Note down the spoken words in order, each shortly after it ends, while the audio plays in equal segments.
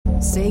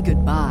Say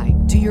goodbye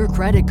to your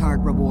credit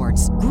card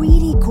rewards.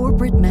 Greedy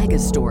corporate mega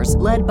stores,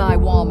 led by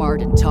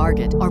Walmart and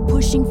Target, are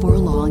pushing for a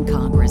law in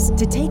Congress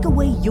to take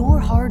away your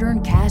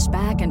hard-earned cash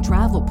back and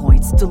travel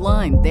points to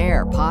line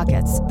their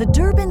pockets. The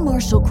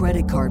Durbin-Marshall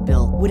credit card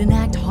bill would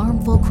enact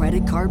harmful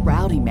credit card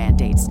routing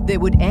mandates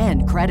that would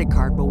end credit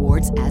card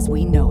rewards as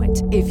we know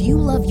it. If you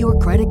love your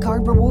credit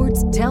card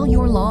rewards, tell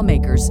your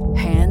lawmakers,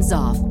 hands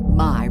off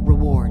my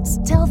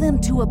rewards. Tell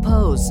them to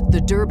oppose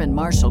the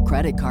Durbin-Marshall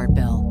credit card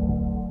bill.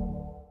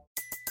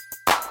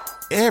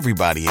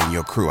 Everybody in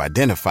your crew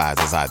identifies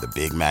as either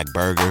Big Mac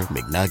Burger,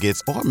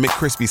 McNuggets, or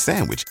McCrispy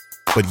Sandwich.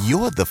 But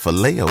you're the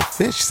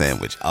Filet-O-Fish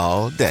Sandwich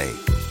all day.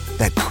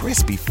 That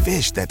crispy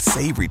fish, that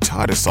savory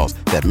tartar sauce,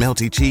 that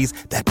melty cheese,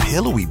 that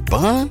pillowy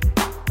bun.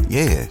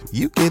 Yeah,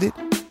 you get it.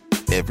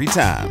 Every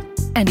time.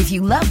 And if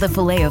you love the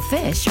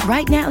Filet-O-Fish,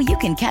 right now you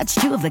can catch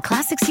two of the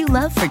classics you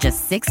love for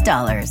just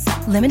 $6.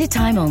 Limited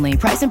time only.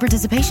 Price and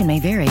participation may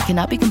vary.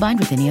 Cannot be combined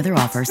with any other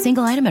offer.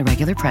 Single item at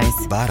regular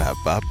price.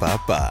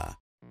 Ba-da-ba-ba-ba.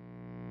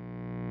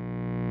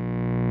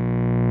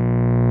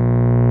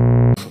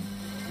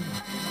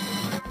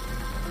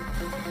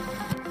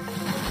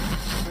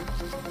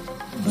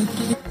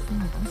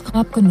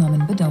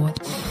 Abgenommen, bedauert.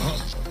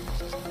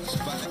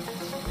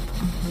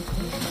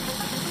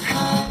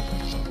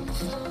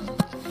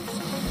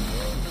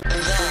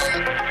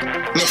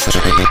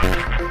 Mystery.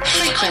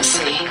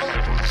 Frequency.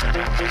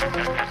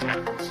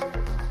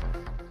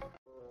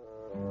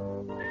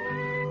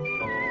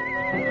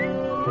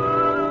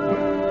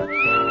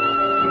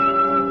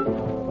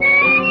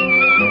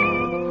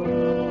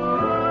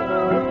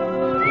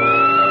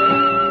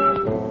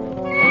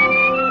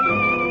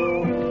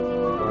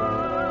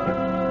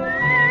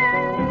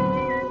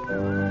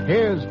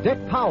 Here's Dick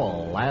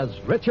Powell as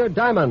Richard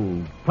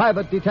Diamond,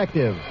 private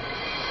detective.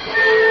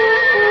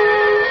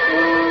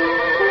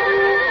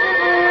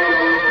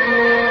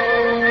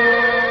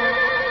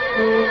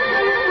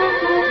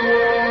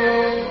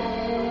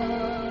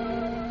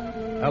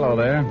 Hello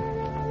there.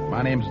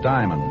 My name's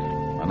Diamond,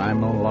 and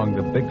I'm known along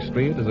the big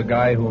street as a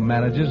guy who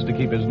manages to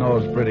keep his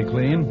nose pretty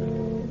clean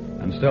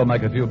and still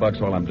make a few bucks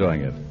while I'm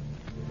doing it.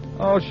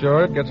 Oh,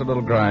 sure, it gets a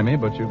little grimy,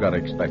 but you've got to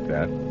expect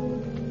that.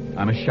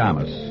 I'm a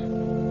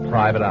shamus,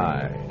 private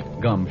eye,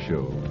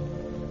 gumshoe.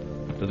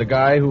 To the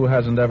guy who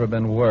hasn't ever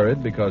been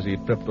worried because he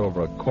tripped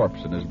over a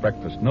corpse in his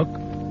breakfast nook,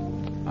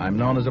 I'm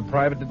known as a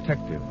private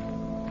detective.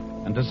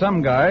 And to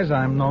some guys,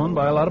 I'm known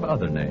by a lot of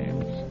other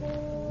names.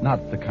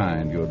 Not the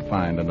kind you would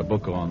find in a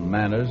book on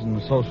manners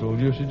and social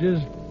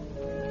usages.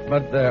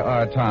 But there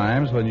are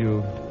times when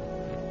you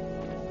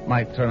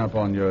might turn up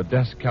on your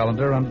desk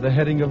calendar under the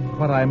heading of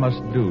what I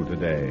must do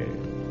today.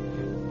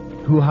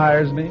 Who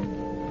hires me?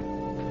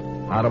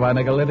 How do I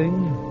make a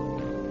living?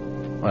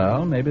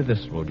 Well, maybe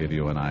this will give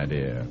you an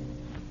idea.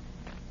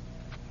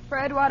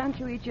 Fred, why don't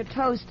you eat your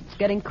toast? It's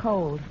getting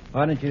cold.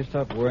 Why don't you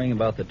stop worrying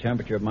about the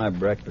temperature of my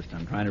breakfast?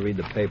 I'm trying to read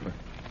the paper.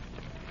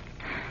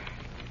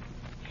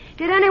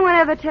 Did anyone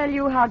ever tell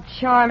you how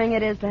charming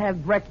it is to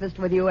have breakfast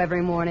with you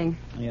every morning?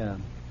 Yeah.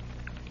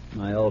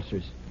 My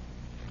ulcers.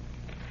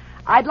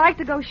 I'd like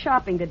to go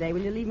shopping today.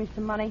 Will you leave me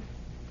some money?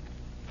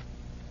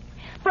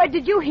 Fred,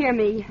 did you hear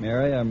me?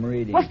 Mary, I'm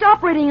reading. Well,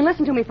 stop reading and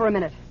listen to me for a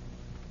minute.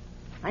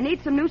 I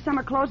need some new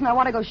summer clothes, and I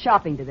want to go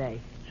shopping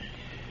today.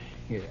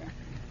 Here.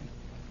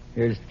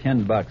 Here's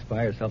 $10.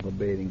 Buy yourself a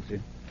bathing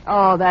suit.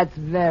 Oh, that's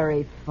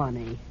very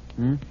funny.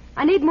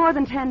 I need more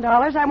than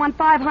 $10. I want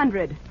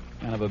 $500.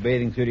 What kind of a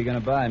bathing suit are you going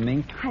to buy,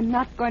 Mink? I'm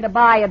not going to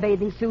buy a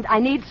bathing suit. I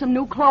need some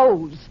new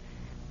clothes.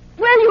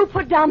 Will you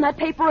put down that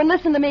paper and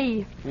listen to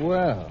me?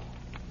 Well,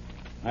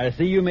 I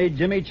see you made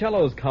Jimmy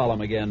Cello's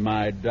column again,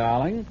 my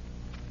darling.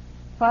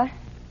 What?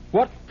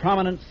 What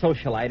prominent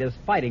socialite is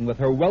fighting with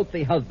her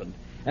wealthy husband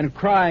and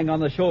crying on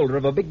the shoulder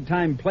of a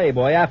big-time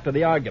playboy after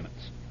the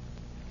arguments?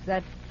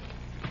 That's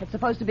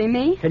supposed to be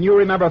me? Can you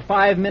remember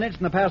 5 minutes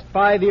in the past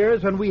 5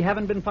 years when we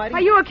haven't been fighting?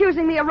 Are you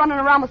accusing me of running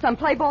around with some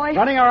playboy?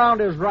 Running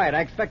around is right.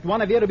 I expect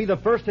one of you to be the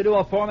first to do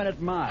a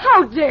 4-minute mile.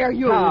 How dare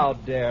you? How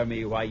dare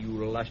me? Why, you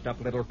lushed-up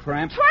little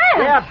tramp. Tramp?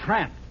 Yeah,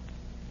 tramp.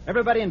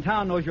 Everybody in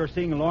town knows you're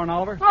seeing Lorne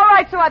Oliver. All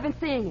right, so I've been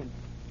seeing him.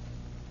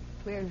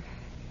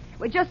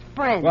 We're just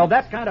friends. Well,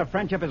 that kind of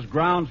friendship is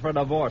grounds for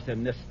divorce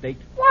in this state.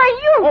 Why,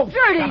 you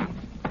dirty... Stop.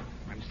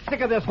 I'm sick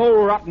of this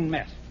whole rotten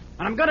mess.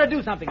 And I'm going to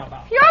do something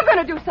about it. You're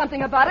going to do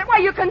something about it? Why,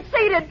 you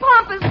conceited,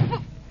 pompous...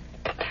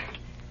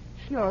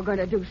 You're going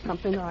to do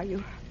something, are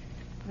you?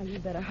 Well, you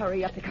better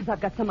hurry up because I've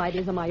got some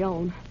ideas of my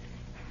own.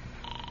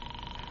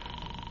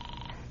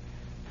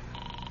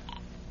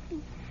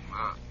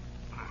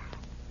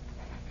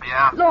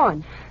 Yeah?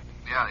 Lorne.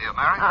 Yeah, you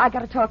married? I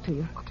got to talk to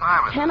you. What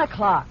time is 10 it?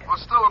 o'clock. Well,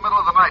 it's still the middle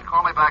of the night.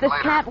 Call me back This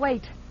later. can't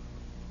wait.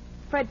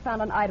 Fred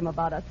found an item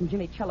about us in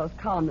Jimmy Cello's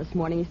column this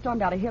morning. He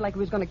stormed out of here like he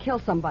was going to kill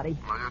somebody.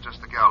 Well, you're just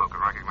the gal who can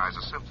recognize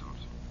the symptoms.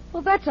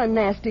 Well, that's a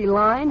nasty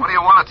line. What do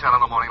you want to tell in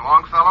the morning,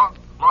 Longfellow?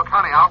 Look,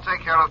 honey, I'll take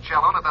care of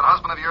Cello, and if that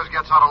husband of yours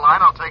gets out of line,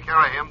 I'll take care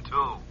of him,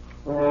 too.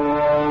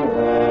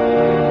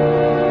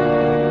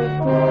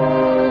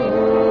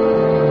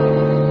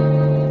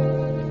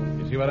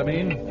 You see what I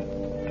mean?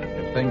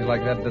 It's things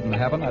like that didn't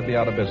happen, I'd be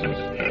out of business.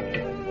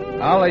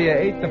 I'll lay you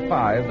 8 to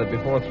 5 that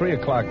before 3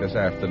 o'clock this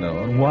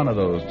afternoon, one of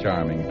those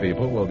charming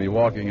people will be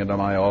walking into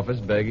my office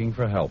begging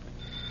for help.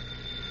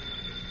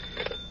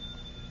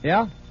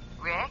 Yeah?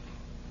 Rick?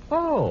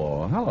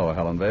 Oh, hello,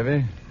 Helen,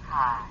 baby.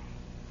 Hi.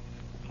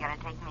 You gonna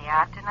take me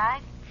out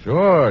tonight?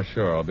 Sure.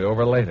 I'll be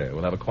over later.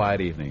 We'll have a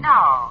quiet evening. No,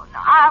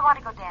 I want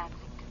to go dancing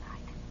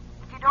tonight.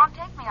 If you don't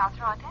take me, I'll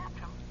throw a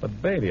tantrum. But,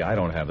 baby, I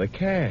don't have the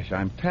cash.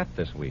 I'm tapped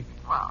this week.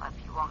 Well, if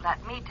you won't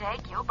let me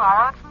take you,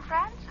 borrow it from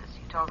Francis.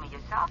 You told me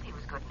yourself he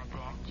was good in a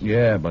pinch.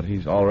 Yeah, but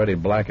he's already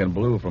black and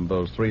blue from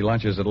those 3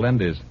 lunches at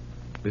Lindy's.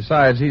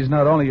 Besides, he's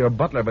not only your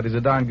butler, but he's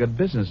a darn good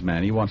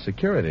businessman. He wants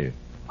security.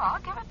 Well,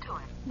 give it to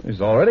him.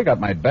 He's already got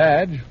my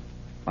badge,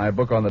 my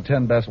book on the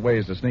 10 best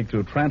ways to sneak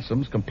through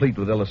transoms, complete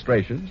with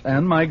illustrations,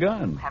 and my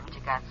gun. Haven't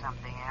you got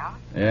something else?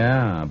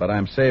 Yeah, but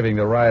I'm saving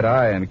the right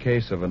eye in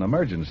case of an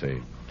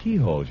emergency.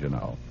 Keyholes, you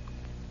know.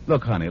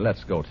 Look, honey,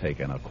 let's go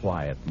take in a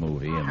quiet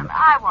movie and...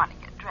 I want to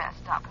get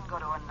dressed up and go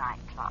to a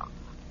nightclub.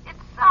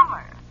 It's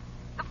summer.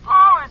 The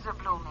flowers are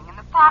blooming, and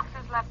the fox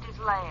has left his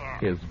lair.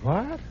 His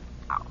what?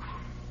 Oh,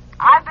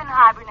 I've been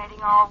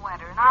hibernating all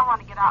winter, and I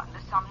want to get out into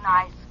some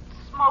nice,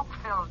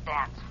 smoke-filled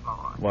dance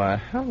floor. Why,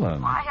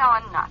 Helen. Why,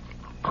 Helen, nothing.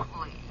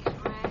 Please,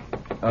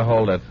 Rick.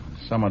 Hold it.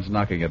 Someone's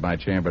knocking at my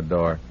chamber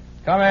door.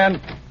 Come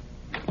in.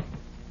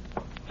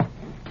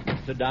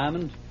 Mr.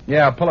 Diamond?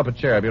 Yeah, pull up a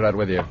chair. I'll be right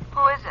with you.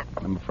 Who is it?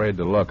 I'm afraid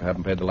to look. I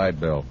haven't paid the light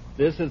bill.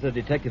 This is a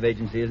detective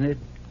agency, isn't it?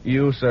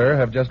 You, sir,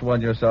 have just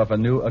won yourself a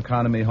new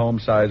economy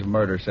home-size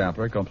murder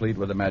sampler, complete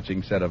with a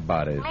matching set of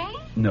bodies. Me?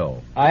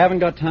 No. I haven't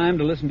got time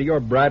to listen to your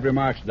bright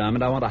remarks,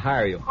 Diamond. I want to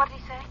hire you. What'd he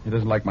say? He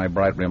doesn't like my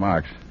bright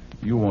remarks.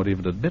 You won't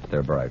even admit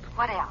they're bright.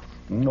 What else?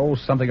 No,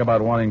 something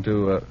about wanting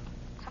to,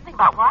 Something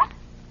about what?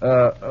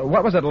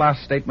 What was that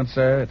last statement,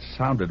 sir? It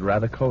sounded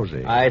rather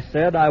cozy. I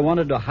said I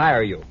wanted to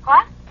hire you.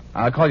 What?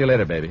 I'll call you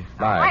later, baby.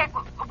 Bye.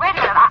 Wait a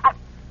minute.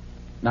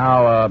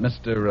 Now,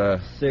 Mr.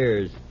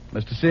 Sears.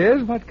 Mr.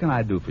 Sears, what can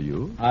I do for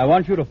you? I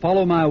want you to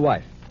follow my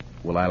wife.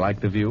 Will I like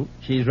the view?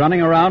 She's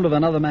running around with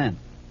another man.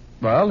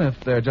 Well, if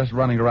they're just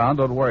running around,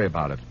 don't worry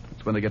about it.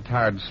 It's when they get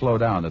tired and slow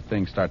down that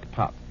things start to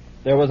pop.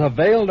 There was a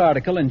veiled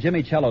article in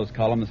Jimmy Cello's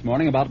column this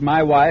morning about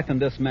my wife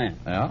and this man.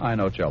 Yeah, I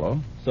know Cello.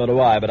 So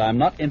do I, but I'm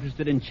not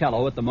interested in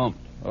Cello at the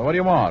moment. Well, what do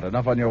you want?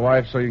 Enough on your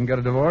wife so you can get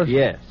a divorce?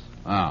 Yes.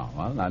 Oh,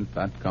 well,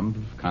 that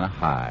comes kind of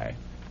high.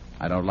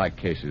 I don't like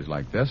cases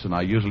like this, and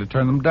I usually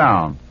turn them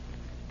down.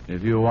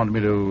 If you want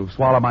me to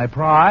swallow my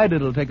pride,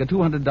 it'll take a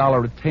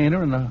 $200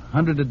 retainer and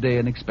 $100 a day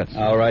in expenses.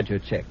 I'll write you a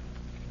check.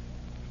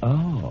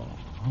 Oh,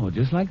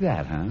 just like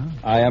that, huh?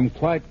 I am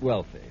quite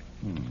wealthy.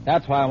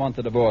 That's why I want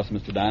the divorce,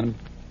 Mr. Diamond.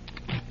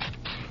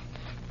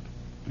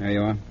 There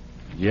you are.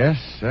 Yes,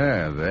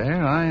 sir.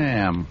 There I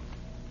am.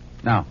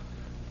 Now,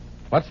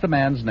 what's the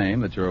man's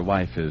name that your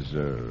wife is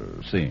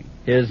seeing?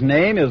 His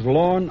name is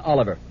Lorne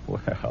Oliver.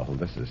 Well,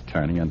 this is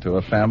turning into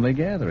a family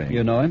gathering.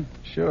 You know him?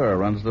 Sure,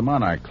 runs the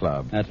Monarch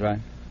Club. That's right.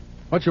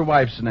 What's your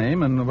wife's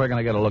name, and we're going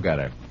to get a look at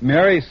her?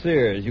 Mary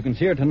Sears. You can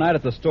see her tonight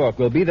at the Stork.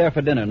 We'll be there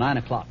for dinner, 9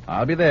 o'clock.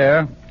 I'll be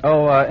there.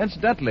 Oh,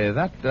 incidentally,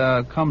 that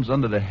comes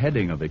under the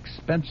heading of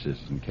expenses,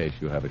 in case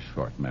you have a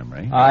short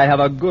memory. I have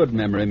a good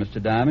memory, Mr.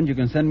 Diamond. You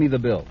can send me the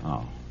bill.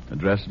 Oh.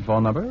 Address and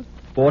phone number?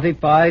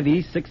 45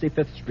 East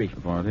 65th Street.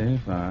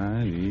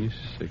 45 East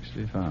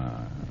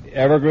 65.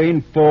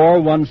 Evergreen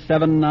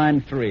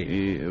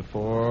 41793.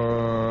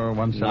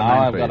 41793.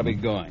 Now I've got to be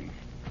going.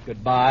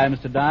 Goodbye,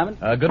 Mr. Diamond.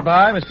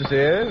 Goodbye, Mr.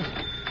 Sears.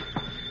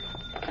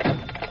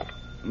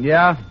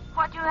 Yeah?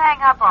 What'd you hang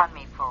up on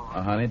me for?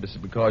 Honey, this is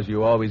because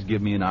you always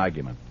give me an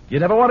argument. You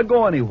never want to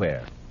go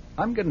anywhere.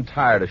 I'm getting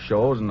tired of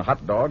shows and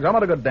hot dogs. I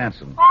want to go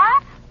dancing.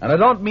 What? And I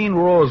don't mean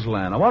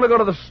Roseland. I want to go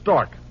to the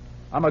Stork.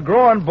 I'm a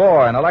growing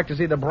boy, and I like to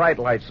see the bright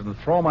lights and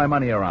throw my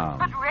money around.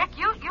 But, Rick,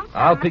 you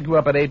I'll pick you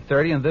up at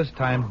 8:30, and this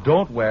time,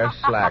 don't wear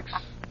slacks.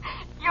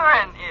 You're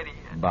an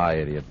idiot. Bye,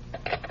 idiot.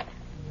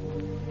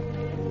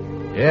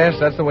 Yes,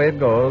 that's the way it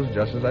goes,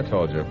 just as I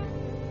told you.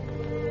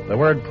 The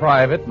word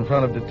private in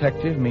front of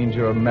detective means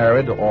you're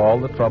married to all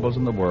the troubles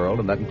in the world,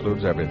 and that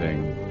includes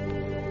everything.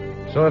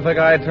 So if a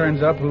guy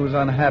turns up who's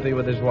unhappy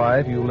with his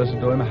wife, you listen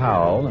to him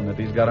howl, and if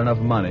he's got enough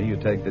money, you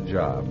take the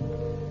job.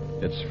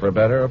 It's for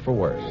better or for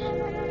worse.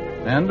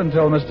 And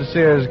until Mr.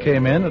 Sears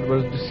came in, it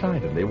was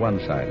decidedly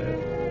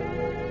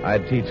one-sided.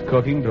 I'd teach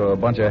cooking to a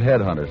bunch of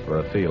headhunters for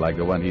a fee like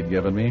the one he'd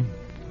given me.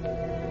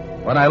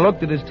 When I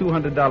looked at his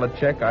 $200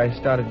 check, I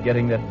started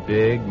getting that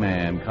big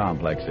man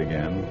complex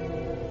again.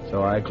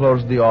 So I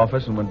closed the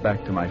office and went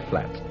back to my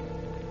flat.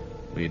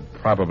 We'd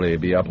probably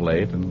be up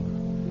late,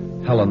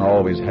 and Helen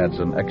always had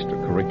some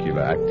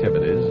extracurricular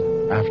activities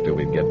after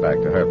we'd get back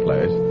to her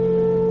place.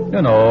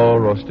 You know,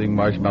 roasting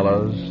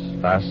marshmallows,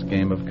 fast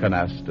game of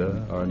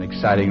canasta, or an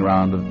exciting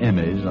round of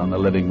Emmys on the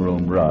living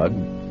room rug.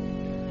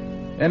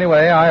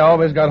 Anyway, I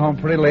always got home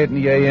pretty late in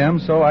the a.m.,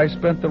 so I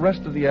spent the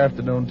rest of the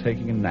afternoon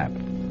taking a nap.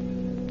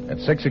 At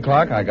 6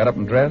 o'clock, I got up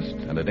and dressed,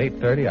 and at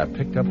 8:30, I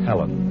picked up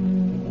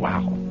Helen.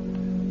 Wow.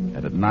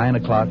 And at 9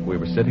 o'clock, we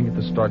were sitting at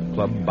the Stork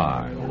Club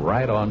bar,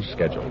 right on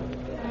schedule.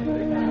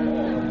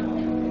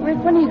 Rick,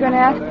 when are you going to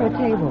ask for a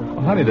table?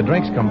 Well, honey, the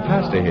drinks come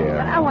faster here.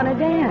 I want to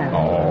dance.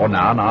 Oh,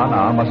 no.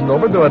 Mustn't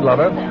overdo it,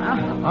 lover.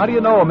 How do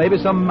you know? Maybe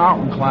some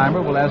mountain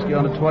climber will ask you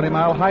on a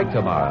 20-mile hike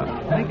tomorrow.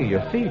 Think of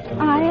your feet.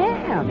 I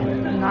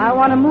am. I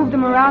want to move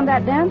them around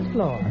that dance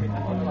floor.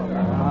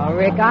 Oh,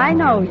 Rick, I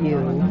know you.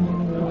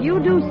 If you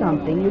do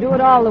something, you do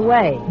it all the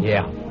way.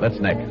 Yeah, let's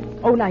Nick.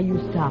 Oh, now you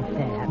stop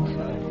that.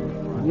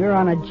 You're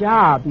on a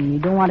job, and you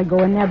don't want to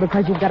go in there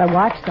because you've got to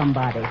watch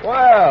somebody.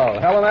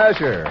 Well, Helen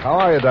Asher, how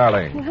are you,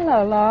 darling? Well,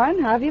 hello,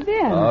 Lauren. How have you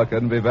been? Oh,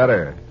 couldn't be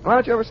better. Why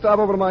don't you ever stop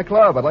over to my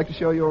club? I'd like to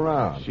show you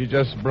around. She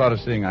just brought a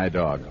seeing eye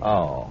dog.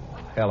 Oh,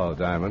 hello,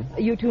 Diamond.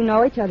 You two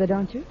know each other,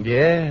 don't you?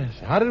 Yes.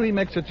 How did we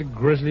make such a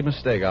grisly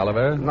mistake,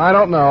 Oliver? I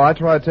don't know. I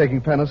tried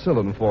taking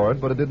penicillin for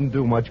it, but it didn't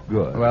do much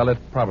good. Well, it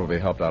probably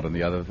helped out in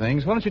the other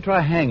things. Why don't you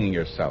try hanging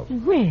yourself?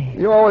 Rick.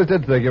 You always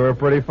did think you were a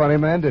pretty funny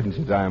man, didn't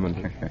you,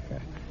 Diamond?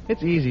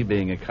 It's easy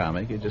being a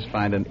comic. You just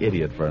find an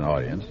idiot for an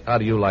audience. How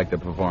do you like the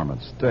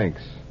performance?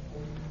 Stinks.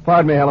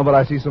 Pardon me, Helen, but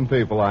I see some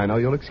people I know.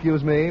 You'll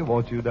excuse me,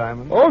 won't you,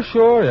 Diamond? Oh,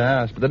 sure,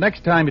 yes. But the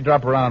next time you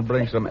drop around,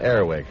 bring some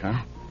airwick,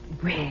 huh?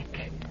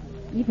 Rick,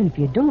 even if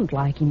you don't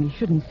like him, you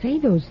shouldn't say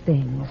those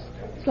things.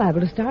 It's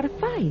liable to start a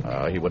fight.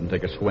 Oh, he wouldn't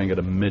take a swing at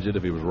a midget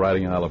if he was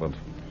riding an elephant.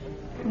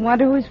 I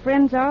wonder who his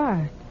friends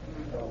are.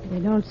 They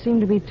don't seem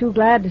to be too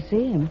glad to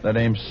see him. Their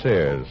name's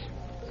Sears.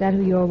 Is that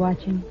who you're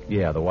watching?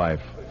 Yeah, the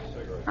wife.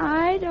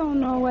 I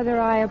don't know whether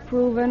I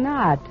approve or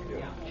not.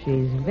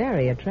 She's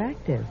very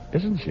attractive.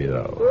 Isn't she,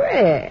 though?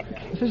 Rick.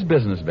 This is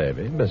business,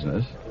 baby.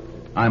 Business.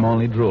 I'm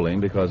only drooling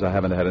because I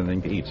haven't had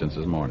anything to eat since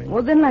this morning.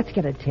 Well, then let's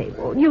get a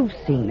table. You've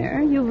seen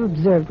her. You've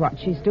observed what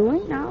she's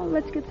doing. Now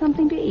let's get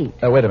something to eat.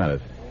 Wait a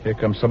minute. Here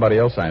comes somebody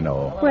else I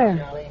know.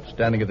 Where?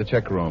 Standing at the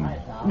check room.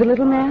 The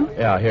little man?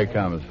 Yeah, here he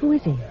comes. Who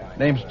is he?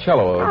 Name's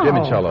Cello, Oh.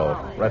 Jimmy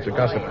Cello. Writes a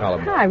gossip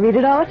column. I read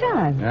it all the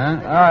time.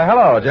 Yeah?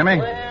 Hello, Jimmy.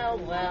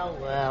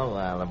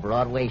 Well, a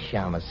Broadway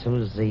shamus.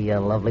 Who's the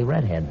lovely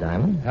redhead,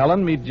 Diamond?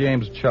 Helen, meet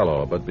James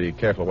Cello, but be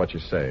careful what you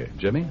say.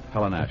 Jimmy,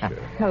 Helen Asher.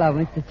 Hello,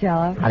 Mr.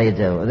 Cello. How do you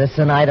do? This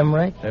an item,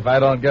 Rick? If I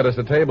don't get us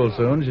a table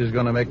soon, she's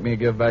going to make me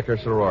give back her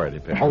sorority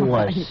pin.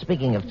 Oh,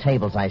 speaking of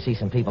tables, I see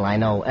some people I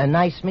know.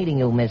 Nice meeting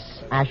you, Miss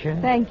Asher.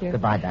 Thank you.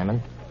 Goodbye,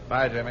 Diamond.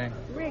 Bye, Jimmy.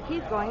 Rick,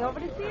 he's going over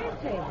to Sears'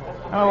 table.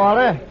 Hello,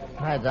 Walter.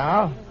 Hi,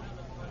 Doll.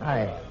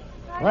 Hi.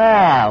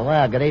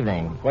 Well, good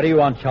evening. What do you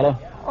want, Cello?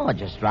 Oh, I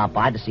just dropped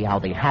by to see how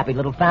the happy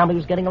little family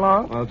was getting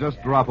along. Well,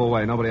 just drop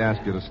away. Nobody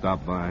asked you to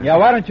stop by. Yeah,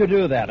 why don't you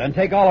do that? And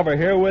take Oliver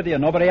here with you.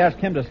 Nobody asked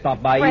him to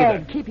stop by Fred,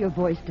 either. keep your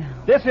voice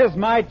down. This is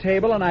my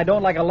table, and I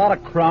don't like a lot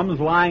of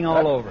crumbs lying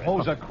all over it.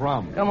 Who's a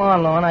crumb? Come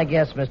on, Lorne. I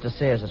guess Mr.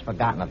 Sears has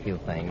forgotten a few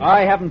things.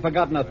 I haven't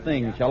forgotten a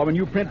thing, Cello. When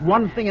you print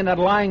one thing in that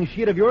lying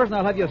sheet of yours, and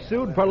I'll have you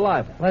sued for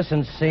life.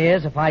 Listen,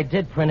 Sears, if I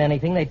did print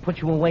anything, they'd put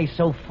you away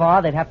so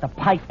far they'd have to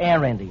pipe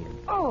air into you.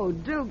 Oh,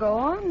 do go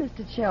on,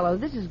 Mr. Cello.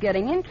 This is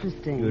getting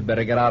interesting. You'd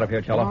better get out of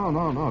here, Cello.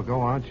 No. Go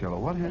on, Cello.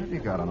 What have you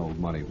got on old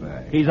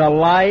Moneybag? He's a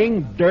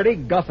lying, dirty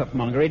gossip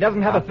monger. He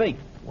doesn't have a thing.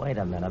 Wait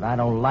a minute. I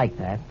don't like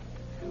that.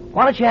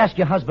 Why don't you ask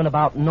your husband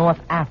about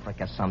North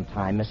Africa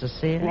sometime, Mrs.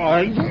 Sears?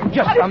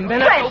 Just a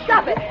minute. Fred,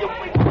 stop it.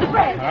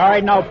 Fred. All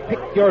right, now pick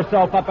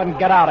yourself up and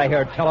get out of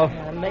here, Cello.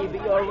 Maybe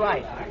you're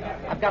right.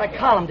 I've got a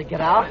column to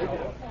get out.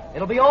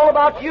 It'll be all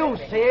about you,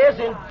 Sears,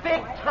 in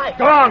big type.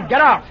 Go on,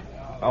 get out.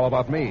 How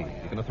about me? You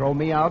going to throw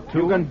me out,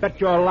 too? You can bet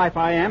your life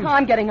I am.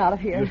 I'm getting out of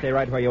here. You stay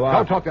right where you are.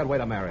 Don't talk that way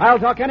to Mary. I'll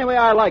talk any way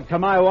I like to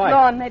my wife.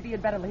 Lon, maybe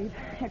you'd better leave.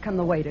 Here come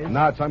the waiters.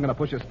 Nuts, I'm going to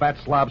push his fat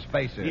slob's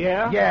face in.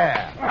 Yeah?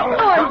 Yeah. All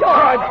right.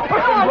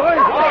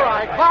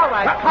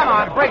 Come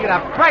on, break it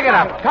up.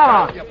 Come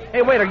on.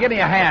 Hey, waiter, give me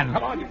a hand.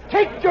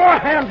 Take your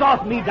hands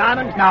off me,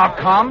 Diamond. Now,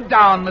 calm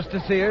down, Mr.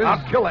 Sears.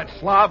 I'll kill that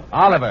slob.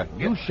 Oliver,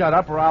 you shut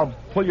up or I'll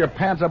pull your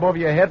pants up over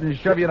your head and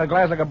shove you in a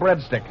glass like a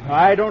breadstick.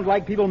 I don't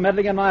like people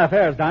meddling in my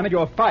affairs, Diamond.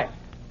 You're fired.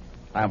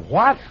 I'm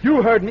what?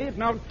 You heard me.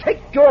 Now take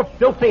your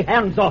filthy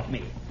hands off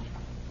me.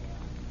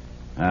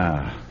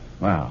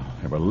 Well,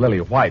 they were lily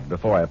white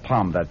before I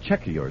palmed that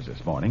check of yours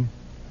this morning.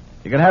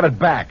 You can have it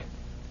back.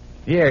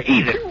 Here,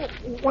 eat it.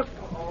 What?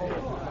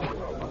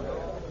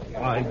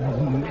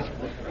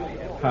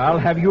 I'll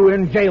have you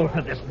in jail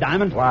for this,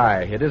 Diamond.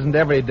 Why? It isn't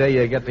every day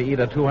you get to eat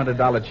a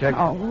 $200 check.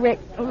 Oh, Rick,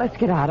 let's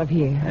get out of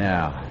here.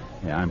 Yeah,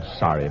 I'm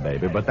sorry,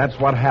 baby, but that's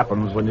what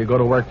happens when you go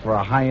to work for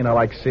a hyena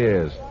like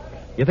Sears.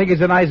 You think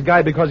he's a nice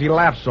guy because he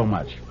laughs so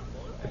much.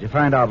 But you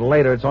find out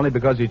later it's only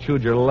because he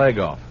chewed your leg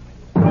off.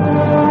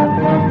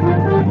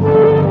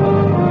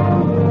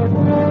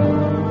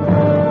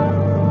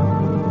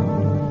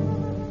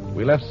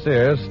 We left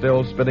Sears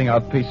still spitting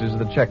out pieces of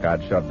the check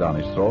I'd shoved down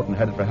his throat and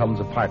headed for Helen's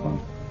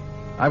apartment.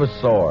 I was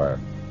sore.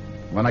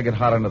 When I get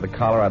hot under the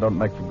collar, I don't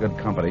make for good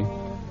company.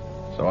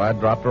 So I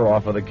dropped her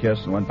off with a kiss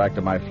and went back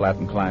to my flat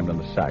and climbed in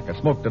the sack. I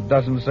smoked a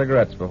dozen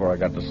cigarettes before I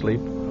got to sleep.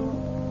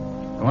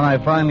 And when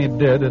I finally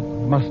did, it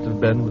must have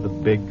been with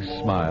a big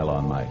smile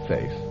on my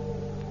face.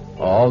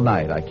 All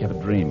night I kept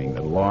dreaming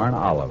that Lorne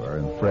Oliver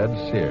and Fred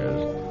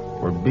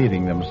Sears were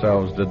beating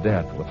themselves to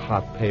death with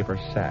hot paper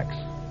sacks.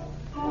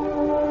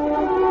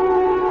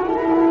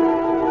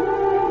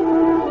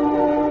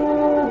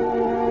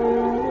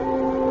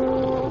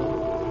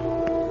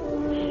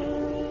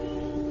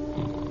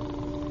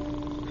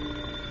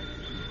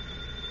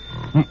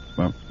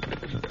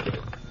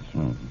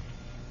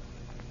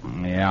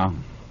 Yeah.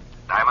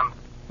 Diamond?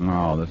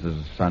 No, this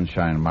is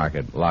Sunshine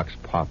Market. Locks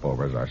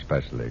Popovers, our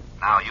specialty.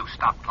 Now you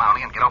stop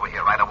clowning and get over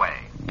here right away.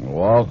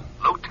 Walt?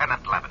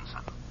 Lieutenant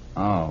Levinson.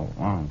 Oh.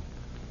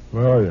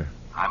 Where are you?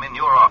 I'm in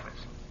your office.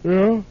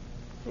 Yeah?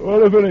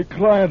 Well, if any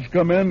clients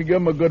come in, give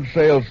them a good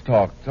sales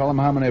talk. Tell them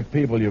how many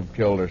people you've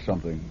killed or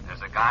something.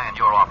 There's a guy in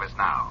your office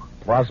now.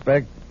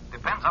 Prospect?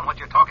 Depends on what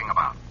you're talking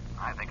about.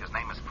 I think his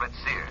name is Fred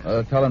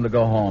Sears. Tell him to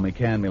go home. He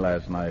canned me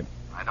last night.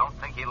 I don't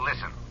think he'll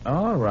listen.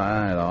 All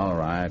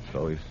right.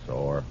 So he's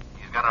sore.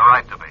 He's got a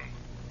right to be.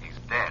 He's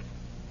dead.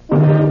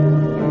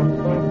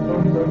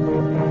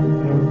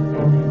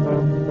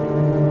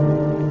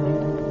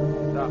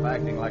 Stop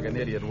acting like an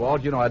idiot,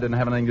 Walt. You know I didn't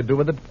have anything to do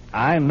with it.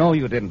 I know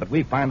you didn't, but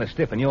we find the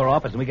stiff in your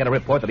office, and we get a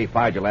report that he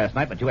fired you last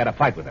night, but you had a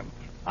fight with him.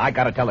 I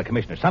got to tell the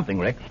commissioner something,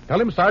 Rick. Tell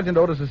him Sergeant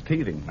Otis is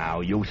teething. Now,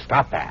 you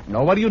stop that.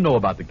 No, what do you know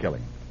about the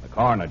killing? The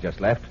coroner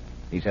just left.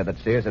 He said that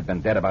Sears had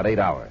been dead about 8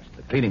 hours.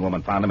 The cleaning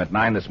woman found him at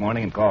 9 this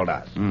morning and called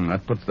us.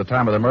 That puts the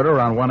time of the murder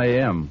around 1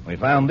 a.m. We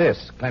found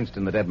this clenched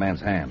in the dead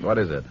man's hand. What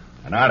is it?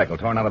 An article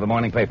torn out of the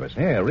morning papers.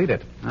 Here, read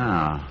it.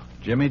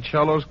 Jimmy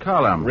Cello's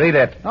column. Read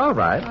it. All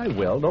right, I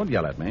will. Don't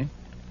yell at me.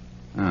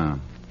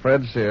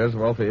 Fred Sears,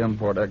 wealthy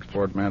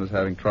import-export man, is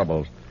having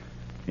troubles.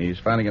 He's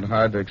finding it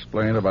hard to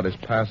explain about his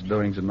past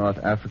doings in North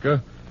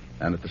Africa,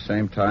 and at the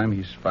same time,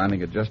 he's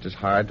finding it just as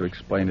hard to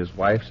explain his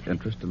wife's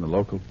interest in the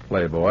local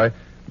playboy,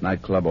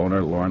 nightclub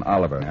owner Lauren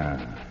Oliver.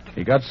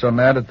 He got so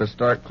mad at the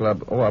Stark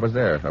Club... Oh, I was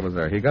there.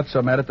 He got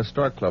so mad at the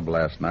Stark Club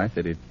last night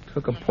that he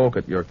took a poke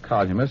at your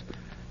columnist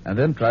and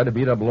then tried to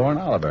beat up Lauren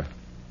Oliver.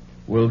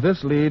 Will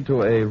this lead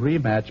to a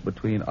rematch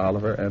between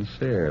Oliver and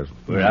Sears?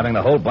 We're having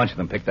the whole bunch of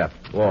them picked up.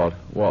 Walt,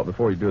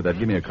 before you do that,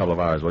 give me a couple of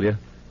hours, will you?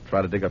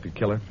 Try to dig up your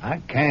killer. I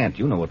can't.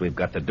 You know what we've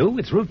got to do.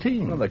 It's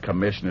routine. Well, the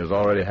commissioner's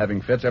already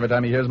having fits every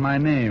time he hears my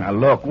name. Now,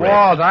 look, Rick.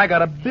 Walt, I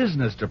got a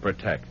business to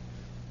protect.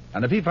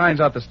 And if he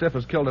finds out the stiff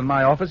was killed in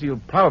my office, he'll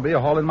probably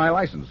haul in my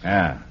license.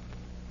 Yeah.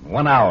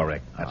 1 hour,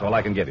 Rick. That's all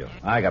I can give you.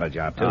 I got a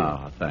job,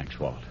 too. Thanks,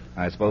 Walt.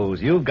 I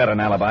suppose you've got an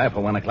alibi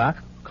for 1 o'clock?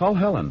 Call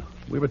Helen.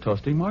 We were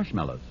toasting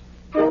marshmallows.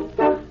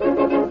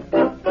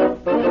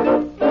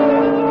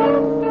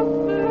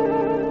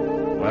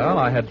 Well,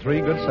 I had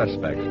 3 good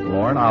suspects.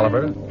 Lauren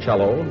Oliver,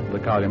 Cello, the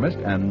columnist,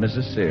 and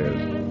Mrs.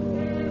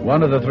 Sears.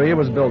 One of the 3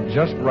 was built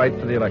just right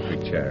for the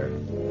electric chair.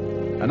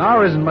 An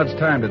hour isn't much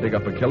time to dig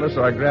up a killer,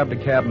 so I grabbed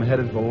a cab and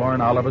headed for Lauren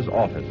Oliver's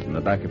office in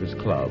the back of his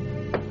club.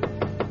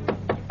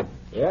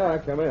 Yeah,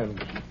 come in.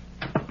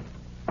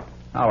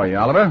 How are you,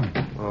 Oliver?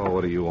 Oh,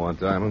 what do you want,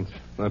 Diamond?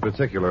 Not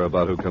particular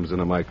about who comes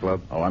into my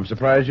club. Oh, I'm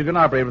surprised you can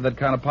operate with that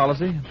kind of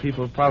policy.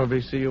 People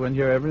probably see you in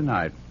here every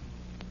night.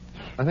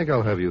 I think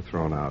I'll have you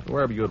thrown out.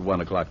 Where were you at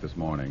 1 o'clock this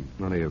morning?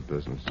 None of your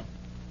business.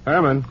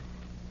 Herman.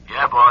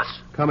 Yeah, boss.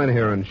 Come in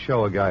here and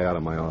show a guy out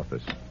of my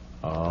office.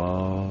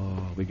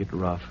 Oh, we get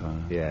rough, huh?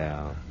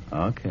 Yeah.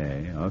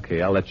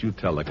 Okay. I'll let you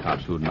tell the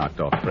cops who knocked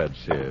off Fred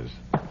Sears.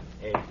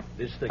 Hey,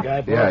 this the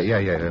guy, boss?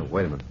 Yeah.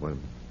 Wait a minute.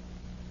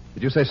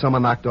 Did you say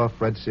someone knocked off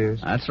Fred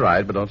Sears? That's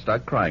right, but don't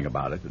start crying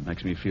about it. It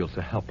makes me feel so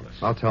helpless.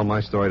 I'll tell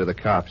my story to the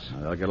cops.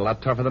 They'll get a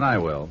lot tougher than I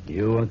will.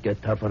 You won't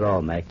get tough at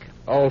all, Mac.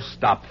 Oh,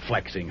 stop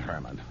flexing,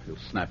 Herman. You'll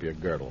snap your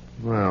girdle.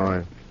 Well,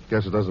 I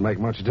guess it doesn't make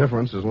much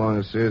difference as long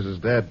as Sears is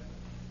dead.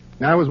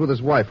 I was with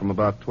his wife from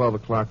about 12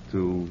 o'clock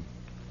to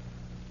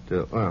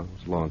it was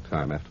a long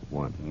time after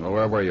 1. Well,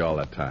 where were you all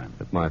that time?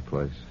 At my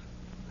place.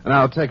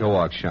 Now, take a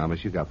walk,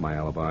 Shamus. You got my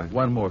alibi.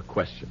 One more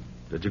question.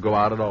 Did you go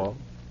out at all?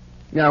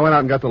 Yeah, I went out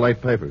and got the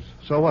late papers.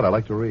 So what? I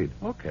like to read.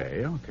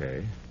 Okay.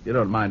 You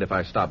don't mind if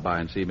I stop by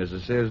and see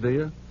Mrs. Sears, do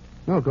you?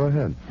 No, go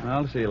ahead.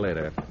 I'll see you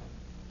later.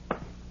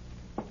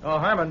 Oh,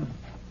 Herman.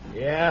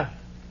 Yeah?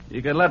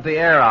 You can let the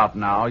air out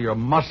now. Your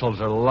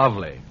muscles are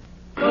lovely.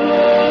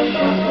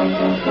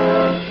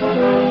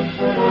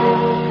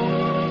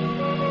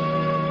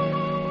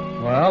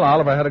 Well,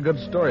 Oliver had a good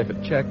story if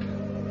it checked,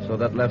 so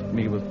that left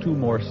me with 2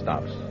 more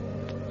stops.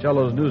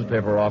 Cello's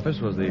newspaper office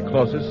was the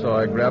closest, so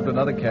I grabbed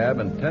another cab,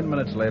 and 10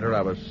 minutes later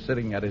I was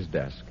sitting at his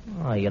desk.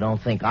 Oh, you don't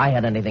think I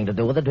had anything to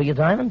do with it, do you,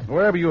 Diamond?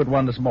 Where were you at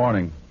 1 this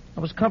morning? I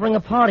was covering a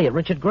party at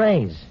Richard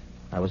Gray's.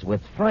 I was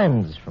with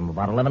friends from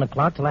about 11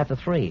 o'clock till after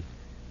 3.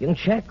 You can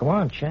check. Go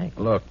on, check.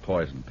 Look,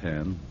 Poison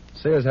Pen.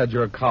 Sears had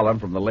your column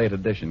from the late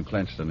edition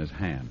clenched in his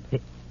hand.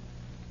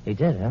 He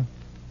did, huh?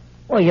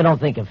 Well, you don't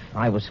think if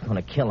I was going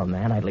to kill a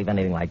man, I'd leave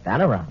anything like that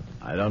around?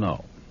 I don't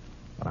know.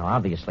 Well,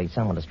 obviously,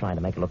 someone is trying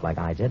to make it look like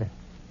I did it.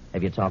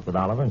 Have you talked with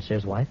Oliver and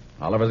Sears' wife?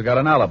 Oliver's got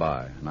an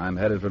alibi, and I'm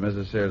headed for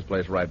Mrs. Sears'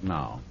 place right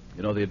now.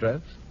 You know the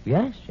address?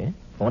 Yes.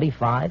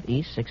 45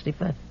 East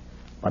 65th.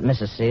 But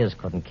Mrs. Sears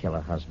couldn't kill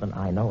her husband.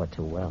 I know it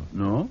too well.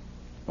 No?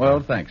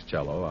 Well, thanks,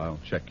 Cello. I'll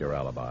check your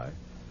alibi.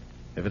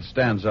 If it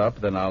stands up,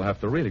 then I'll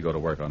have to really go to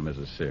work on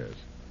Mrs. Sears.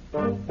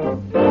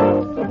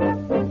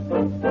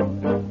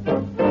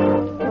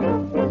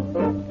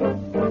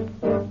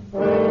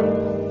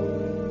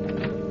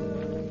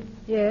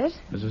 Yes?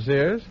 Mrs.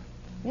 Sears?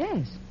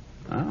 Yes.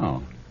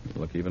 Oh, you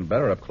look even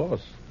better up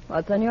close.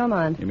 What's on your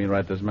mind? You mean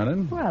right this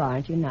minute? Well,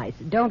 aren't you nice?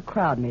 Don't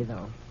crowd me,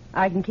 though.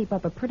 I can keep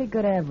up a pretty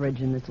good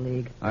average in this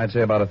league. I'd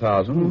say about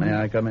 1,000. May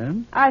I come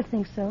in? I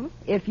think so,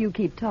 if you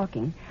keep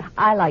talking.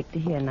 I like to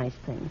hear nice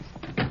things.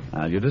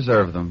 You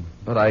deserve them.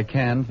 But I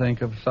can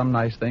think of some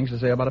nice things to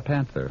say about a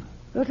panther.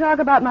 We'll talk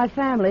about my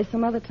family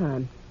some other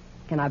time.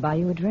 Can I buy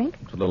you a drink?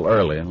 It's a little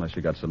early, unless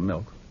you got some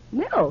milk.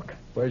 Milk?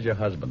 Where's your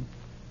husband?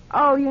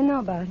 Oh, you know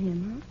about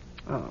him,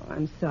 huh? Oh,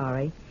 I'm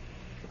sorry.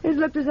 It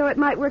looked as though it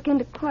might work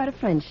into quite a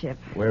friendship.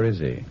 Where is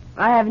he?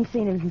 I haven't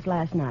seen him since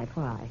last night.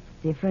 Why?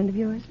 Is he a friend of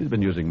yours? He's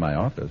been using my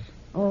office.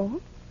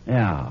 Oh?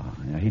 Yeah,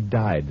 he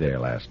died there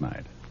last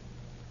night.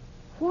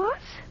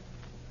 What?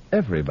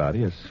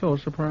 Everybody is so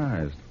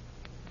surprised.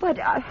 But,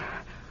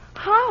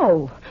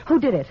 how? Who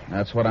did it?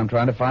 That's what I'm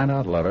trying to find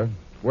out, lover.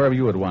 Where were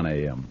you at 1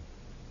 a.m.?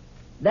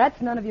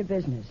 That's none of your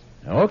business.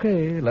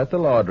 Okay, let the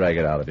law drag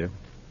it out of you.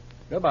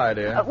 Goodbye,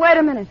 dear. Wait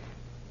a minute.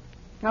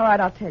 All right,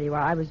 I'll tell you.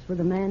 I was with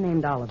a man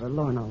named Oliver,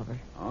 Lorne Oliver.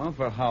 Oh,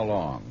 for how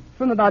long?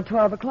 From about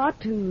 12 o'clock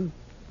to,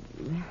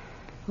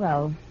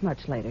 well,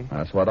 much later.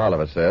 That's what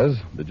Oliver says.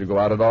 Did you go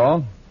out at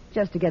all?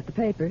 Just to get the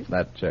papers.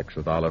 That checks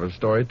with Oliver's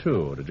story,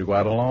 too. Did you go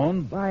out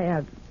alone?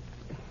 Why,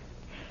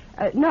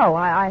 no,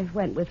 I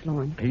went with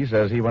Lorne. He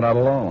says he went out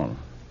alone.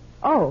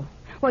 Oh,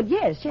 well,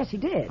 yes, he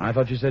did. I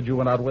thought you said you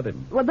went out with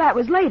him. Well, that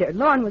was later.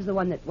 Lorne was the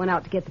one that went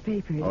out to get the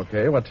papers.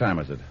 Okay, what time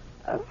was it?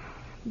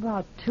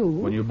 About 2.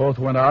 When you both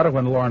went out or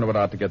when Lorne went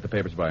out to get the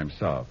papers by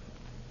himself?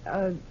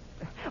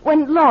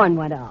 When Lorne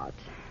went out.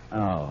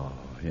 Oh,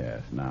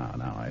 yes. Now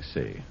I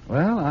see.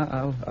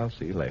 Well, I'll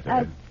see you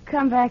later.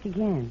 Come back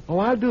again. Oh,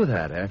 I'll do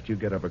that after you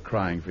get over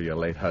crying for your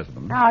late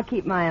husband. I'll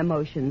keep my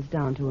emotions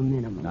down to a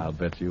minimum. I'll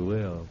bet you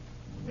will.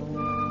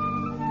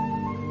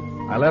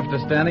 I left her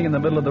standing in the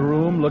middle of the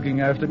room,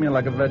 looking after me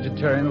like a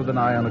vegetarian with an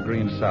eye on a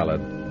green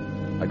salad.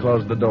 I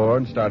closed the door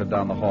and started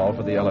down the hall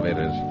for the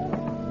elevators.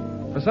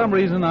 For some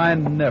reason, I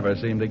never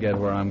seem to get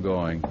where I'm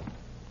going.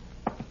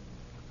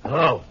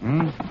 Hello.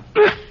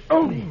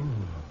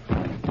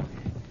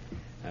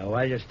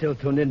 While you're still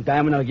tuned in,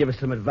 Diamond, I'll give you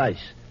some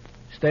advice.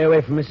 Stay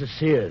away from Mrs.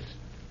 Sears.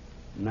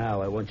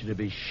 Now, I want you to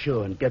be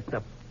sure and get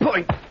the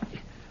point.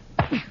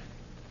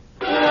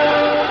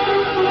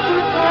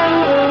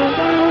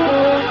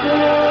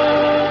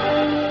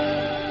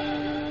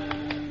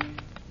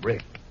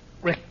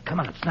 Rick, come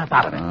on, snap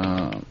out of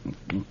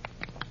it.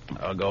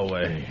 I'll go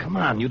away. Come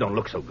on, you don't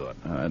look so good.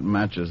 It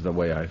matches the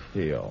way I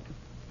feel.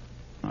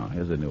 Oh,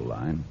 here's a new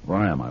line. Where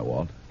am I,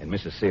 Walt? In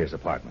Mrs. Sears'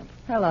 apartment.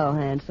 Hello,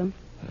 handsome.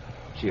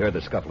 She heard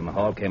the scuffle in the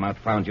hall, came out,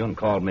 found you, and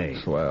called me.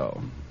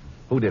 Swell.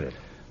 Who did it?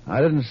 I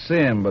didn't see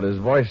him, but his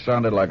voice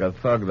sounded like a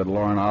thug that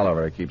Lorne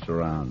Oliver keeps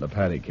around, the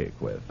patty cake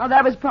with. Oh,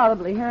 that was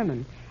probably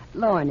Herman.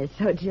 Lorne is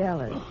so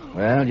jealous.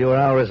 Well, your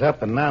hour is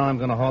up, and now I'm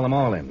going to haul them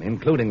all in,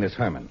 including this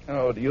Herman.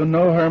 Oh, do you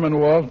know Herman,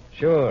 Walt?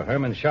 Sure,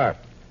 Herman Sharp.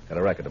 Got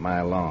a record a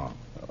mile long.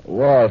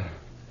 Walt,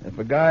 if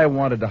a guy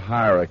wanted to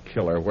hire a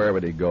killer, where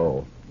would he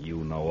go? You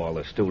know all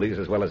the stoolies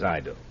as well as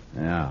I do.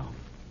 Yeah.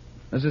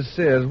 Mrs.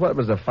 Sears, what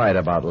was the fight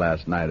about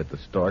last night at the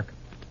Stork?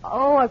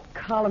 Oh, a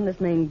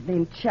columnist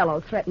named Cello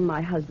threatened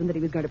my husband that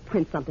he was going to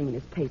print something in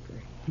his paper.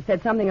 He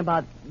said something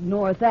about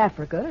North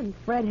Africa, and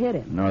Fred hit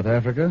him. North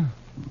Africa?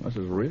 This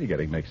is really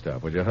getting mixed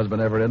up. Was your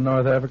husband ever in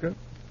North Africa?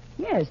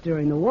 Yes,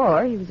 during the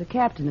war. He was a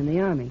captain in the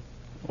Army.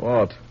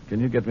 Walt, can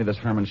you get me this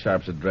Herman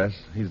Sharp's address?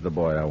 He's the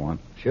boy I want.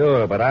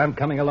 Sure, but I'm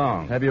coming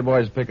along. Have your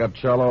boys pick up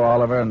Cello,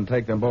 Oliver, and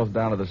take them both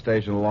down to the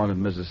station along with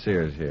Mrs.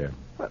 Sears here.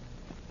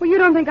 Well, you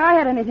don't think I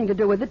had anything to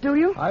do with it, do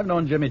you? I've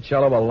known Jimmy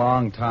Cello a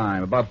long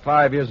time. About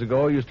 5 years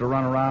ago, he used to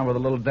run around with a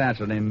little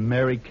dancer named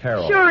Mary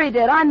Carroll. Sure he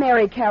did. I'm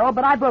Mary Carroll,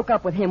 but I broke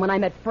up with him when I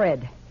met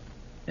Fred.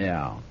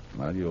 Yeah.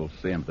 Well, you'll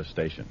see him at the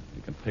station.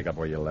 You can pick up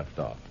where you left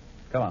off.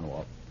 Come on,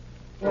 Walt.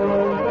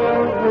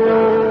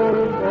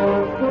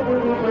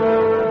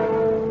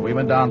 We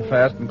went down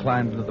fast and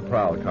climbed into the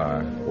prowl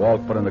car.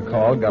 Walt put in the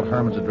call, got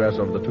Herman's address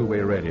over the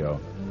two-way radio.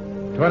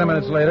 20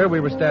 minutes later,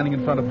 we were standing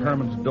in front of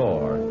Herman's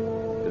door.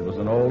 It was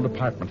an old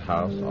apartment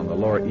house on the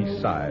Lower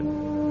East Side.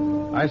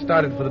 I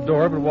started for the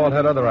door, but Walt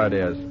had other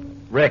ideas.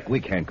 Rick, we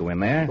can't go in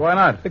there. Why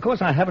not?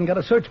 Because I haven't got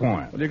a search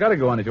warrant. Well, you got to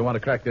go in if you want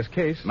to crack this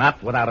case.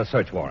 Not without a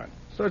search warrant.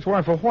 Search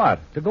warrant for what?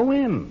 To go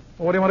in.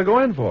 Well, what do you want to go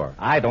in for?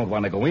 I don't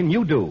want to go in.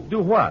 You do.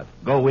 Do what?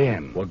 Go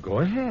in. Well, go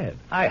ahead.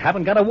 I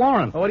haven't got a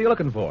warrant. Well, what are you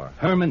looking for?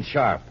 Herman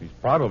Sharp. He's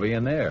probably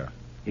in there.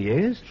 He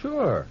is?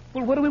 Sure.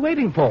 Well, what are we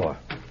waiting for?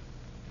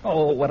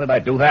 Oh, what did I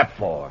do that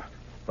for?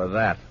 For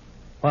that.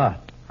 What?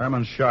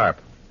 Herman Sharp.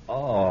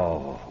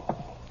 Oh.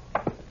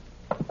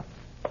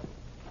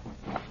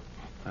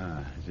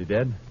 Is he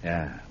dead?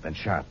 Yeah, then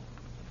Sharp.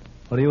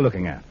 What are you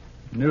looking at?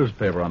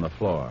 Newspaper on the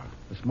floor.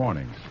 This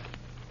morning's.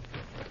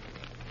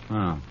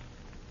 Oh.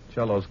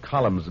 Cello's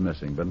column's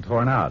missing. Been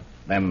torn out.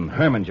 Then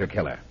Herman's your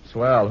killer.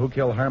 Swell. Who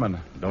killed Herman?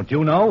 Don't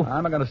you know?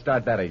 I'm not going to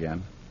start that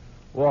again.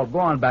 Walt, go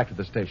on back to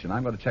the station.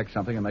 I'm going to check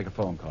something and make a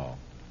phone call.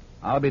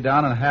 I'll be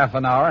down in half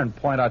an hour and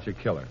point out your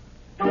killer.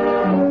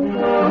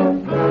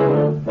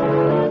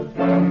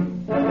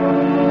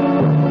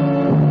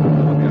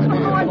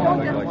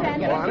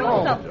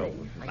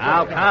 Now,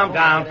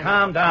 Now,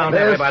 calm down,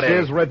 This everybody.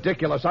 is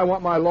ridiculous. I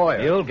want my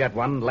lawyer. You'll get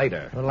one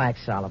later.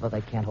 Relax, Oliver.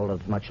 They can't hold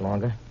it much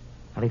longer.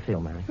 How do you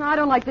feel, Mary? I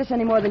don't like this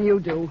any more than you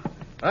do.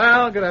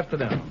 Well, good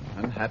afternoon,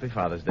 and happy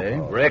Father's Day.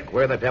 Rick,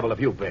 where the devil have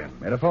you been?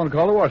 Made a phone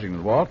call to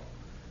Washington, Walt.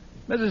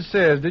 Mrs.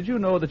 Sears, did you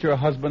know that your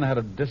husband had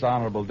a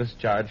dishonorable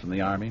discharge from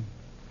the Army?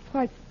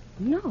 Why,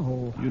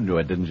 no. You knew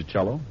it, didn't you,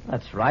 Cello?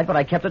 That's right, but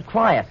I kept it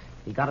quiet.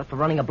 He got it for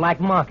running a black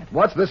market.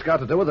 What's this got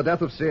to do with the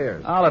death of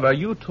Sears? Oliver,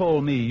 you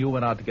told me you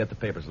went out to get the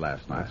papers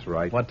last night. That's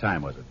right. What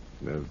time was it?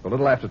 A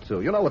little after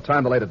 2. You know what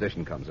time the late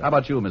edition comes out. How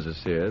about you,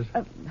 Mrs. Sears?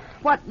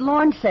 What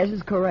Lorne says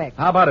is correct.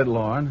 How about it,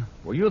 Lorne?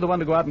 Were you the one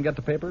to go out and get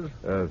the papers?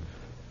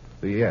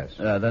 Yes.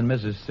 Then,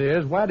 Mrs.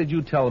 Sears, why did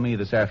you tell me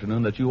this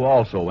afternoon that you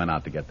also went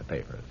out to get the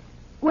papers?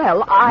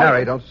 Well,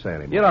 Mary, don't say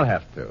anything. You don't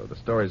have to. The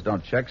stories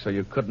don't check, so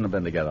you couldn't have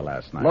been together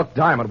last night. Look,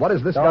 Diamond, what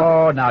is this?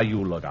 Oh, now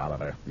you look,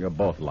 Oliver. You're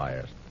both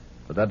liars.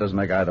 But that doesn't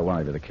make either one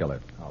of you the killer.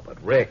 Oh,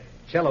 but Rick,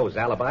 Cello's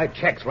alibi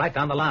checks right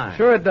down the line.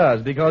 Sure it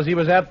does, because he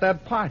was at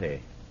that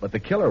party. But the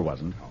killer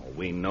wasn't. Oh,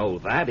 we know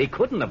that. He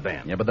couldn't have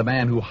been. Yeah, but the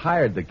man who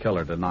hired the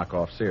killer to knock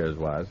off Sears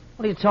was.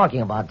 What are you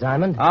talking about,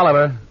 Diamond?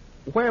 Oliver,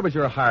 where was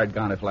your hired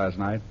gun if last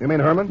night? You mean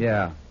Herman?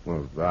 Yeah.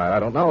 Well,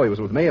 I don't know. He was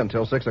with me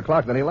until 6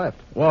 o'clock, then he left.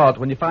 Walt,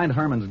 when you find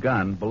Herman's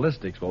gun,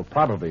 ballistics will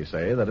probably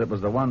say that it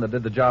was the one that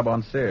did the job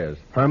on Sears.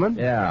 Herman?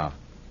 Yeah.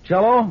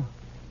 Cello,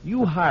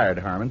 you hired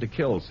Herman to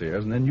kill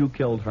Sears, and then you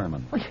killed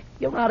Herman.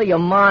 You're out of your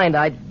mind.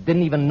 I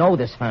didn't even know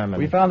this Herman.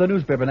 We found the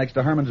newspaper next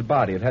to Herman's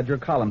body. It had your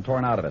column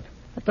torn out of it.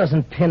 That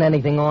doesn't pin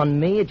anything on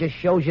me. It just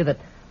shows you that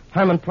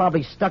Herman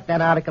probably stuck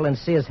that article in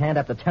Sears' hand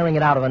after tearing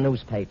it out of a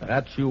newspaper.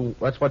 That's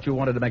what you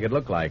wanted to make it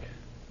look like.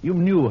 You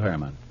knew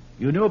Herman.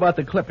 You knew about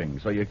the clipping,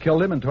 so you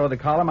killed him and tore the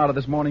column out of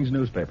this morning's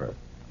newspaper.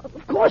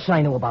 Of course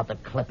I knew about the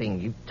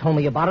clipping. You told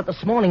me about it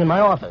this morning in my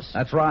office.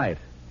 That's right.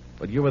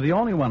 But you were the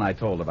only one I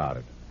told about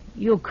it.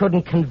 You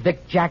couldn't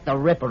convict Jack the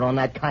Ripper on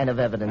that kind of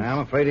evidence. I'm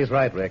afraid he's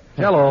right, Rick.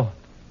 Cello,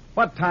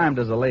 what time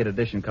does the late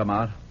edition come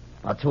out?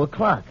 About 2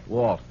 o'clock.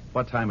 Walt,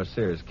 what time was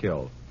Sears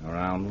killed?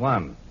 Around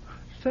 1.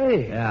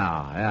 Say.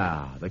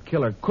 Yeah. The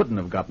killer couldn't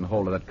have gotten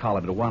hold of that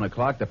column at 1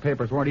 o'clock. The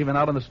papers weren't even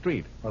out on the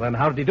street. Well, then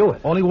how did he do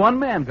it? Only one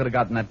man could have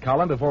gotten that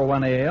column before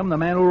 1 a.m., the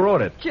man who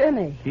wrote it.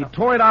 Jimmy. He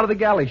tore it out of the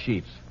galley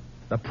sheets.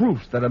 The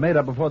proofs that are made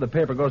up before the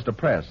paper goes to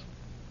press.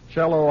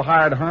 Cello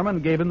hired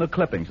Herman, gave him the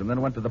clippings, and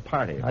then went to the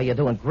party. Oh, you're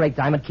doing great,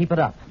 Diamond. Keep it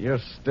up. You're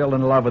still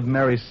in love with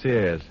Mary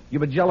Sears. You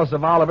were jealous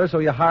of Oliver, so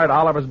you hired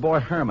Oliver's boy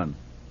Herman,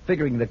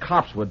 figuring the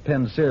cops would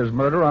pin Sears'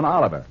 murder on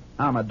Oliver.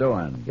 How am I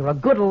doing? You're a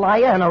good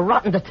liar and a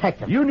rotten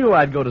detective. You knew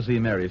I'd go to see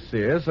Mary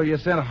Sears, so you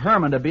sent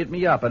Herman to beat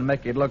me up and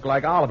make it look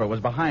like Oliver was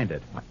behind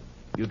it.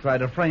 You tried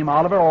to frame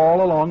Oliver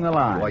all along the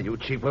line. Why, you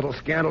cheap little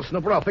scandal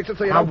snooper. I'll fix it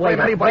so you Now, don't blame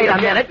anybody. Wait a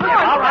minute. Again.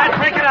 All right,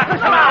 break it up.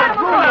 Come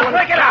on,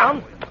 break it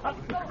up.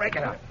 Break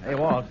it up. Hey,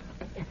 Walt.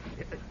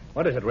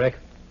 What is it, Rick?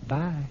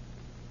 Bye.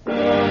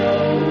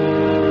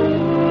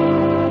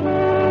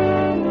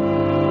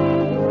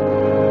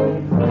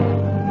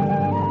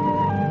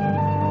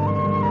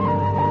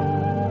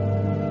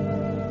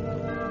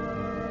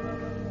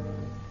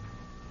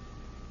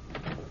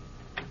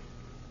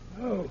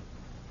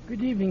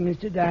 Good evening,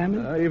 Mr.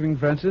 Diamond. Evening,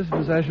 Francis.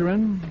 Miss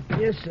Asherin?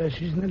 Yes, sir.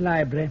 She's in the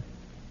library.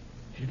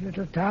 She's a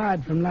little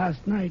tired from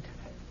last night.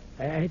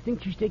 I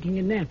think she's taking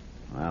a nap.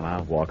 Well,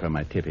 I'll walk on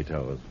my tippy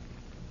toes.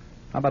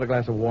 How about a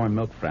glass of warm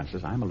milk,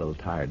 Francis? I'm a little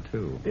tired,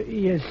 too.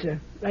 Yes, sir.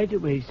 Right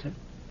away, sir.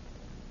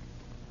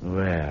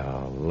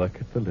 Well, look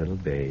at the little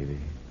baby.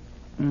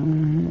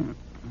 Mm-hmm.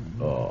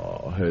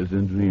 Oh, her's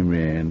in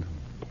dreamland.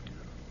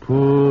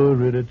 Poor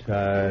little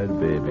tired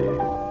baby.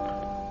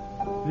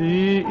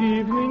 The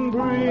evening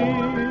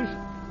breeze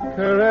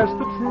caressed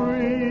the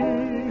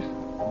trees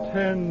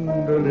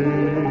tenderly.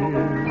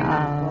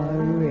 All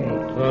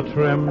right. The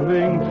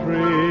trembling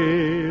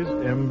trees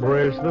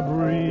embrace the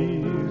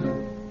breeze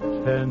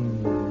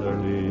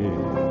tenderly.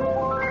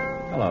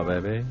 Hello,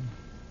 baby.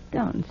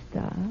 Don't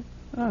stop.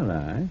 All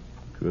right.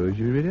 Close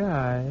your pretty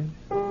eyes.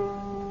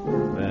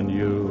 Then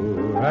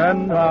you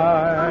and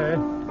I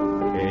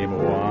came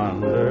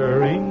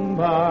wandering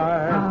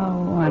by. How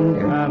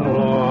wonderful. And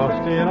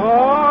lost in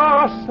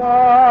our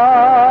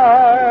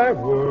sigh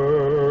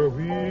were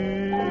we.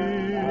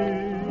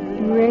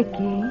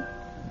 Ricky.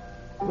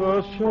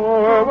 The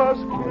shore was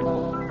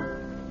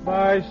kissed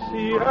by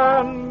sea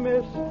and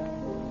mist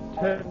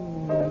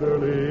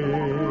tenderly.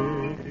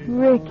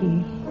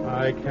 Ricky.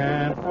 I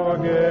can't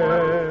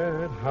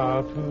forget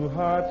how two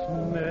hearts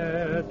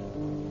met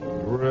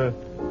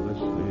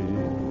breathlessly.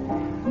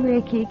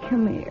 Ricky,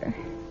 come here.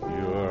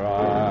 Your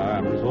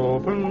arms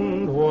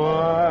opened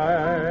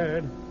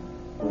wide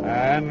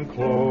and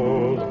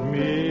closed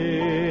me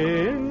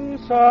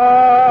inside.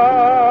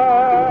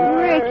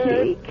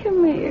 Ricky,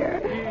 come here.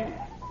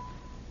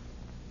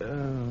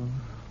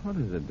 What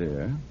is it,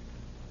 dear?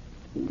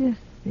 Just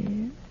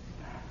this.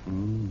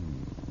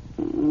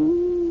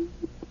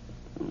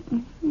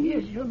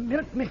 Here's your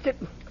milk, mister.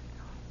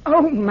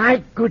 Oh,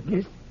 my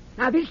goodness.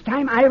 Now, this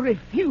time I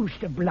refuse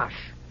to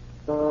blush.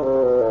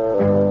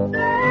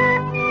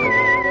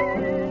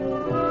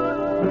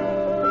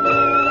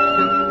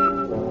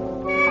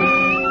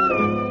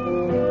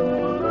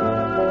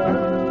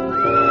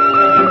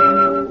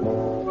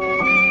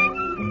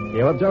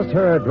 have just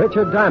heard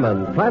Richard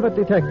Diamond, Private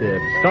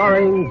Detective,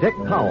 starring Dick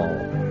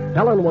Powell.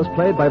 Helen was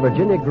played by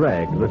Virginia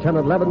Gregg,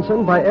 Lieutenant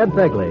Levinson by Ed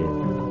Begley.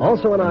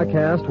 Also in our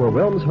cast were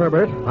Wilms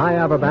Herbert, Hy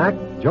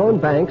Averback, Joan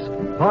Banks,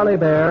 Parley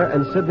Bear,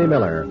 and Sidney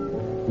Miller.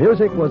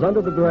 Music was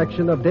under the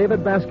direction of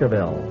David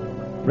Baskerville.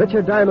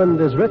 Richard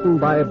Diamond is written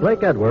by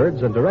Blake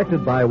Edwards and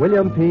directed by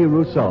William P.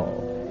 Rousseau.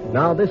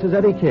 Now, this is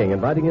Eddie King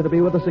inviting you to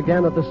be with us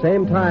again at the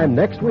same time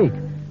next week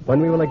when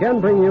we will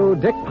again bring you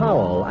Dick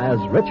Powell as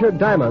Richard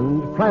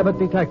Diamond, Private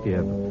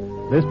Detective.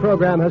 This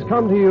program has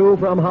come to you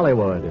from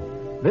Hollywood.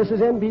 This is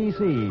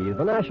NBC,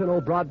 the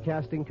National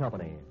Broadcasting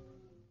Company.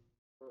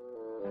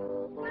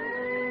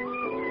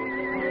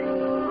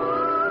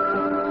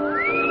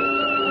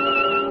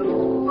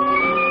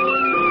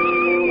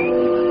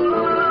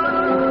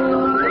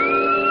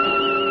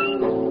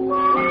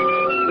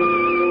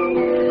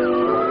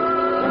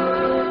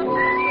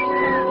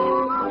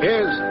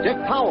 Here's Dick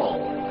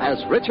Powell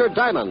as Richard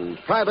Diamond,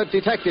 Private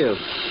Detective.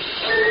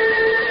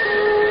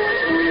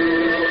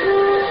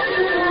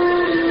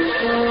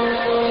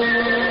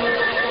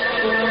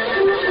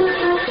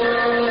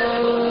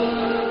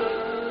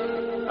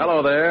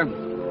 Hello there.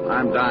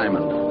 I'm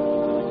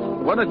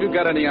Diamond. What have you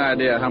got any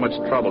idea how much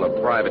trouble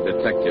a private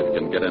detective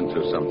can get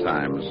into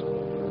sometimes?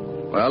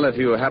 Well, if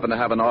you happen to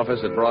have an office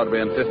at Broadway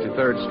and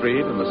 53rd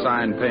Street and the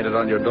sign painted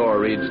on your door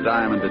reads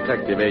Diamond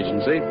Detective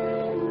Agency,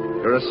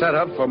 you're a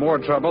setup for more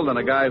trouble than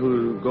a guy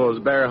who goes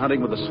bear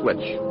hunting with a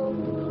switch.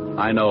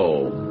 I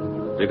know,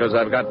 because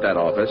I've got that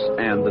office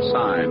and the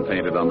sign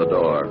painted on the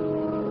door.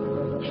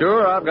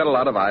 Sure, I've got a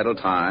lot of idle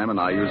time, and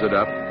I use it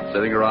up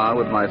sitting around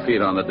with my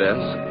feet on the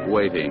desk,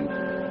 waiting.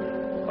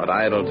 But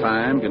idle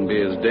time can be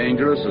as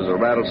dangerous as a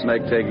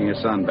rattlesnake taking a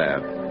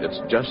sunbath.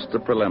 It's just the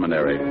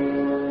preliminary,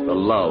 the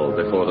lull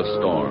before the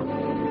storm.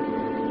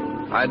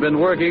 I'd been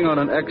working on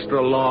an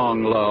extra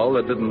long lull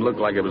that didn't look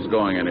like it was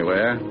going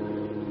anywhere.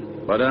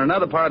 But in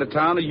another part of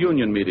town, a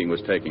union meeting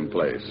was taking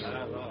place.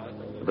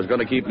 It was going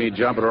to keep me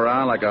jumping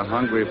around like a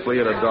hungry flea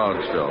at a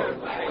dog show.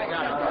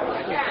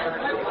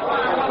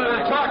 I wanted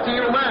to talk to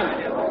you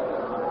men.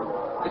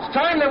 It's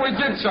time that we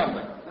did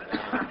something.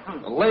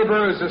 The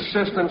Laborers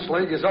Assistance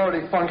League is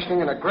already functioning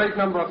in a great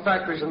number of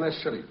factories in this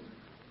city.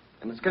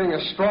 And it's getting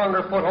a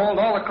stronger foothold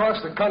all across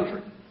the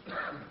country.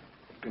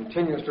 It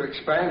continues to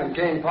expand and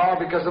gain power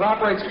because it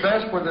operates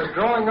best where there's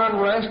growing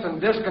unrest and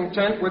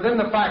discontent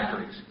within the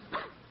factories.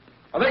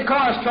 They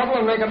cause trouble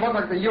and make it look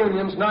like the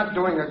union's not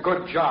doing a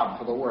good job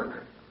for the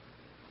worker.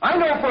 I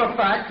know for a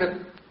fact that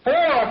 4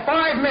 or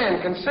 5 men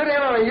can sit in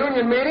on a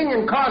union meeting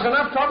and cause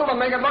enough trouble to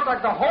make it look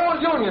like the whole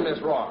union is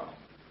wrong.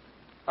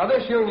 Now,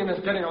 this union is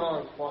getting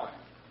along fine.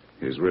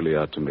 He's really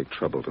out to make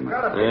trouble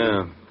tonight.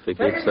 Yeah, if he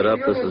keeps it up,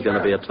 this is going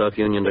to be a tough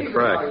union to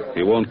crack.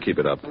 He won't keep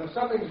it up.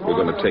 We're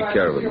going to take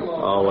care of him.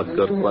 Oh, what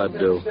good will that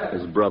do?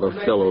 His brother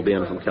Phil will be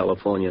in from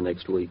California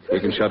next week. We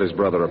can shut his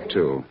brother up,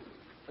 too.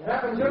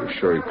 Are you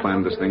sure he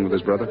planned this thing with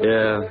his brother?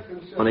 Yeah.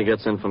 When he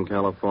gets in from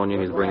California,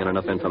 he's bringing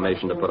enough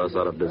information to put us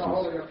out of business.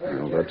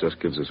 Well, that just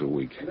gives us a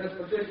week.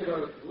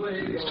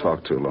 He's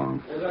talked too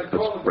long.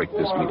 Let's break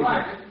this meeting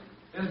up.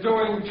 Is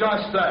doing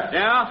just that.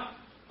 Yeah?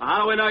 Well,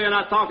 how do we know you're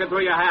not talking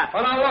through your hat?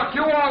 Well, now, look,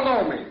 you all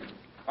know me.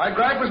 I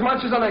gripe as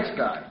much as the next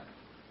guy.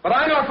 But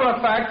I know for a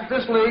fact that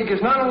this league is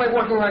not only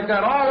working like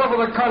that all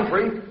over the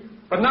country,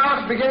 but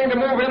now it's beginning to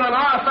move in on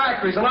our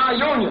factories and our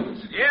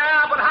unions.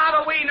 Yeah, but how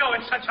do we know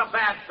it's such a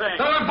bad thing?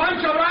 They're a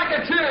bunch of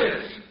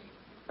racketeers.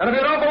 And if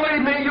you don't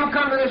believe me, you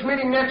come to this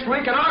meeting next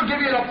week, and I'll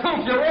give you the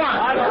proof you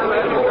want.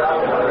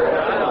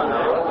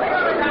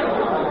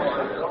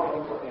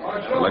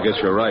 Well, I guess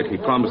you're right. He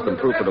promised them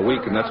proof of the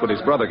week, and that's what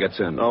his brother gets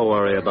in. Don't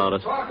worry about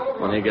it.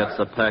 When he gets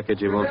the package,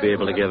 he won't be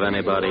able to give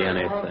anybody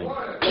anything.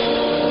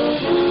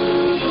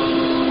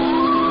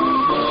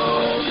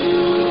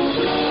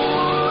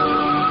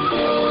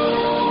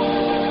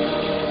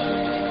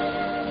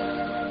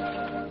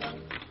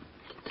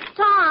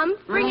 Tom,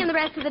 bring in the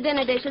rest of the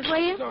dinner dishes, will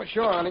you? Oh,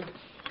 sure, honey.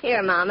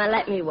 Here, Mama,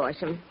 let me wash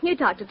them. You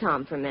talk to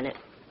Tom for a minute.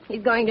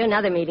 He's going to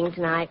another meeting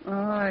tonight.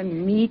 Oh,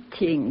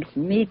 meetings.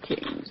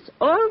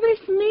 Always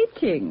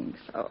meetings.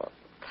 Oh,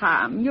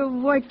 Tom, you're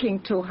working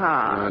too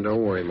hard.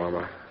 Don't worry,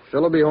 Mama.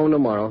 Phil will be home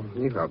tomorrow.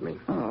 You help me.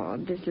 Oh,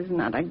 this is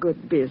not a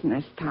good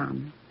business,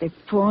 Tom. The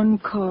phone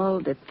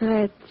call, the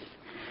threats.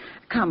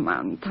 Come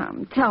on,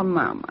 Tom. Tell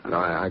Mama. No,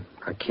 I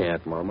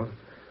can't, Mama.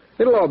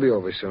 It'll all be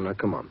over soon. Now,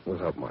 come on. We'll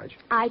help Marge.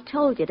 I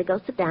told you to go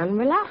sit down and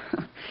relax.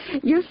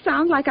 You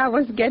sound like I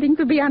was getting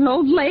to be an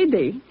old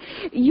lady.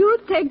 You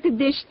take the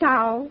dish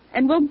towel,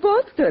 and we'll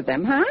both do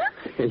them, huh?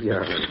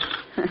 Yeah.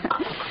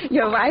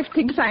 Your wife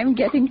thinks I'm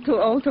getting too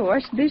old to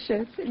wash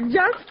dishes.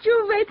 Just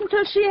you wait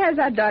until she has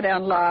a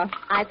daughter-in-law.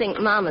 I think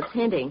Mama's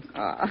hinting.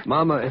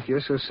 Mama, if you're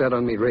so set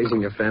on me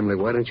raising your family,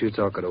 why don't you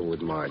talk it over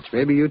with Marge?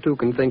 Maybe you two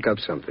can think up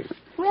something.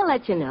 We'll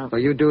let you know.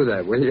 Well, you do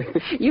that, will you?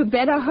 You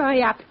better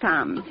hurry up,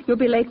 Tom. You'll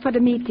be late for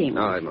the meeting.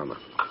 All right, Mama.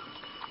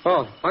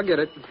 Oh, I'll get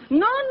it.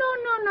 No.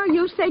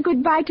 You say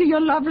goodbye to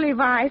your lovely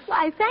wife.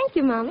 Why, thank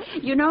you, Mama.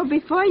 You know,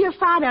 before your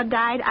father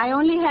died, I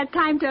only had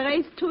time to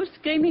raise 2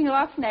 screaming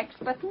roughnecks.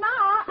 But now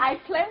I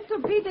plan to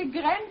be the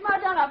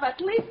grandmother of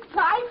at least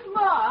 5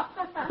 more.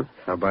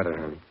 How about it,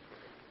 honey?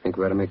 Think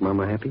we ought to make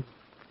Mama happy?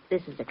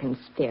 This is a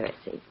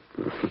conspiracy.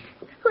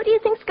 Who do you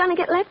think's going to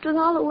get left with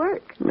all the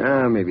work?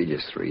 Maybe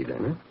just 3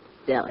 then, huh?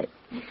 Silly.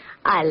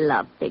 I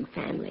love big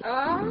families.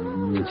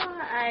 Oh,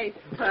 I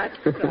thought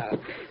so.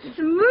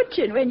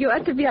 Smooching when you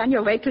ought to be on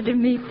your way to the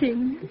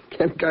meeting.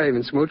 Can't a guy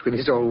even smooch with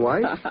his own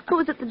wife?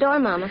 Who's at the door,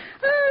 Mama?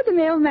 Oh, the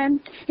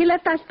mailman. He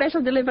left our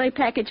special delivery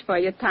package for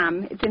you,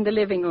 Tom. It's in the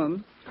living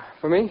room.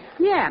 For me?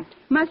 Yeah.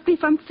 Must be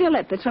from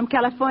Philip. It's from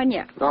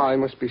California. Oh, he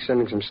must be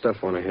sending some stuff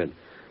on ahead.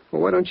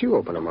 Well, why don't you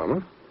open it,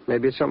 Mama?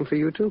 Maybe it's something for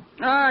you, too.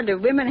 Oh, the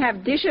women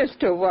have dishes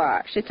to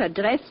wash. It's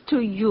addressed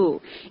to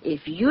you.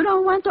 If you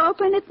don't want to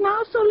open it now,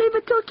 so leave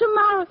it till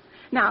tomorrow.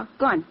 Now,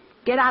 go on.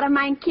 Get out of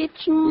my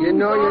kitchen. You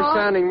know go. You're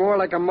sounding more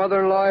like a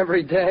mother-in-law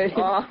every day.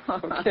 Oh.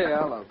 Okay,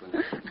 I'll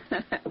open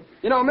it.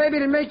 You know, maybe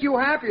it'd make you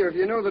happier if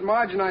you knew that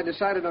Marge and I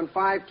decided on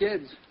 5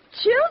 kids.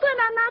 Children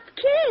are not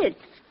kids.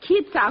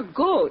 Kids are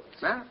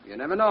goats. Well, you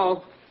never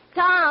know.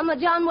 Tom,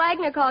 John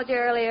Wagner called you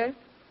earlier.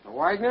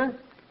 Wagner?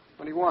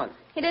 What do you want?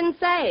 He didn't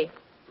say.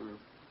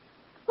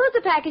 Who's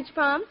the package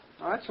from?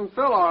 Oh, that's from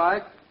Phil, all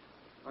right.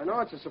 I know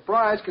it's a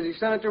surprise because he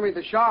sent it to me at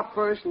the shop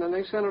first, and then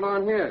they sent it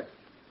on here.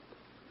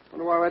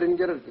 Wonder why I didn't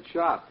get it at the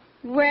shop.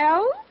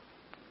 Well,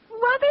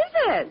 what is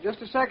it?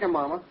 Just a second,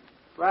 Mama.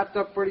 Wrapped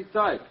up pretty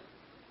tight.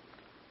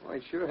 Well,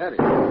 it's sure heavy.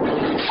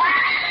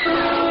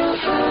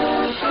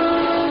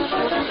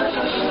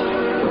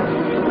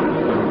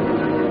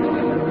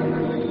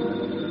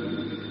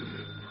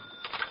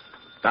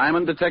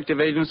 Diamond Detective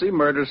Agency,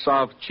 murder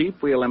solved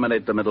cheap. We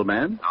eliminate the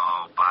middleman.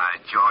 Oh, by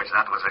George,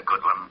 that was a good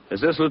one. Is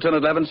this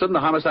Lieutenant Levinson, the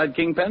homicide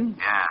kingpin?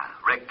 Yeah.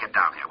 Rick, get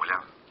down here, will you?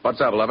 What's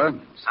up, lover?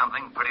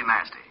 Something pretty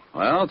nasty.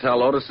 Well,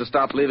 tell Otis to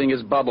stop leaving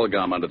his bubble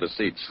gum under the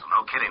seats.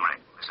 No kidding, Rick.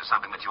 This is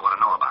something that you want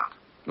to know about.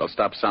 Well,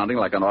 stop sounding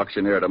like an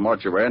auctioneer at a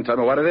mortuary and tell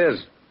me what it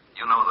is.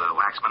 You know the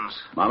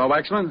Waxmans? Mama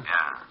Waxman?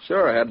 Yeah.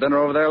 Sure, I had dinner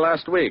over there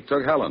last week.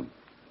 Took Helen.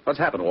 What's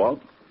happened, Walt?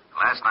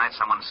 Last night,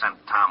 someone sent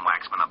Tom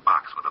Waxman a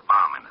box with a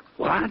bomb in it.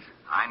 What?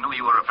 I knew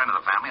you were a friend of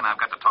the family, and I've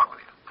got to talk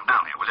with you. Come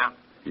down here, will you?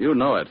 You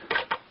know it.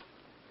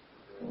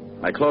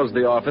 I closed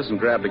the office and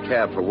grabbed a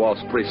cab for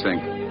Walt's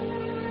precinct.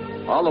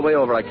 All the way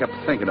over, I kept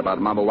thinking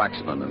about Mama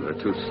Waxman and her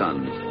 2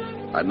 sons.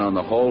 I'd known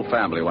the whole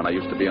family when I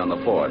used to be on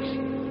the force.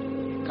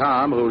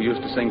 Tom, who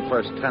used to sing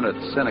first tenor at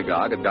the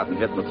synagogue, had gotten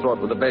hit in the throat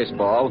with a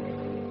baseball.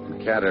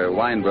 The catter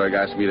Weinberg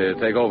asked me to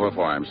take over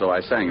for him, so I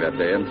sang that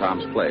day in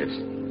Tom's place.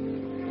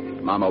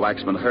 Mama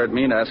Waxman heard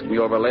me and asked me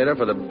over later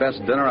for the best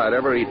dinner I'd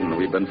ever eaten.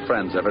 We've been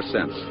friends ever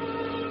since.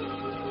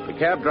 The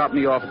cab dropped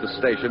me off at the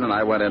station, and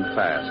I went in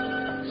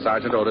fast.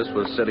 Sergeant Otis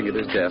was sitting at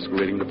his desk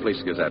reading the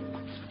Police Gazette.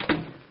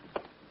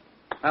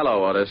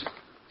 Hello, Otis.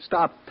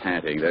 Stop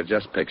panting. They're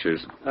just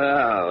pictures.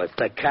 Oh, it's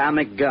the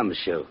comic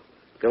gumshoe.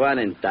 Go on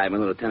in,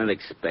 Diamond. The lieutenant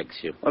expects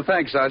you. Well,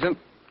 thanks, Sergeant.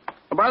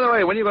 Oh, by the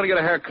way, when are you going to get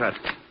a haircut?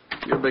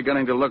 You're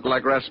beginning to look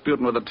like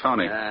Rasputin with a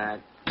Tony.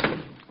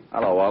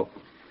 Hello, Walt.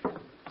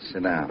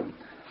 Sit down.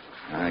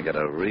 I got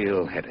a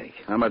real headache.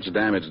 How much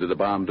damage did the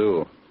bomb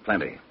do?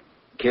 Plenty.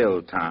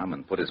 Killed Tom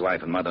and put his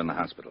wife and mother in the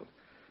hospital.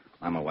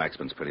 Mama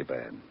Waxman's pretty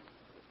bad.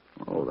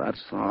 Oh,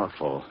 that's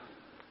awful.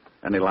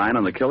 Any line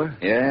on the killer?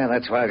 Yeah,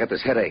 that's why I got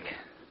this headache.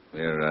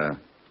 We're,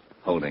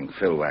 holding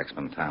Phil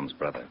Waxman, Tom's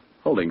brother.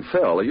 Holding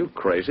Phil? Are you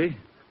crazy?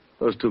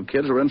 Those 2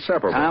 kids were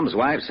inseparable. Tom's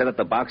wife said that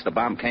the box the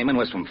bomb came in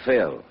was from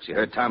Phil. She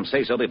heard Tom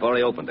say so before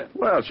he opened it.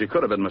 Well, she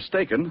could have been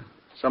mistaken.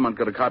 Someone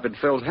could have copied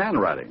Phil's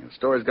handwriting. The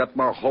story's got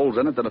more holes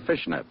in it than a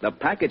fishnet. The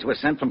package was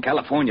sent from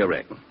California,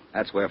 Rick.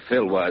 That's where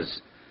Phil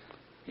was.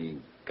 He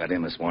got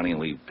in this morning,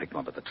 and we picked him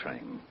up at the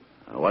train.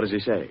 What does he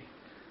say?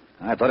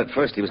 I thought at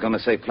first he was going to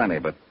say plenty,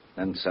 but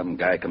then some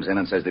guy comes in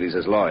and says that he's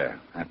his lawyer.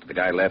 After the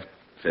guy left,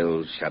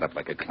 Phil shut up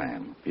like a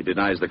clam. He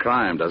denies the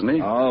crime, doesn't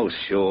he? Oh,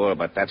 sure,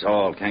 but that's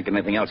all. Can't get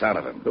anything else out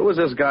of him. Who was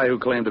this guy who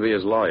claimed to be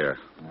his lawyer?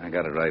 I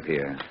got it right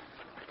here.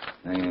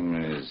 Name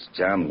is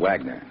John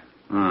Wagner.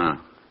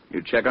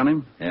 You check on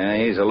him? Yeah,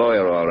 he's a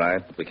lawyer, all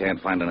right, but we can't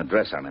find an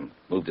address on him.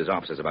 Moved his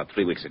offices about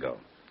 3 weeks ago.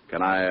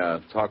 Can I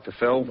talk to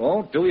Phil?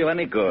 Won't do you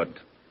any good.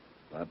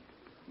 But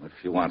if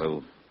you want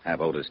to, have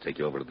Otis take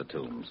you over to the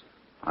Tombs.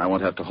 I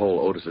won't have to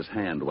hold Otis's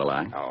hand, will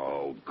I?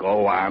 Oh,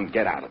 go on.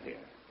 Get out of here.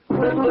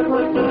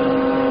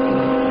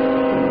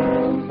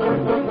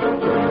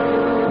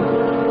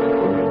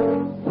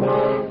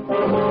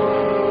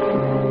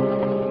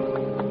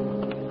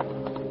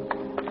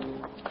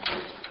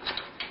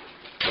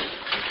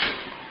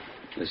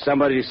 There's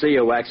somebody to see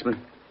you, Waxman.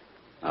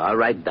 All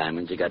right,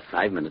 Diamond, you got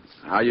 5 minutes.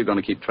 How are you going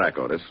to keep track,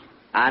 Otis?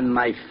 On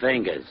my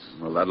fingers.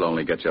 Well, that'll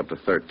only get you up to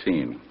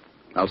 13.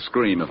 I'll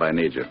scream if I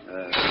need you.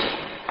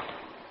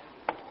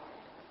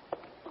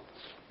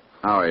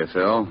 How are you,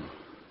 Phil?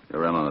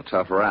 You're in on a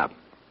tough rap.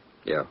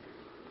 Yeah.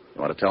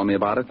 You want to tell me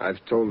about it?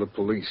 I've told the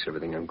police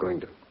everything I'm going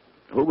to.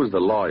 Who was the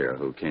lawyer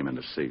who came in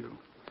to see you?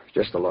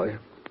 Just a lawyer.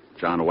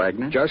 John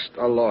Wagner? Just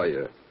a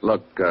lawyer.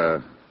 Look,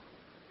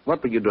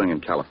 what were you doing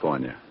in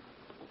California?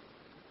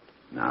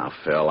 Now,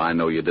 Phil, I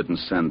know you didn't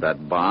send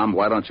that bomb.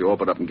 Why don't you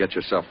open up and get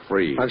yourself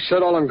free? I've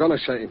said all I'm going to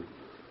say.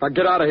 Now,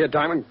 get out of here,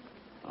 Diamond.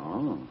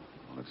 Oh,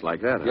 it's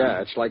like that, huh?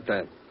 Yeah, it's like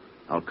that.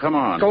 Oh, come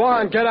on. Go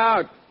on, get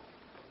out.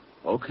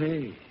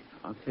 Okay.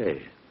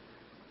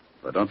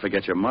 But don't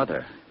forget your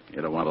mother.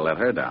 You don't want to let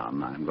her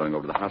down. I'm going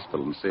over to the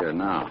hospital and see her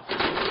now.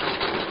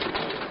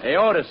 Hey,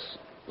 Otis,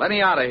 let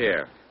me out of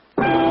here.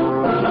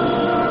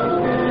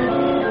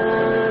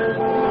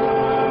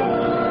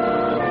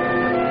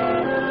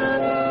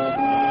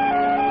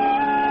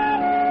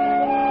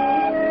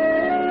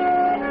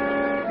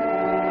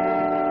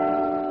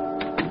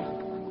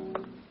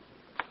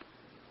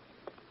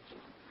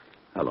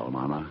 Hello,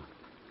 Mama.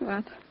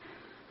 What?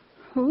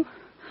 Who?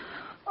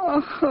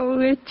 Oh,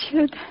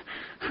 Richard.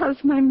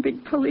 How's my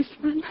big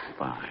policeman?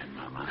 Fine,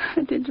 Mama.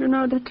 Did you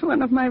know that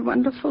one of my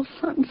wonderful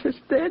sons is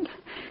dead?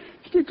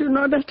 Did you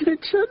know that,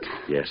 Richard?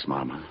 Yes,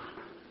 Mama.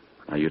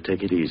 Now, you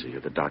take it easy,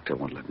 or the doctor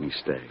won't let me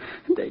stay.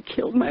 They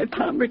killed my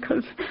Tom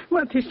because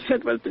what he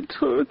said was the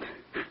truth.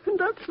 And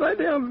that's why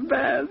they are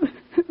bad.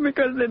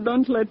 Because they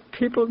don't let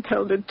people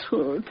tell the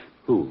truth.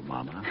 Who,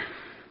 Mama?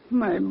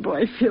 My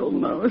boy Phil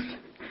knows.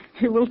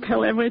 He will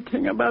tell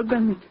everything about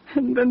them,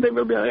 and then they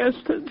will be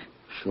arrested.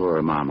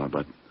 Sure, Mama,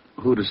 but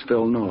who does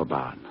Phil know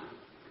about?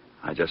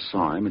 I just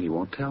saw him, and he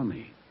won't tell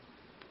me.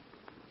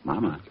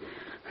 Mama.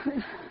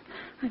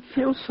 I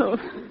feel so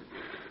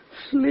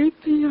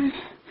sleepy.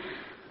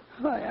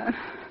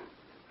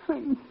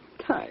 I'm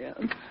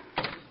tired.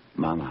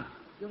 Mama.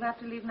 You'll have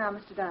to leave now,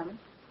 Mr. Diamond.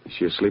 Is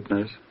she asleep,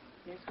 nurse?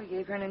 Yes, we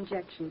gave her an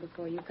injection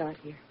before you got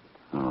here.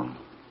 Oh.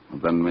 Well,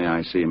 then may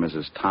I see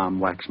Mrs. Tom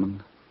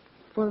Waxman?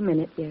 For a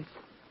minute, yes.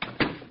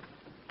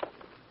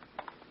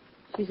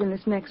 She's in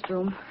this next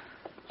room.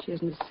 She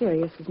isn't as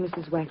serious as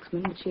Mrs.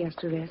 Waxman, but she has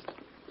to rest.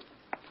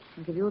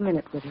 I'll give you a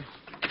minute with her.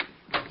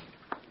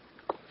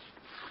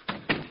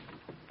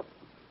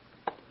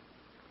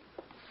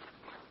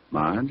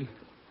 Marge?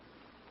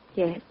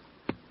 Yes.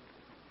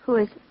 Who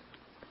is it?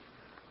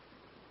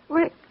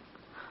 Rick.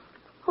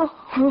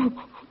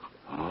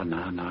 Oh,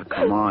 now,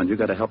 come on. You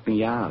got to help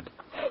me out.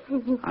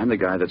 I'm the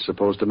guy that's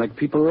supposed to make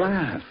people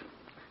laugh.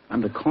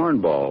 I'm the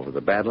cornball with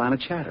a bad line of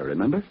chatter,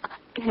 remember?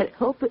 I can't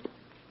help it.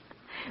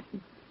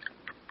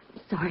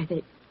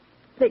 Sorry,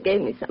 they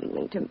gave me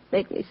something to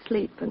make me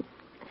sleep, and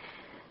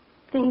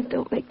things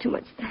don't make too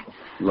much sense.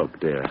 Look,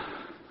 dear,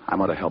 I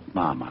want to help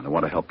Mama, and I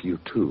want to help you,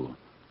 too.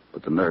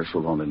 But the nurse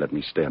will only let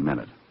me stay a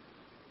minute.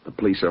 The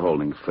police are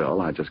holding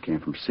Phil. I just came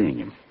from seeing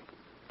him.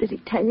 Did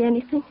he tell you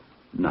anything?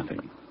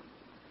 Nothing.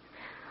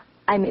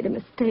 I made a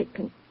mistake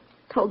and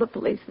told the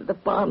police that the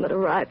bomb had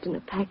arrived in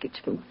a package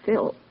from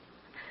Phil.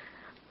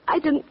 I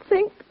didn't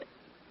think...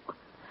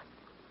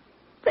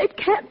 They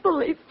can't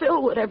believe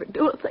Phil would ever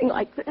do a thing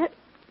like that.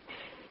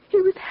 He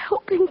was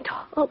helping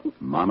Tom.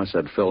 Mama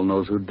said Phil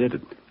knows who did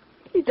it.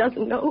 He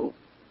doesn't know.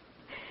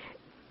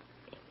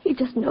 He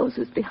just knows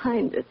who's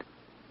behind it.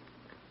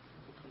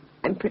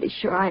 I'm pretty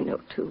sure I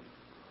know, too.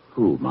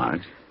 Who,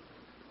 Marge?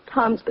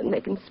 Tom's been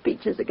making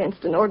speeches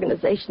against an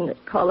organization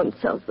that call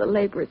themselves the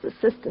Laborers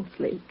Assistance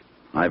League.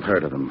 I've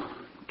heard of them.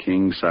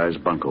 King-size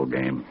bunco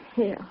game.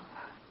 Yeah.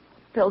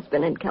 Phil's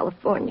been in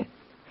California.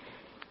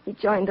 He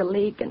joined the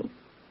league and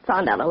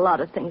found out a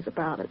lot of things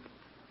about it.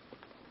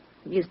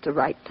 He used to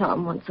write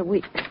Tom once a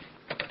week.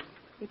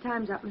 Your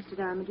time's up, Mr.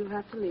 Diamond. You'll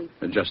have to leave.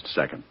 Just a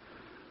second.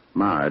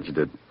 Marge,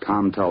 did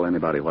Tom tell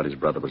anybody what his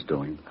brother was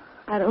doing?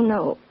 I don't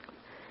know.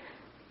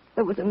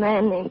 There was a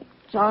man named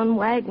John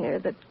Wagner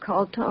that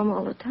called Tom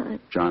all the time.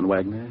 John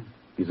Wagner?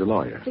 He's a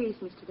lawyer. Please,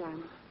 Mr.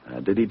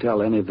 Diamond. Did he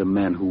tell any of the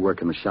men who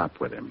work in the shop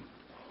with him?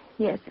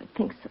 Yes, I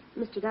think so.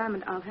 Mr.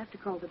 Diamond, I'll have to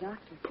call the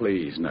doctor.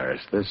 Please,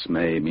 nurse. This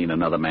may mean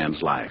another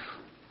man's life.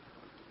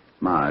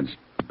 Marge,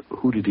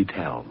 who did he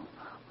tell?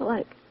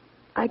 Well,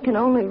 I can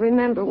only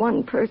remember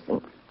one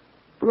person.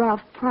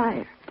 Ralph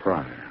Pryor.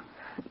 Pryor.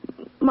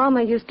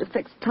 Mama used to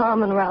fix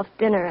Tom and Ralph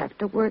dinner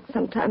after work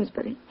sometimes,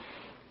 but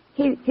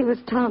he was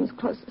Tom's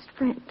closest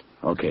friend.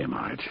 Okay,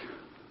 Marge.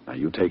 Now,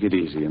 you take it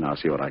easy, and I'll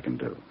see what I can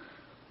do.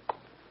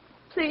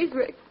 Please,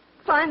 Rick,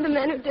 find the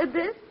men who did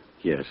this.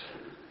 Yes.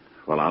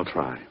 Well, I'll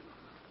try.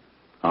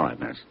 All right,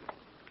 nurse.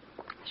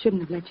 I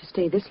shouldn't have let you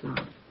stay this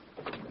long.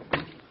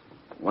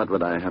 What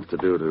would I have to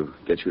do to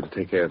get you to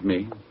take care of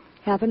me?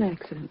 Have an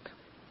accident.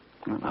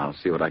 Well, I'll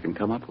see what I can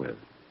come up with.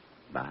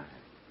 Bye.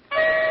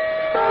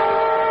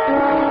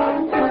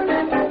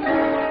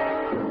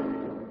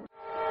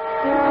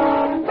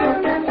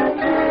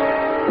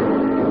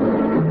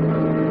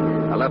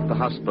 I left the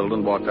hospital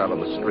and walked out on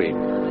the street.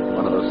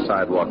 One of those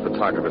sidewalk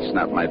photographers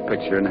snapped my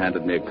picture and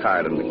handed me a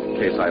card in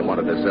case I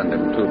wanted to send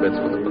him 2 bits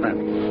for the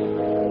print.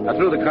 I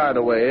threw the card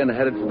away and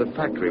headed for the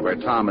factory where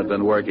Tom had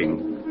been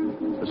working.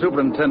 The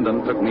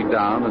superintendent took me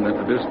down and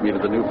introduced me to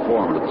the new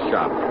foreman of the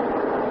shop.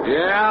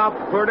 Yeah,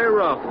 pretty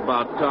rough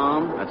about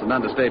Tom. That's an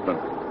understatement.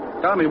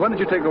 Tell me, when did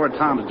you take over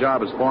Tom's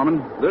job as foreman?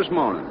 This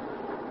morning.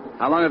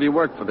 How long have you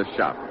worked for this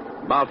shop?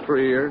 About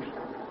 3 years.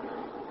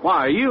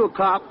 Why, are you a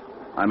cop?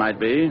 I might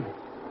be.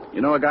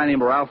 You know a guy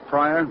named Ralph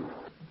Pryor?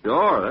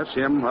 Sure, that's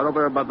him. Right over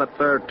there about that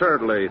third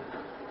turd lathe.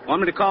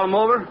 Want me to call him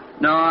over?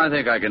 No, I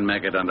think I can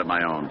make it under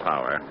my own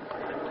power.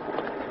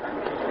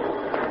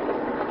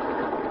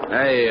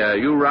 Hey,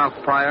 you Ralph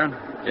Pryor?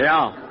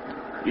 Yeah.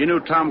 You knew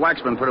Tom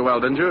Waxman pretty well,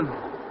 didn't you?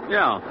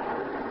 Yeah.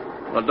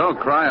 Well, don't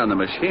cry on the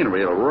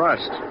machinery. It'll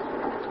rust.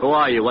 Who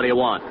are you? What do you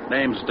want?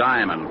 Name's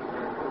Diamond.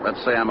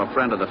 Let's say I'm a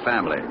friend of the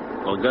family.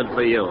 Well, good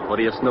for you. What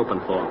are you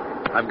snooping for?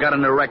 I've got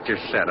an erector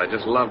set. I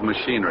just love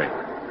machinery.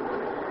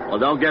 Well,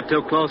 don't get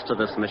too close to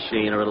this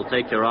machine or it'll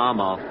take your arm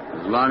off.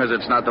 As long as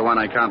it's not the one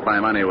I count my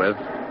money with.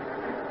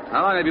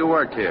 How long have you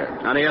worked here?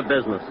 None of your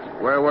business.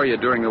 Where were you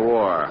during the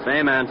war?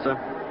 Same answer.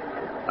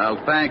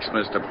 Well, thanks,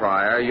 Mr.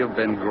 Pryor. You've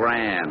been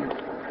grand.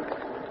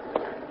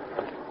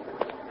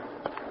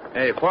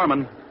 Hey,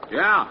 Foreman.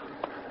 Yeah.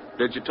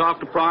 Did you talk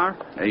to Pryor?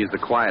 He's the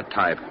quiet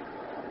type.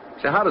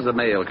 Say, how does the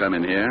mail come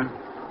in here?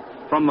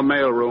 From the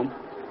mail room.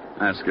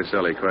 Ask a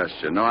silly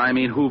question. No, I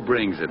mean, who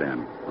brings it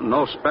in?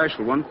 No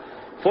special one.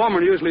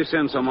 Foreman usually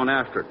sends someone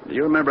after it. Do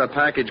you remember a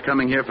package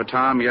coming here for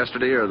Tom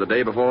yesterday or the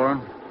day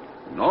before?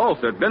 No,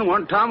 if there'd been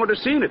one, Tom would have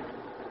seen it.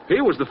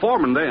 He was the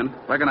foreman then.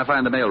 Where can I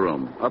find the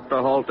mailroom? Up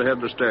the hall to head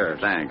of the stairs.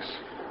 Thanks.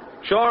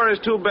 Sure is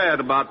too bad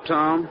about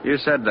Tom. You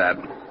said that.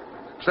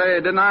 Say,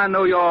 didn't I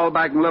know you all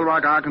back in Little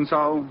Rock,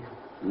 Arkansas?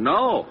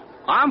 No,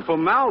 I'm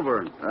from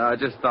Malvern. I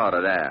just thought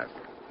I'd ask.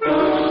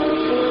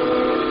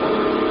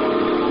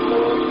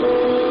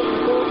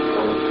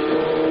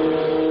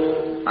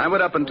 I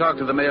went up and talked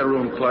to the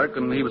mailroom clerk,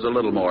 and he was a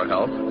little more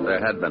help. There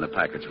had been a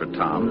package for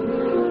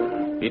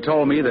Tom. He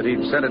told me that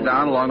he'd sent it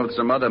down along with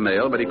some other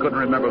mail, but he couldn't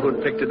remember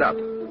who'd picked it up.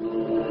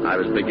 I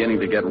was beginning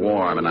to get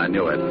warm, and I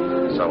knew it.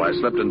 So I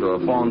slipped into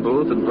a phone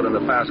booth and put in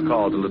a fast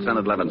call to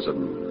Lieutenant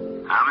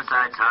Levinson.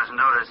 Homicide, Sergeant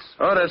Otis.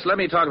 Otis, let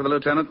me talk to the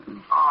lieutenant.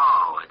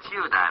 Oh, it's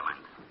you,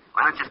 Diamond.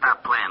 Why don't you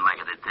stop playing like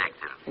a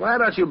detective? Why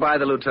don't you buy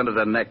the lieutenant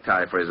a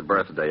necktie for his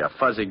birthday, a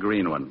fuzzy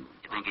green one?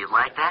 You think he'd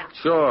like that?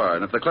 Sure,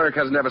 and if the clerk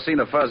hasn't ever seen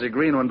a fuzzy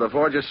green one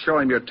before, just show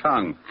him your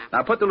tongue.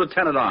 Now put the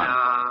lieutenant on.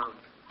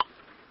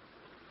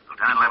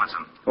 Lieutenant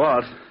Levinson.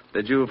 What?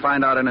 Did you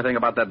find out anything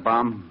about that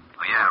bomb?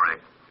 Oh, yeah,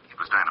 Rick. It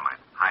was dynamite.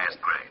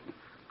 Highest grade.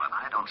 But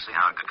I don't see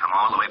how it could come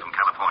all the way from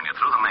California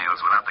through the mails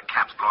without the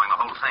caps blowing the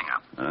whole thing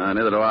up.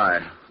 Neither do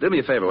I. Do me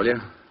a favor, will you?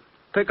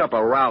 Pick up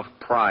a Ralph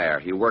Pryor.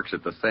 He works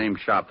at the same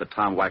shop that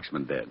Tom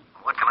Waxman did.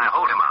 What can I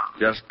hold him on?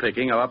 Just pick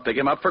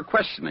him up for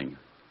questioning.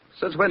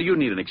 Since when do you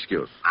need an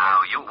excuse? Now,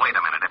 you wait a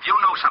minute. If you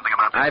know something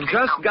about this I've case,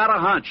 just got a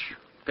hunch.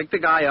 Pick the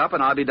guy up,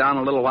 and I'll be down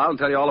in a little while and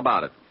tell you all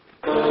about it.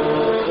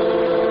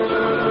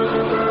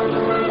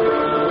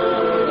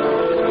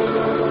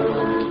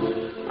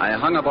 I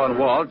hung up on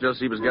Walt just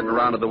as he was getting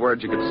around to the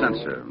words you could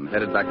censor and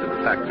headed back to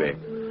the factory.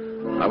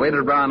 I waited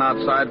around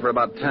outside for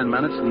about 10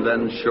 minutes, and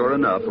then, sure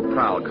enough, a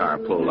prowl car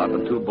pulled up,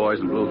 and two boys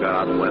in blue got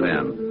out and went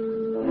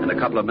in. In a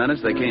couple of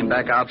minutes, they came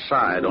back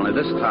outside, only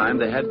this time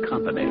they had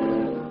company.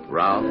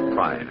 Ralph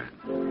Pryor.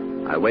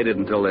 I waited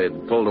until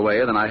they'd pulled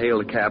away, then I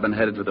hailed a cab and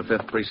headed to the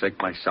 5th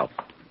Precinct myself.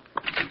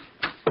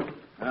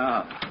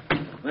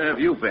 Where have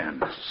you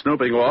been?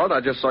 Snooping, Walt. I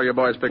just saw your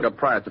boys pick up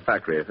Pryor at the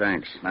factory.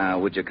 Thanks. Now,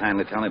 would you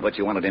kindly tell me what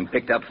you wanted him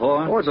picked up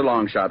for? Oh, it's a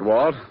long shot,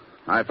 Walt.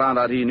 I found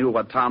out he knew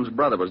what Tom's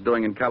brother was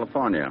doing in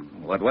California.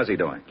 What was he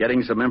doing?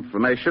 Getting some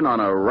information on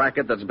a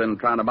racket that's been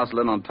trying to muscle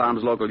in on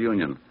Tom's local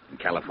union. In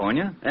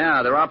California?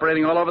 Yeah, they're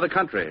operating all over the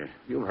country.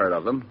 You've heard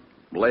of them.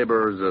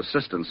 Laborers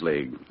Assistance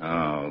League.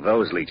 Oh,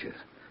 those leeches.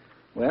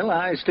 Well,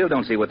 I still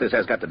don't see what this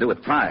has got to do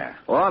with Pryor.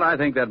 Well, I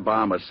think that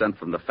bomb was sent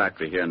from the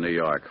factory here in New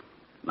York.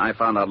 And I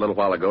found out a little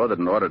while ago that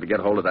in order to get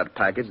hold of that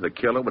package, the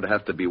killer would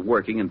have to be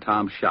working in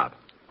Tom's shop.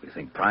 You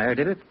think Pryor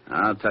did it?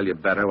 I'll tell you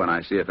better when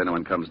I see if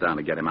anyone comes down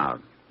to get him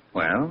out.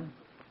 Well?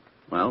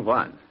 Well,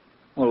 what?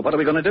 Well, what are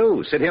we going to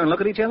do? Sit here and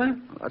look at each other?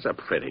 Well, that's a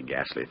pretty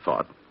ghastly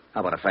thought. How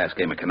about a fast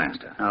game of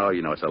canasta? Oh,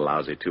 you know it's a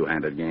lousy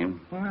two-handed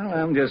game. Well,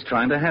 I'm just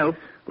trying to help.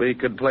 We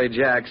could play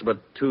jacks, but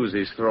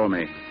twosies throw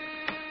me.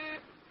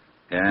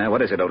 Yeah,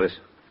 what is it, Otis?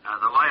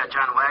 The lawyer,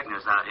 John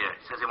Wagner's out here.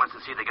 Says he wants to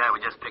see the guy we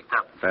just picked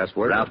up. Fast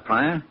word? Ralph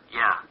Pryor?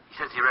 Yeah. He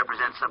says he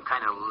represents some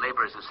kind of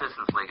laborers'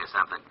 assistance league or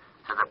something.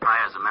 Says that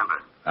Pryor's a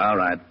member. All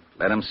right.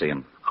 Let him see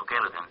him. Okay,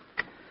 Lieutenant.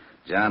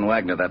 John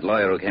Wagner, that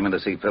lawyer who came in to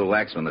see Phil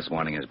Waxman this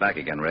morning, is back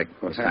again, Rick.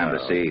 It's time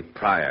to see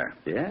Pryor.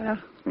 Yeah?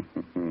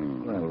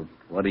 Well,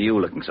 what are you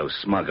looking so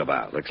smug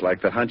about? Looks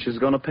like the hunch is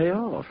going to pay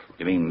off.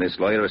 You mean this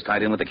lawyer is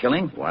tied in with the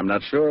killing? Well, I'm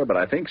not sure, but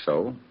I think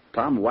so.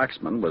 Tom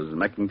Waxman was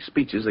making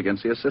speeches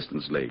against the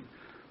Assistance League.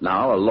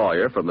 Now, a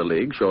lawyer from the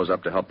league shows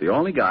up to help the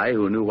only guy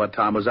who knew what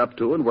Tom was up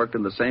to and worked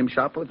in the same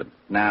shop with him.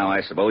 Now, I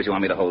suppose you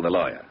want me to hold the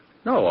lawyer.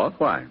 No,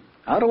 why?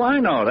 How do I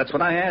know? That's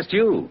what I asked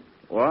you.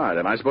 Why?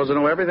 Am I supposed to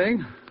know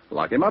everything?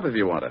 Lock him up if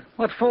you want to.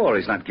 What for?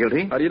 He's not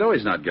guilty. How do you know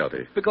he's not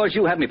guilty? Because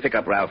you had me pick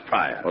up Ralph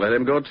Pryor. Well, let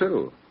him go,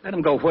 too. Let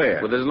him go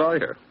where? With his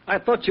lawyer. I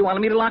thought you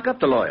wanted me to lock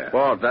up the lawyer.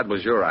 Walt, that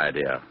was your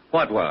idea.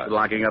 What was?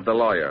 Locking up the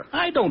lawyer.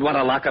 I don't want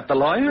to lock up the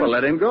lawyer. Well,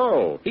 let him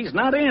go. He's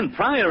not in.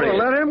 Pryor Well, is.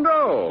 let him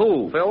go.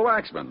 Who? Phil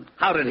Waxman.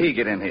 How did he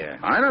get in here?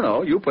 I don't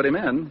know. You put him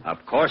in.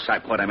 Of course I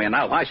put him in.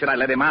 Now, why should I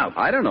let him out?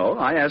 I don't know.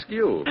 I ask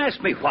you. Ask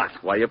me what?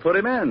 Why you put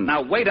him in.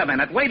 Now, wait a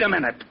minute.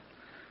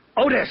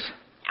 Otis,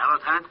 Yeah,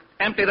 Lieutenant?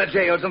 empty the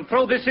jails and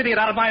throw this idiot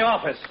out of my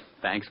office.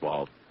 Thanks,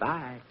 Walt.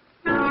 Bye.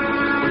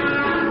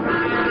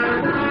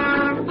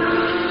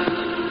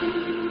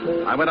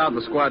 I went out in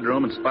the squad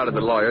room and spotted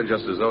the lawyer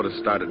just as Otis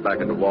started back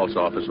into Walt's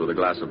office with a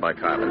glass of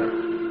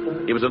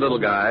bicarbonate. He was a little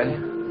guy,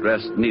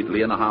 dressed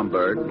neatly in a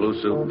Homburg, blue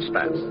suit and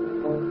spats.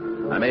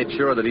 I made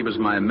sure that he was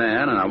my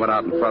man, and I went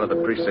out in front of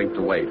the precinct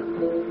to wait.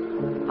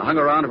 I hung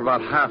around for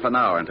about half an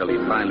hour until he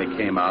finally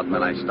came out, and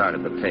then I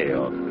started the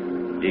tale.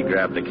 He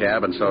grabbed the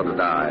cab, and so did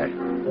I.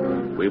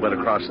 We went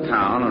across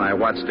town, and I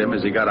watched him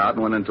as he got out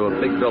and went into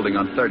a big building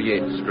on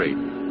 38th Street.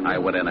 I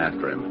went in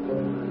after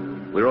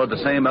him. We rode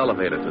the same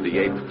elevator to the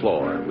 8th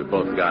floor. We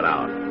both got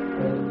out.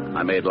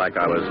 I made like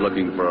I was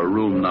looking for a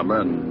room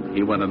number, and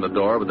he went in the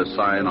door with a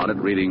sign on it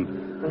reading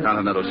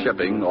Continental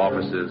Shipping,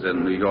 offices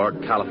in New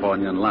York,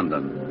 California, and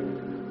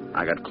London.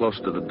 I got close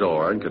to the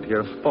door and could hear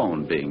a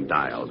phone being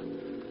dialed.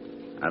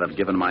 I'd have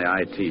given my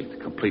eye teeth,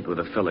 complete with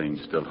the fillings,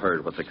 to have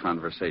heard what the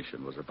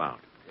conversation was about.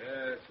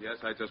 Yes,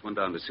 I just went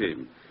down to see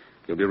him.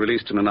 He'll be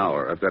released in an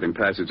hour. I've got him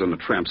passage on the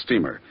tramp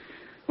steamer.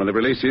 When they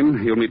release him,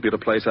 he'll meet me at the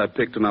place I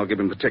picked, and I'll give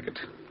him the ticket.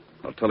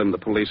 I'll tell him the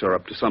police are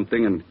up to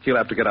something, and he'll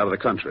have to get out of the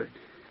country.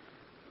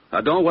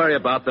 Now, don't worry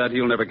about that.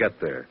 He'll never get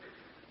there.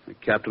 The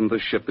captain of the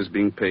ship is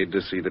being paid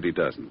to see that he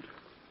doesn't.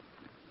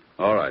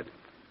 All right.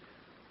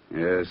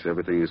 Yes,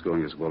 everything is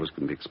going as well as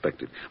can be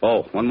expected.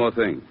 Oh, one more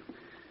thing.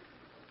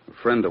 A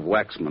friend of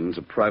Waxman's,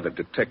 a private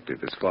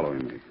detective, is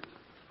following me.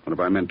 One of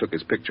our men took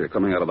his picture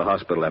coming out of the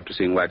hospital after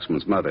seeing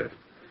Waxman's mother.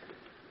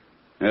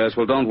 Yes,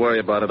 well, don't worry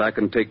about it. I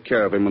can take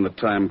care of him when the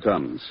time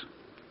comes.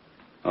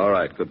 All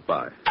right,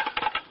 goodbye.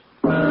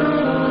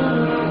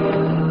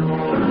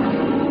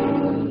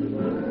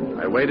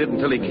 I waited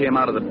until he came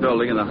out of the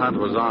building and the hunt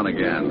was on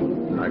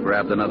again. I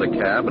grabbed another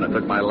cab and it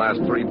took my last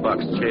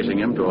 $3 chasing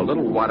him to a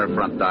little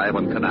waterfront dive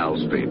on Canal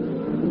Street.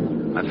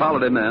 I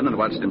followed him in and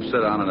watched him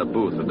sit down in a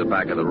booth at the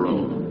back of the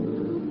room.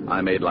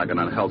 I made like an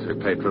unhealthy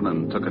patron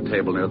and took a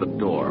table near the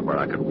door where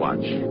I could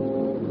watch.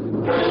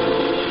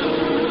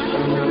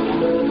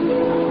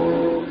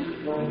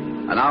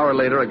 An hour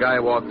later, a guy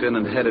walked in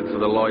and headed for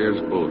the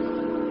lawyer's booth.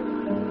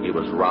 He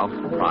was Ralph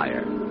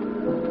Pryor.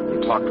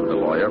 He talked with the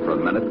lawyer for a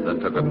minute, then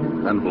took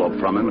an envelope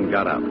from him and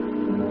got up.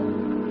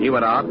 He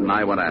went out, and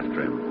I went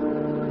after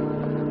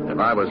him. If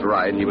I was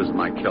right, he was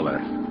my killer.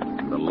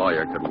 The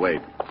lawyer could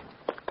wait.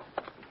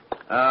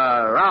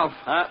 Ralph,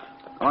 I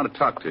want to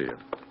talk to you.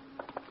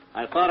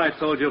 I thought I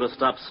told you to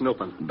stop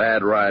snooping.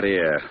 Bad right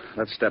ear.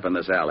 Let's step in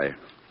this alley.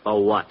 Oh,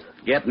 what?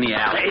 Get in the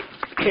alley.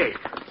 Hey,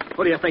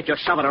 what do you think you're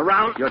shoving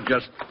around? You're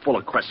just full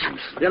of questions.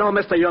 You know,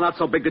 mister, you're not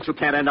so big that you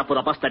can't end up with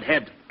a busted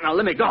head. Now,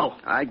 let me go.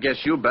 I guess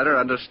you better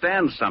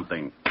understand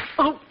something.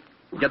 Oh.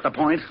 Get the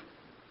point?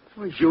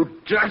 Oh, you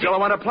jerk. You don't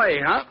want to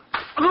play, huh?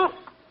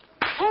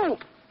 Oh.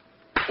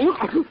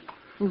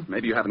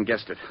 Maybe you haven't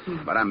guessed it,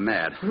 but I'm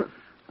mad.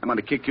 I'm going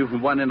to kick you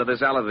from one end of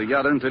this alley to the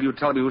other until you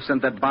tell me who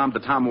sent that bomb to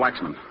Tom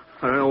Waxman.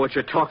 I don't know what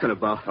you're talking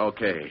about.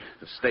 Okay.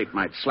 The state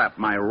might slap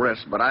my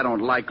wrist, but I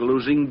don't like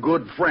losing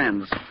good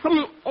friends.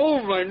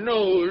 Oh, my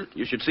nose.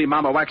 You should see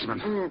Mama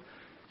Waxman.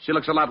 She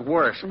looks a lot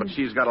worse, but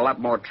she's got a lot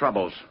more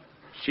troubles.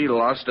 She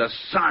lost a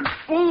son.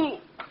 Oh.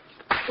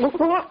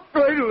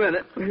 Wait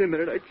a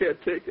minute. I can't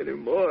take any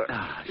more.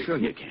 Sure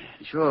you can.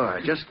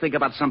 Sure. Just think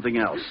about something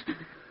else.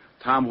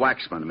 Tom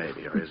Waxman,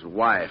 maybe, or his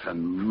wife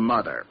and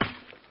mother.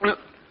 Want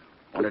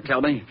to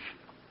tell me?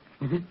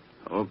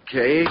 Mm-hmm.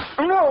 Okay.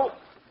 No.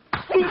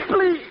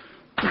 Please.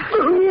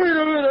 Wait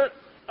a minute.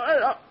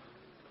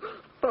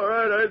 All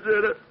right, I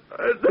did it.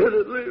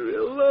 Leave me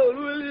alone,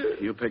 will you?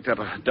 You picked up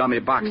a dummy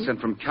box sent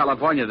from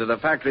California to the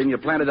factory and you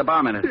planted a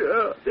bomb in it.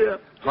 Yeah.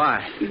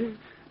 Why?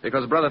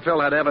 Because Brother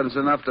Phil had evidence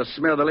enough to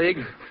smear the League?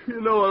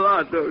 You know a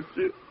lot, don't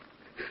you?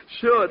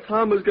 Sure,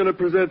 Tom was going to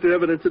present the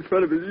evidence in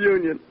front of his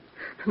union.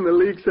 And the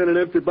League sent an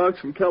empty box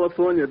from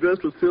California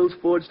addressed with Phil's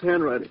forged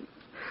handwriting.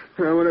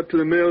 And I went up to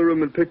the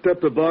mailroom and picked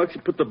up the box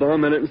and put the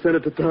bomb in it and sent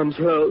it to Tom's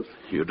house.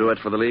 You do it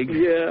for the League?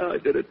 Yeah, I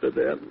did it for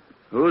them.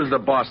 Who's the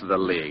boss of the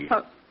League?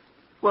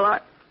 Well,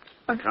 I...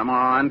 Come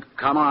on.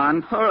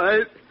 All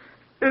right.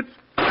 It's...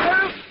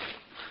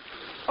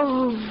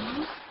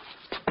 Oh.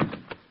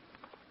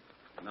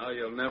 Now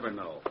you'll never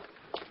know.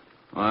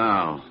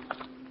 Wow.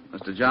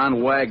 Mr.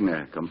 John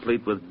Wagner,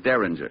 complete with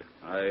Derringer.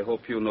 I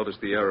hope you noticed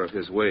the error of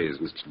his ways,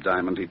 Mr.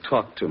 Diamond. He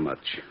talked too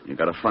much. You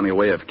got a funny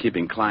way of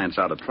keeping clients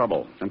out of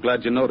trouble. I'm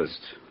glad you noticed.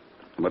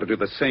 I'm going to do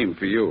the same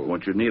for you.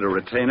 Won't you need a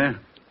retainer?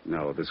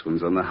 No, this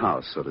one's on the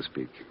house, so to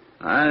speak.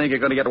 I think you're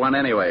going to get one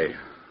anyway.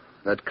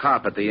 That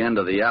cop at the end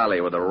of the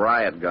alley with a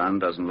riot gun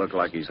doesn't look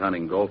like he's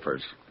hunting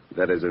gophers.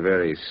 That is a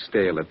very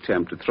stale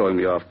attempt at throwing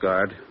me off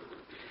guard.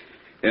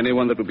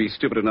 Anyone that would be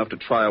stupid enough to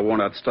try a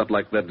worn-out stunt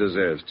like that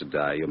deserves to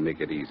die. You'll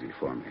make it easy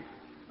for me.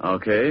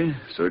 Okay,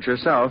 suit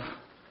yourself.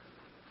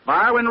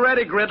 Fire when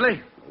ready,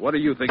 Gridley. What do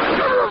you think?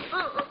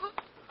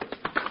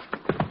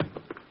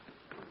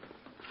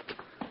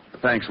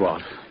 Thanks,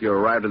 Walt. You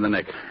arrived in the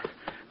nick.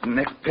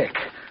 Nitpick.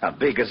 A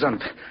big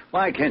gazunt.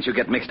 Why can't you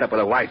get mixed up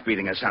with a wife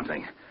beating or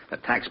something? The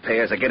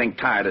taxpayers are getting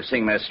tired of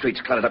seeing their streets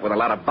cluttered up with a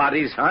lot of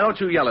bodies. Now, don't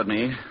you yell at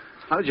me.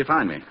 How did you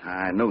find me?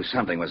 I knew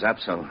something was up,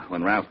 so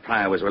when Ralph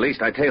Pryor was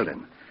released, I tailed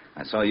him.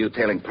 I saw you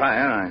tailing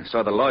Pryor. I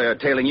saw the lawyer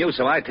tailing you,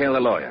 so I tailed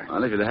the lawyer.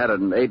 Well, if you'd had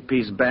an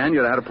 8-piece band,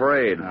 you'd have had a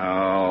parade.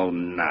 Oh,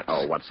 nuts.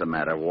 Oh, what's the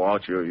matter,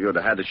 Walt? You'd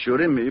have had to shoot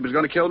him. He was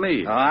going to kill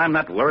me. Oh, I'm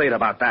not worried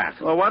about that.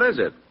 Well, what is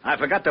it? I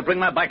forgot to bring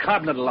my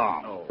bicarbonate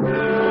along. Oh.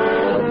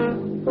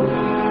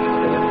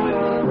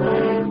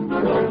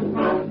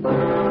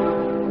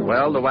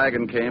 Well, the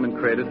wagon came and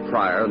crated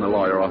Pryor and the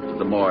lawyer off to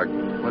the morgue.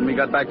 When we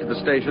got back to the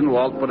station,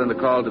 Walt put in a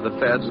call to the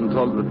feds and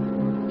told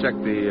them to check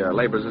the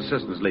Labor's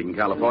Assistance League in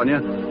California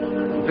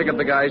and pick up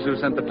the guys who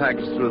sent the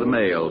package through the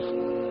mails.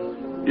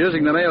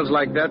 Using the mails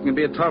like that can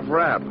be a tough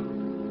rap.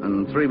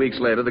 And 3 weeks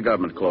later, the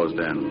government closed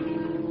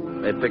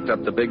in. They picked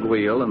up the big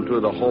wheel and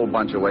threw the whole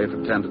bunch away for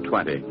 10 to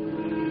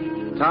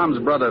 20. Tom's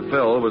brother,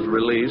 Phil, was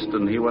released,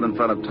 and he went in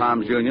front of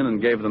Tom's union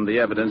and gave them the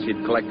evidence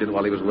he'd collected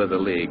while he was with the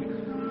League.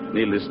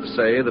 Needless to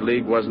say, the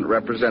League wasn't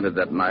represented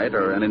that night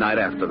or any night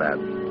after that.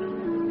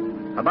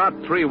 About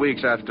 3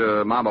 weeks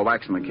after Mama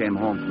Waxman came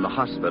home from the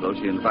hospital,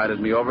 she invited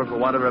me over for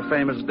one of her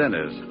famous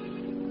dinners.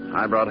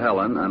 I brought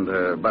Helen, and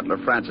her butler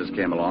Francis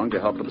came along to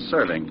help with the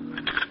serving.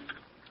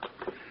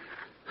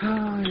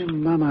 Oh,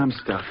 Mama, I'm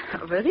stuffed.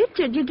 Oh, but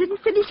Richard, you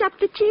didn't finish up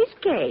the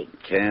cheesecake.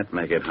 Can't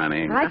make it,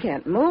 honey. I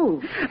can't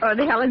move. Oh,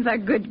 the Helen's a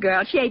good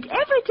girl. She ate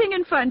everything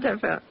in front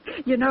of her.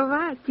 You know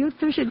what? You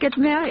two should get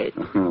married.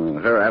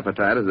 Her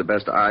appetite is the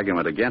best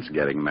argument against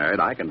getting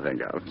married I can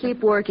think of. Keep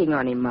working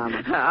on him,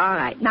 Mama. All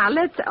right. Now,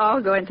 let's all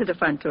go into the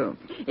front room.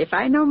 If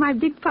I know my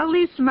big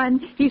policeman,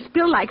 he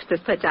still likes to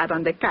stretch out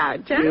on the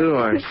couch. Huh? You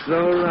are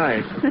so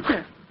right.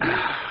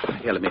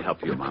 Here, let me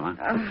help you, Mama.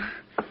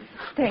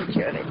 Thank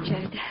you,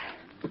 Richard.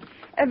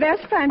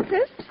 There's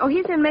Francis. Oh,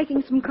 he's in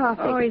making some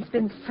coffee. Oh, he's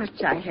been such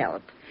a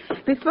help.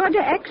 Before the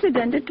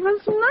accident, it was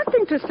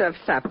nothing to serve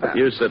supper.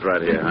 You sit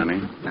right here,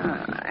 honey. All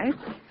right.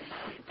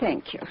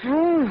 Thank you.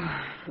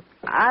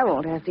 I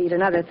won't have to eat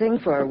another thing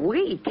for a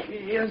week.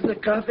 Here's the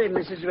coffee,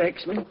 Mrs.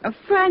 Waxman.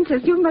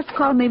 Francis, you must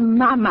call me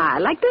Mama,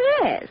 like the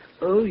rest.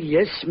 Oh,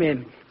 yes,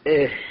 ma'am.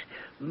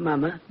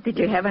 Mama. Did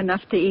you have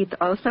enough to eat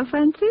also,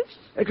 Francis?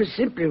 It was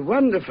simply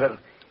wonderful.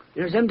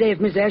 You know, someday if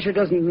Miss Asher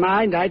doesn't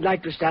mind, I'd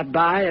like to stop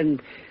by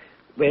and...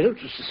 well,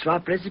 just to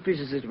swap recipes,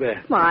 as it were.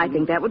 Well, I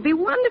think that would be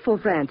wonderful,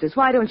 Francis.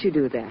 Why don't you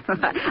do that?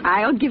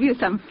 I'll give you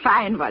some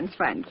fine ones,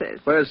 Francis.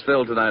 Where's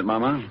Phil tonight,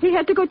 Mama? He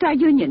had to go to a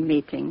union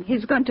meeting.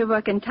 He's going to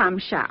work in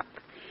Tom's shop.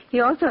 He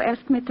also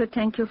asked me to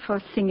thank you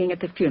for singing at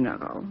the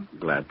funeral.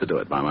 Glad to do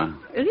it, Mama.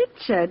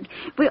 Richard,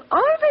 we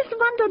always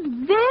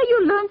wondered where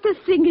you learned to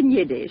sing in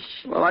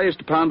Yiddish. Well, I used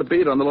to pound the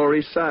beat on the Lower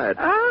East Side.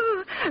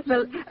 Oh,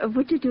 well,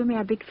 would you do me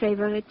a big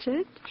favor,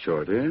 Richard?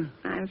 Sure, dear.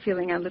 I'm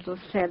feeling a little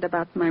sad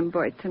about my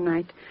boy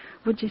tonight.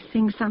 Would you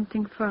sing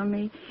something for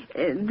me?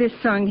 This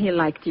song he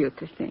liked you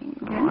to sing.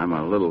 Oh, I'm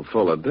a little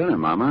full of dinner,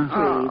 Mama.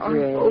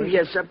 Oh,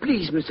 yes, sir.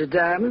 Please, Mr.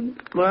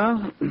 Diamond.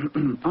 Well,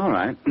 all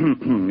right.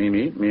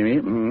 Mimi.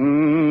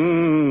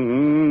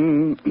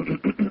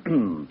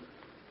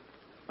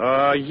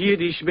 A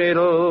Yiddish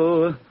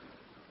Mädel,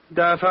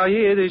 darf a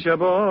Yiddish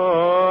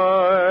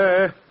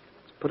boy.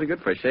 It's pretty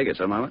good for a shaker,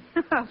 so, Mama.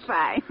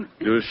 Fine.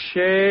 Du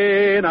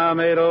schöner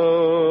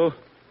Mädel,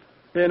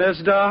 denn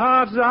es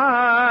darf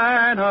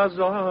sein,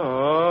 soll.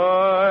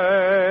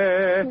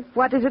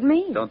 What does it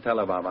mean? Don't tell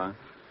her, Mama.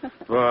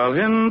 Weil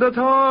in der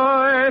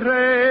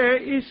Teure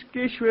ist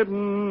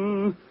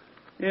geschwitten,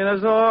 in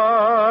der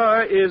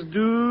Ohr ist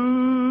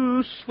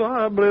du's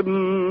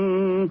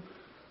verblieben.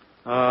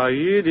 A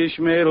Yiddish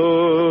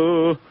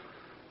Mädel,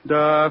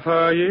 darf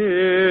a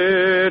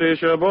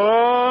Yiddish boy.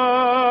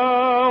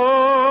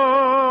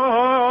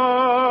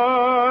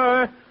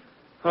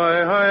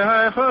 Hoi, hoi,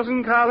 hoi,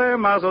 Hosenkalle,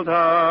 Mazel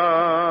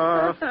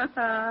tov.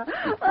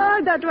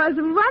 Oh, that was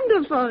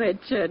wonderful,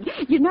 Richard.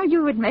 You know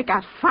you would make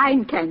a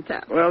fine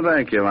cantor. Well,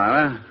 thank you,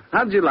 Mama.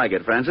 How did you like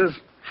it, Francis?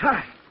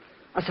 Ha!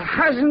 Also,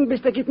 Hasen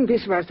bis der gitten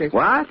Dishwasser.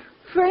 What?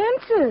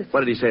 Francis.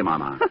 What did he say,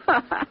 Mama?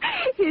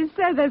 He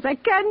said as a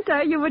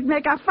cantor you would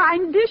make a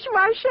fine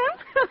dishwasher.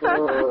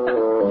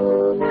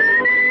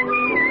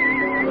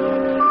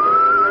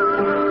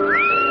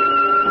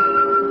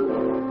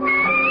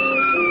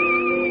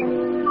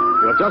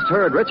 You have just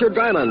heard Richard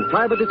Diamond,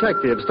 Private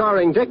Detective,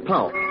 starring Dick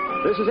Powell.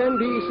 This is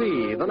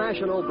NBC, the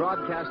National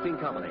Broadcasting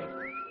Company.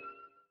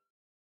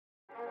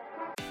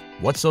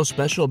 What's so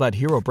special about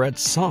Hero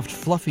Bread's soft,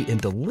 fluffy,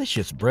 and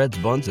delicious breads,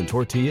 buns, and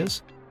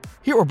tortillas?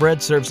 Hero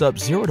Bread serves up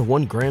 0 to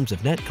 1 grams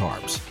of net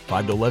carbs,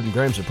 5 to 11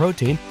 grams of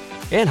protein,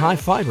 and high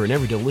fiber in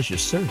every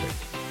delicious serving.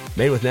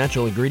 Made with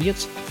natural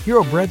ingredients,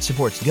 Hero Bread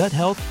supports gut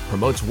health,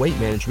 promotes weight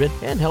management,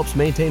 and helps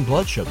maintain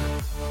blood sugar.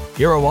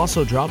 Hero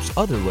also drops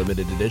other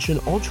limited edition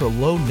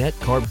ultra-low net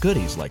carb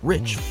goodies like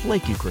rich,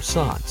 flaky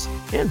croissants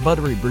and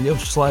buttery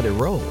brioche slider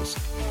rolls.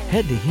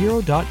 Head to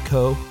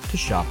hero.co to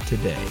shop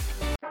today.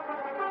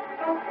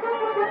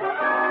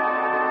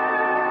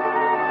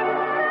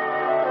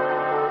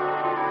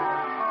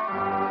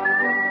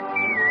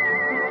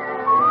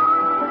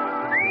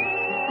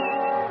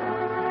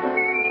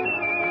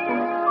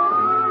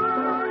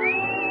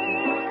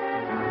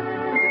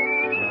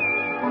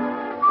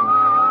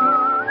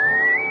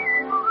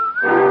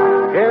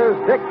 Here's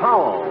Dick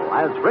Powell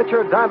as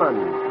Richard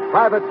Diamond,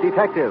 private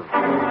detective.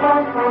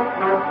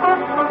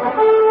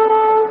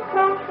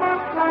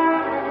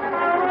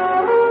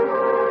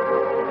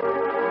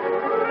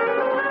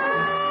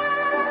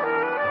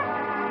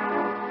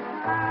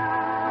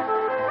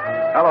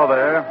 Hello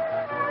there.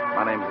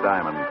 My name's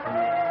Diamond.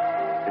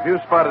 If you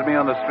spotted me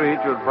on the street,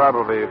 you'd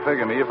probably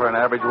figure me for an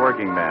average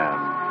working man.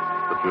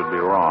 But you'd be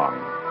wrong.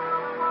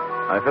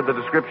 I fit the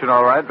description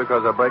all right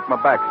because I break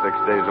my back 6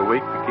 days a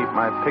week to keep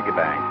my piggy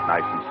bank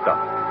nice and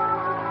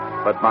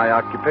stuffed. But my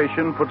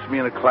occupation puts me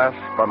in a class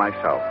by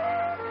myself.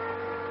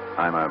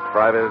 I'm a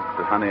private,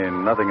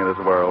 nothing in this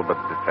world but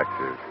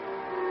detective.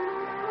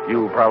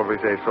 You probably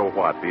say, so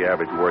what? The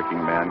average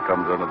working man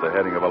comes under the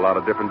heading of a lot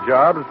of different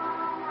jobs,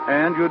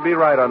 and you'd be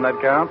right on that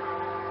count.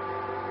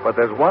 But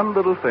there's one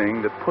little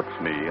thing that puts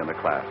me in a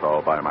class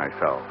all by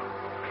myself.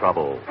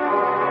 Trouble.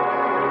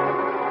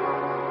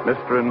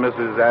 Mr. and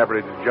Mrs.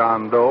 Average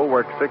John Doe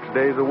work 6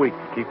 days a week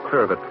to keep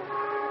clear of it.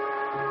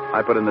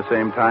 I put in the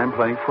same time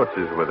playing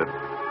footsies with it.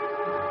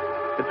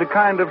 It's a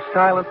kind of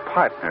silent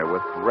partner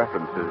with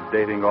references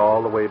dating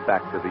all the way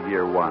back to the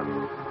year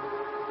one.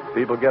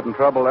 People get in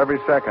trouble every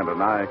second,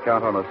 and I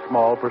count on a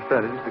small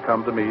percentage to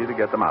come to me to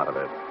get them out of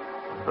it.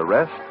 The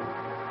rest,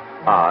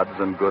 odds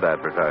and good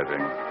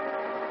advertising.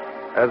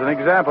 As an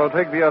example,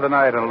 take the other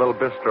night in a little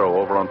bistro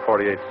over on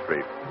 48th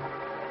Street.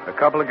 A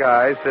couple of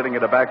guys sitting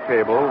at a back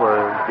table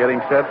were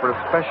getting set for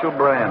a special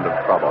brand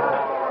of trouble.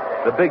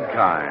 The big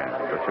kind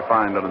that you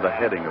find under the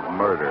heading of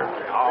murder.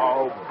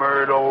 Oh,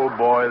 Bert, old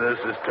boy, this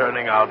is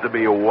turning out to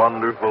be a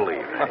wonderful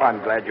evening. Well,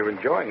 I'm glad you're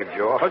enjoying it,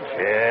 George.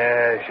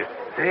 Yes.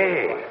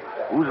 Hey,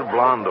 who's a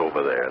blonde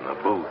over there in the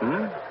booth?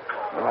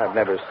 Well, I've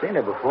never seen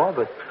her before,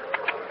 but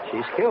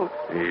she's cute.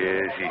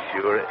 Yeah, she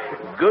sure is.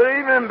 Good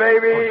evening,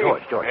 baby. Oh,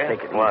 George, Yeah?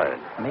 take it. What?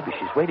 Maybe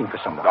she's waiting for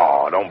someone.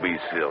 Oh, don't be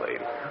silly.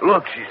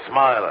 Look, she's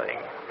smiling.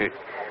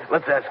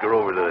 Let's ask her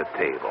over to the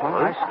table. Well,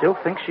 I still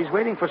think she's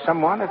waiting for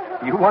someone. If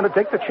you want to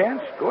take the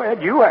chance, go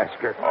ahead. You ask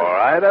her. All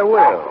right, I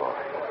will.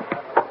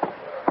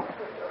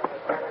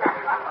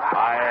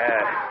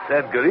 I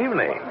said good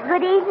evening.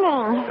 Good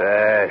evening.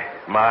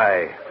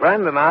 My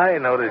friend and I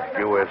noticed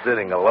you were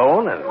sitting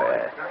alone, and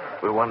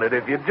we wondered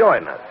if you'd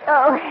join us.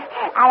 Oh,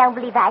 I don't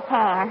believe I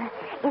can.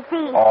 You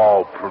see...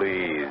 Oh,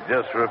 please,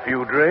 just for a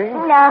few drinks?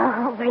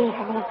 No, really.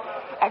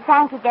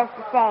 Thank you just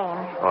the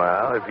same.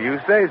 Well, if you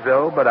say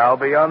so, but I'll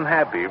be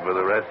unhappy for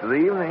the rest of the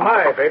evening.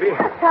 Hi, baby.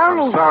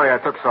 Tony. I'm sorry I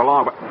took so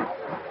long, but...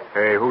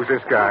 Hey, who's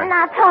this guy?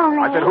 Now, Tony.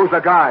 I said, who's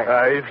the guy?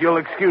 If you'll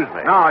excuse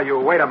me. No, you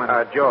wait a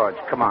minute. George,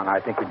 come on. I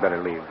think we'd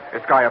better leave.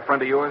 This guy a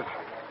friend of yours?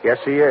 Yes,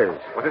 he is.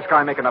 Was this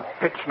guy making a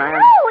pitch, man?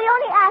 No, he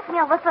only asked me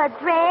over for a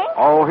drink.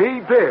 Oh,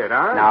 he did,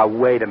 huh? Now,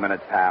 wait a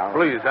minute, pal.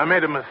 Please, I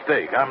made a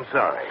mistake. I'm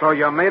sorry. So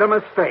you made a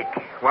mistake.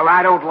 Well,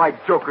 I don't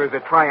like jokers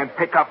that try and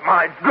pick up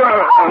my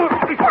girl.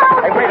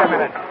 Hey, wait a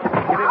minute.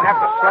 You didn't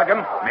have to slug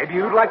him. Maybe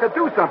you'd like to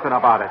do something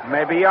about it.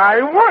 Maybe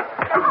I would.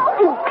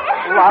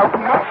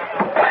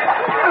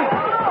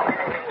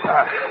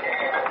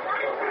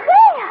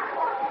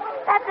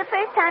 That's the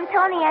first time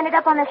Tony ended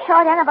up on the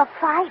short end of a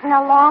fight in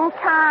a long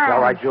time.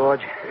 All right,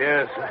 George?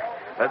 Yes,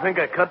 I think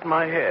I cut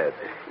my head.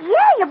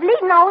 Yeah, you're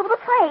bleeding all over the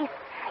place.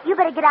 You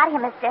better get out of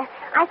here, mister.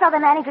 I saw the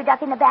manager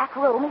duck in the back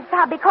room. He's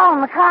probably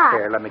calling the cops.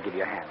 Here, let me give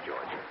you a hand, George.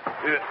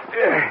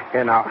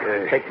 Here, now,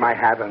 take my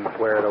hat and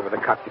wear it over the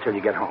cut until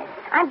you get home.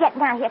 I'm getting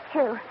down here,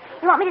 too.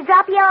 You want me to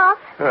drop you off?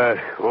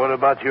 What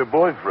about your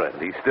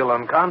boyfriend? He's still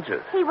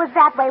unconscious. He was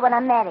that way when I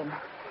met him.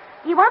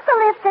 You want the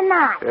lift or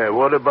not?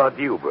 What about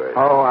you, Bert?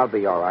 Oh, I'll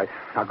be all right.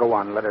 Now, go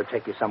on. Let her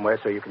take you somewhere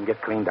so you can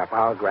get cleaned up.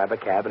 I'll grab a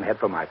cab and head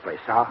for my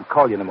place. I'll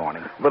call you in the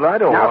morning. But I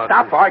don't now, want...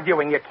 stop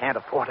arguing. You can't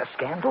afford a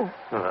scandal.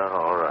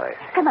 All right.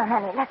 Come on,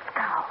 honey. Let's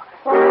go.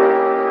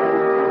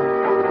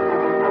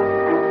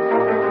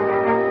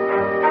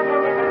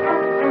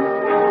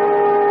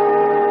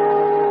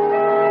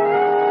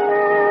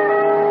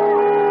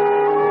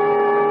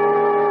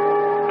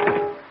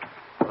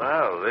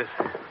 Well, this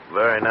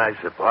very nice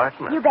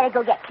apartment. You better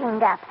go get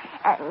cleaned up.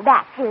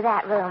 Back through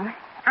that room.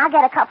 I'll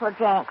get a couple of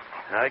drinks.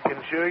 I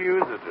can sure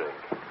use a drink.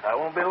 I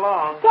won't be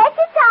long. Take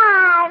your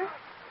time.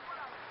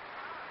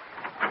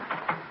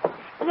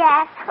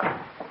 Yes.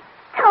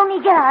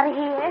 Tony, get out of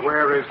here.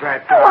 Where is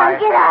that Come guy? on,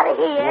 get out of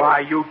here. Why,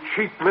 you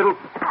cheap little...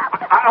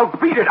 I'll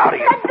beat it out of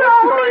you. Let go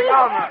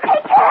of me.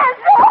 Take your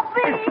hands off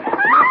me.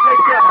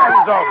 Take your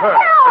hands off her. No.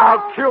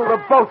 I'll kill the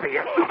both of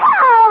you.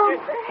 No.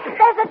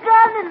 There's a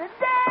gun in the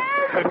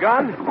stairs. A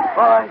gun?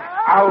 All right.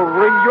 I'll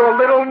wring your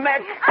little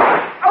neck.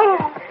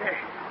 Oh.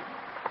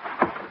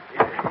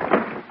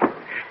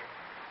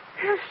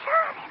 You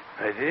shot him.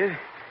 I did? You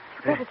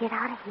better get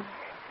out of here.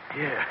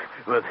 Yeah,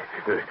 but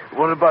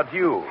what about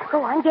you?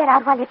 Go on, get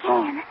out while you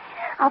can.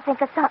 I'll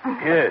think of something.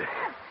 Yeah.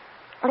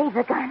 Leave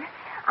the gun.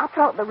 I'll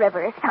throw it in the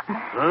river or something.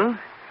 Huh?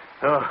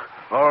 Oh,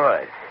 all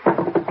right.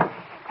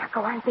 Now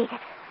go on, beat it.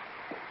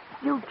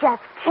 You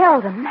just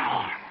killed a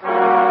man.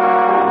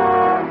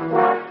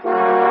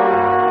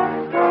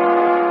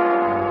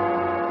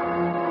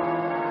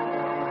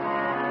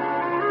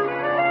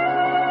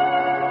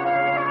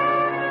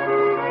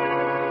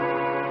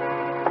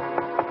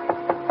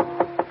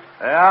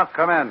 Yeah,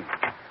 come in.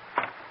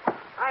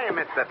 Hiya,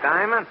 Mr.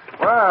 Diamond.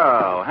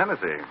 Well,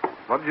 Hennessy,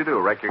 what did you do,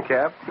 wreck your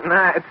cab?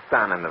 Nah, it's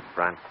down in the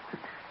front.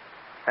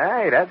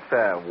 Hey, that's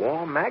a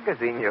warm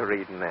magazine you're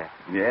reading there.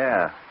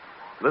 Yeah.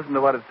 Listen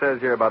to what it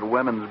says here about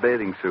women's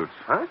bathing suits.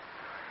 Huh?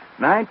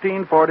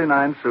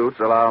 1949 suits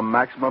allow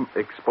maximum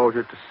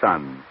exposure to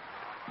sun.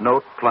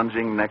 Note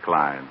plunging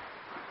neckline.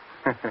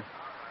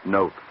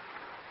 Note.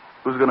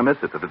 Who's going to miss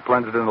it? If it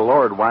plunged in the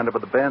lower, it'd wind up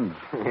at the bends.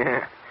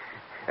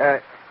 Yeah.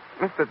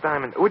 Mr.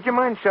 Diamond, would you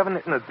mind shoving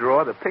it in the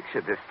drawer? The picture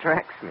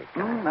distracts me.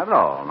 Not at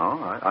all,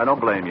 no. I don't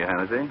blame you,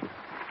 Hennessy.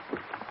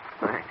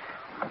 Thanks.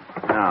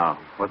 Now,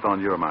 what's on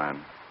your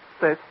mind?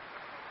 This.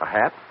 A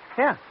hat?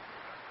 Yeah.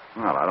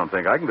 Well, I don't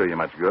think I can do you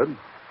much good.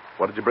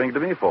 What did you bring it to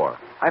me for?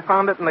 I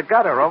found it in the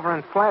gutter over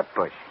in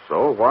Flatbush.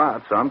 So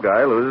what? Some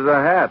guy loses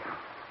a hat.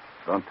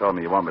 Don't tell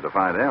me you want me to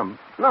find him.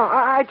 No,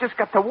 I just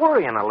got to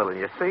worrying a little,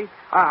 you see.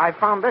 I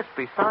found this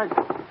beside it.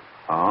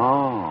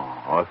 Oh,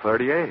 a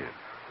 38.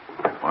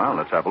 Well,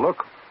 let's have a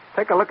look.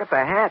 Take a look at the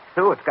hat,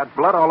 too. It's got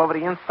blood all over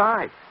the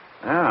inside.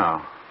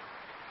 Yeah.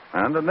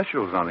 And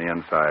initials on the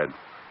inside.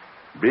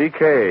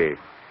 BK.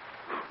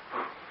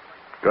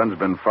 Gun's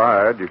been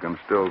fired. You can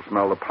still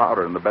smell the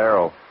powder in the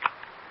barrel.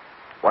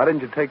 Why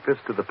didn't you take this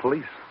to the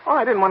police? Oh,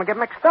 I didn't want to get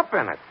mixed up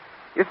in it.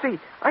 You see,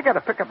 I got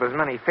to pick up as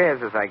many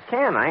fares as I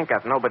can. I ain't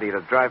got nobody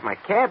to drive my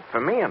cab for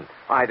me, and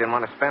I didn't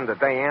want to spend the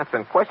day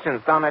answering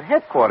questions down at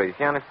headquarters,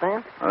 you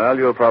understand? Well,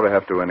 you'll probably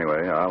have to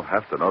anyway. I'll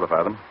have to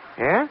notify them.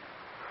 Yeah?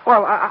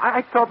 Well,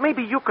 I thought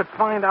maybe you could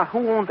find out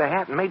who owned the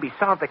hat and maybe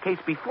solve the case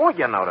before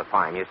you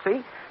notify him, you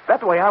see?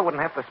 That way I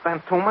wouldn't have to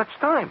spend too much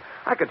time.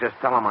 I could just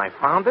tell him I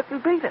found it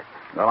and beat it.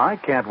 Well, I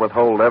can't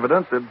withhold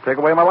evidence. It'd take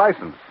away my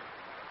license.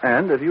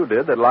 And if you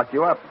did, they'd lock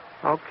you up.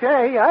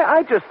 Okay,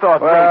 I just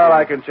thought... Well, maybe...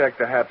 I can check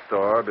the hat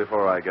store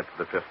before I get to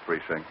the 5th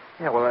precinct.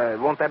 Yeah, well,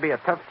 won't that be a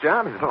tough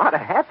job? There's a lot of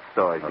hat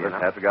stores, Well, you this know.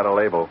 hat's got a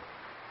label.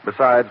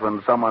 Besides,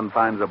 when someone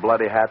finds a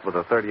bloody hat with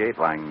a 38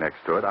 lying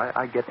next to it,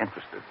 I get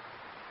interested.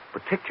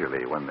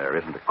 Particularly when there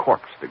isn't a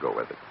corpse to go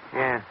with it.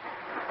 Yeah.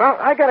 Well,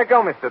 I gotta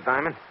go, Mr.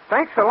 Diamond.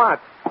 Thanks a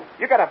lot.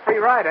 You got a free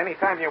ride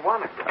anytime you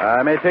want it.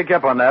 I may take you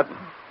up on that.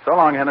 So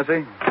long,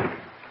 Hennessy.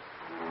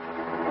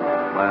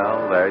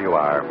 Well, there you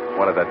are.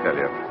 What did I tell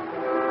you?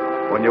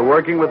 When you're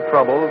working with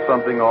trouble,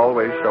 something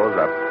always shows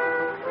up.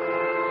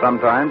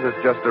 Sometimes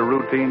it's just a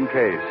routine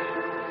case.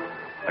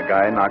 A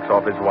guy knocks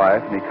off his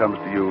wife and he comes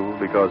to you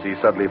because he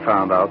suddenly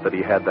found out that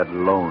he had that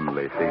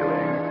lonely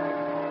feeling.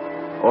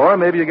 Or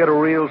maybe you get a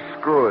real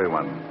screwy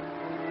one.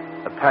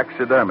 A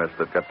taxidermist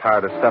that got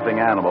tired of stuffing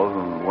animals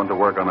and went to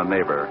work on a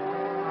neighbor.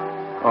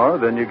 Or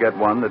then you get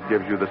one that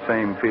gives you the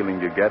same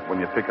feeling you get when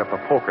you pick up a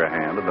poker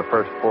hand and the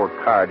first 4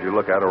 cards you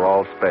look at are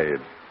all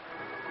spades.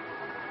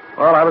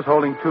 Well, I was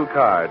holding 2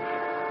 cards.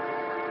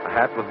 A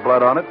hat with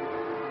blood on it,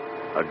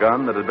 a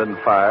gun that had been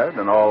fired,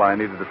 and all I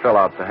needed to fill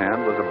out the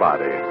hand was a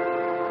body.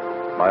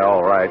 By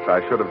all rights,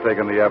 I should have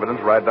taken the evidence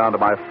right down to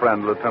my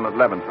friend, Lieutenant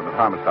Levinson, at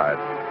Homicide.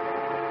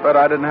 But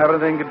I didn't have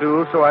anything to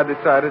do, so I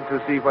decided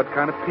to see what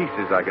kind of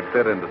pieces I could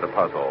fit into the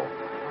puzzle.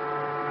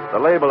 The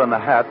label in the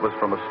hat was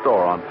from a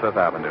store on 5th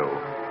Avenue.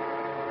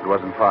 It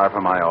wasn't far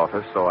from my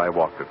office, so I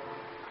walked it.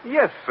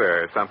 Yes,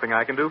 sir. Something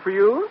I can do for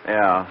you?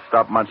 Yeah,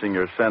 stop munching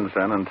your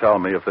Sen-Sen and tell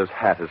me if this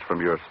hat is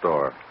from your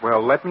store.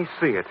 Well, let me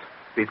see it.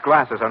 These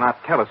glasses are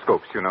not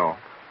telescopes, you know.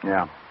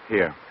 Yeah,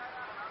 here.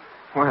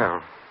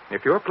 Well,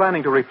 if you're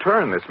planning to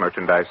return this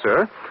merchandise,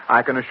 sir,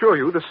 I can assure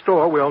you the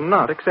store will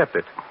not accept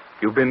it.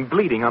 You've been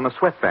bleeding on the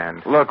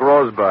sweatband. Look,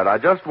 Rosebud, I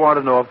just want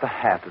to know if the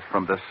hat is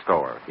from this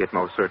store. It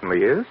most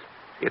certainly is.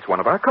 It's one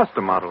of our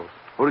custom models.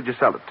 Who did you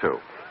sell it to?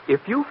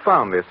 If you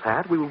found this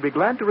hat, we will be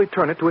glad to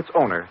return it to its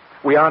owner.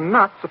 We are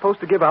not supposed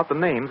to give out the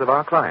names of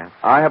our clients.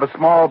 I have a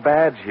small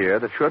badge here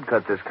that should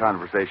cut this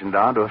conversation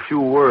down to a few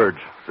words.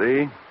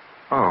 See?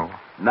 Oh.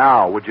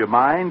 Now, would you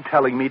mind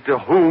telling me to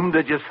whom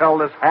did you sell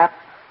this hat?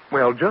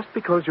 Well, just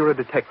because you're a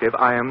detective,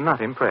 I am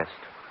not impressed.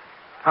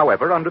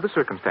 However, under the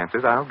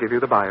circumstances, I'll give you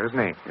the buyer's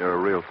name. You're a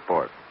real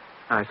sport.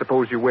 I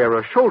suppose you wear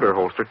a shoulder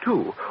holster,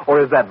 too.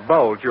 Or is that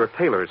bulge your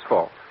tailor's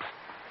fault?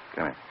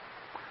 Come here.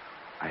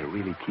 I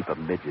really keep a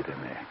midget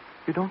in there.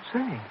 You don't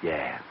say.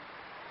 Yeah.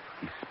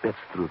 He spits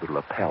through the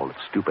lapel of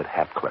stupid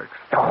hat clerks.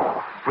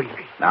 Oh,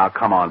 really? Now,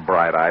 come on,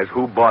 Bright Eyes.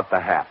 Who bought the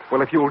hat?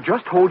 Well, if you'll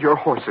just hold your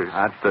horses.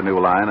 That's the new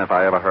line, if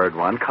I ever heard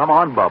one. Come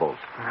on, Bubbles.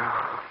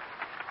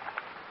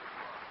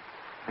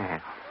 Yeah.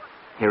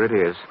 Here it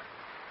is.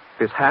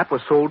 This hat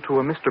was sold to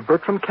a Mr.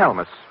 Bertram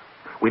Calmus.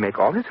 We make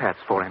all his hats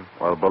for him.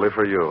 Well, bully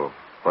for you.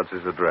 What's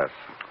his address?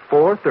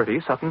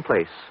 430 Sutton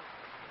Place.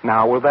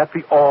 Now, will that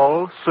be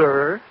all,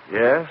 sir?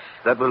 Yes,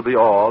 that will be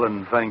all,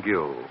 and thank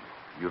you.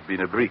 You've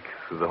been a brick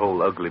through the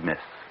whole ugly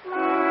mess.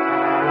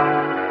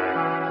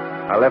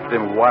 I left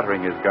him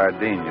watering his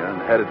gardenia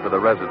and headed for the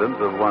residence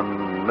of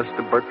one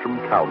Mr. Bertram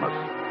Calmus.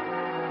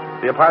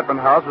 The apartment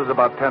house was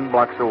about 10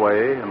 blocks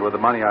away, and with the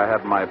money I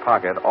had in my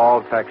pocket,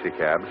 all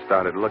taxicabs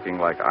started looking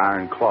like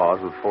iron claws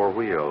with 4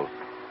 wheels.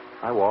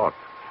 I walked.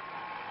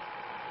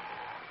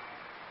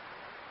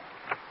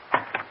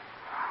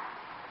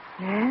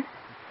 Yes?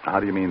 How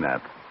do you mean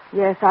that?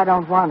 Yes, I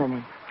don't want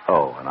any.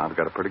 Oh, and I've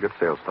got a pretty good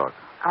sales talk.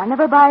 I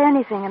never buy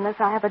anything unless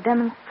I have a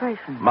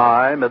demonstration.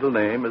 My middle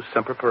name is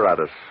Semper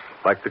Paratus.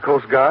 Like the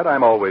Coast Guard,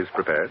 I'm always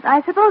prepared.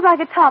 I suppose I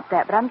could top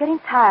that, but I'm getting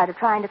tired of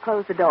trying to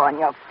close the door on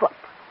your foot.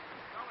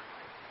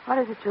 What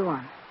is it you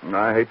want?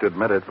 I hate to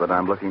admit it, but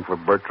I'm looking for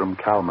Bertram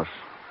Calmus.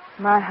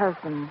 My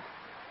husband.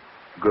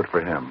 Good for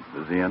him.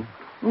 Is he in?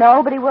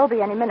 No, but he will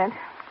be any minute.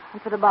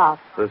 And for the boss.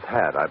 This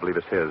hat, I believe,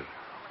 is his.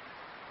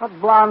 What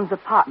blonde's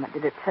apartment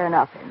did it turn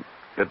up in?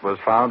 It was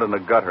found in the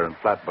gutter in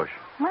Flatbush.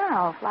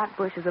 Well,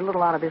 Flatbush is a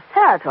little out of his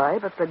territory,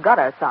 but the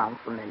gutter sounds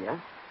familiar.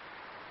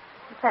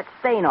 What's that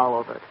stain all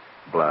over it?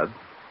 Blood.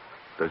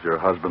 Does your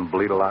husband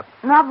bleed a lot?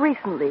 Not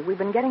recently. We've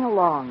been getting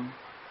along.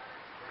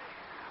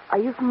 Are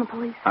you from the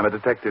police? I'm a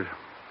detective.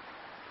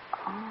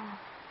 Oh.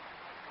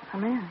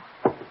 Come in.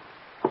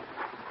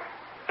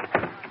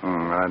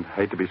 I'd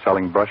hate to be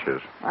selling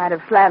brushes. I'd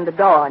have slammed the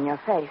door on your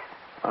face.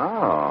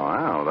 Oh,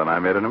 well, then I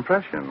made an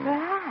impression.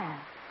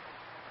 Perhaps.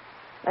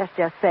 Let's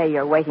just say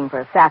you're waiting for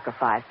a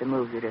sacrifice to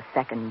move you to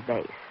second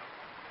base.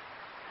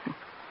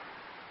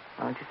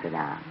 Won't you sit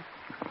down?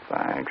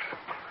 Thanks.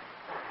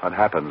 What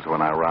happens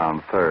when I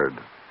round third?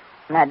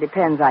 That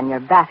depends on your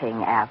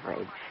batting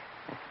average,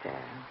 Mr.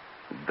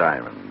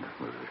 Diamond,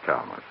 Mrs.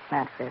 Calmus.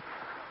 That's it.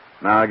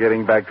 Now,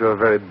 getting back to a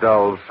very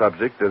dull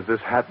subject, does this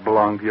hat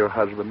belong to your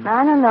husband?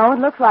 I don't know. It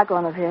looks like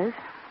one of his.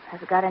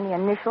 Has it got any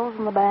initials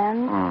in the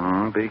band?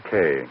 Mm-hmm.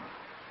 BK.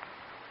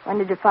 When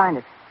did you find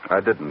it?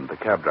 I didn't. The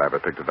cab driver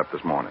picked it up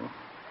this morning.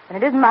 And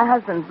it isn't my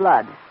husband's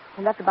blood.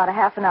 He left about a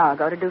half an hour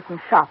ago to do some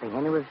shopping,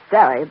 and he was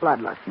very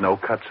bloodless. No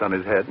cuts on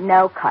his head?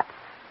 No cuts.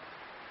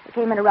 He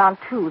came in around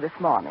 2 this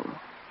morning.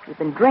 He'd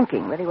been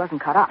drinking, but he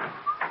wasn't cut up.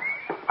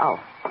 Oh,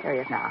 there he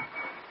is now.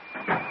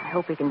 I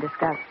hope we can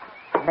discuss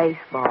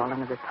baseball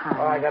another time.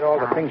 Oh, I got all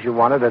the things you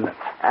wanted, and...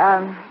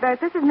 Bert,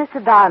 this is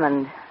Mr.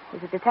 Diamond.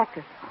 He's a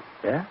detective.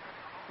 Yeah?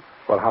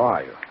 Well, how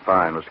are you?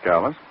 Fine, Mr.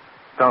 Calmus.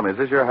 Tell me, is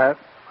this your hat?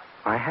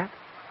 My hat?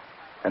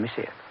 Let me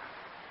see it.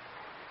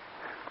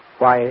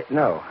 Why,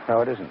 no,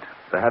 it isn't.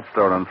 The hat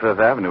store on Fifth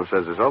Avenue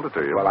says they sold it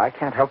to you. Well, I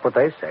can't help what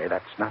they say.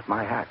 That's not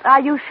my hat.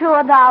 Are you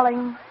sure,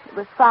 darling? It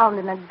was found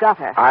in a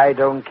gutter. I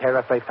don't care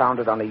if they found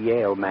it on a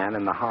Yale man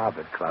in the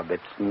Harvard Club.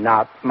 It's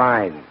not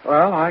mine.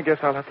 Well, I guess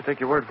I'll have to take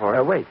your word for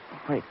it. Wait.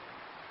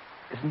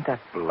 Isn't that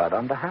blood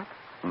on the hat?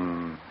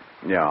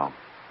 Yeah.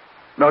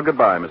 No,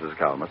 goodbye, Mrs.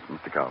 Calmus.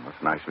 Mr. Calmus,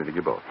 nice meeting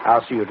you both.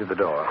 I'll see you to the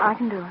door. I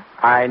can do it.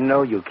 I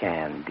know you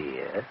can,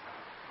 dear.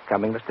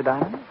 Coming, Mr.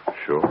 Diamond?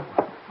 Sure.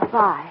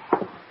 Bye.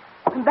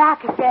 Come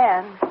back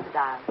again, Mr.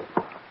 Diamond.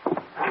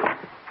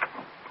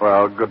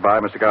 Well,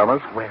 goodbye, Mr.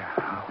 Calmus.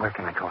 Where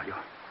can I call you?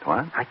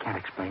 What? I can't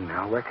explain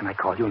now. Where can I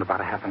call you in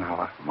about a half an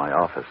hour? My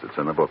office. It's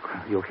in the book.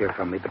 You'll hear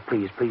from me, but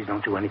please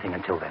don't do anything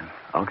until then.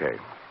 Okay.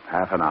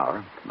 Half an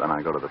hour. Then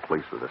I go to the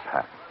police with this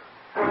hat.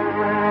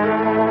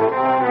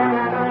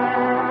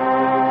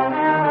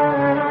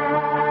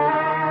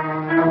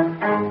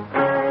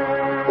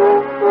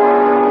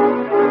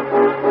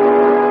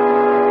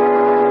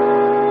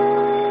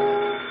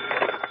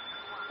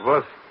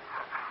 What?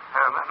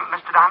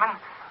 Mr. Diamond,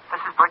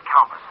 this is Bert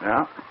Calmus.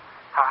 Yeah?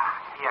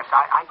 Yes,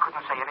 I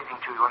couldn't say anything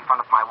to you in front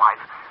of my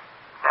wife.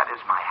 That is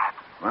my hat.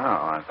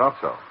 Well, I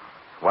thought so.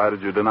 Why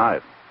did you deny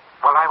it?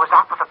 Well, I was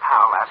out with a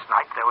pal last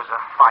night. There was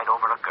a fight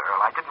over a girl.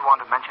 I didn't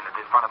want to mention it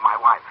in front of my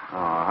wife.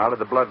 Oh, how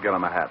did the blood get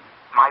on the hat?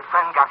 My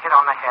friend got hit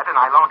on the head, and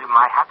I loaned him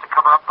my hat to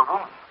cover up the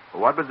wound.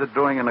 What was it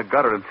doing in a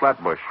gutter in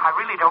Flatbush? I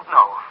really don't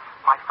know.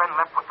 My friend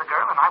left with the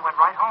girl, and I went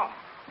right home.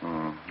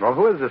 Well,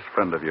 who is this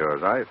friend of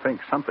yours? I think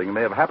something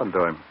may have happened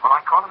to him. Well,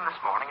 I called him this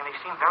morning, and he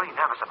seemed very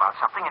nervous about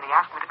something, and he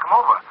asked me to come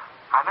over.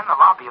 I'm in the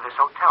lobby of this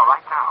hotel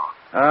right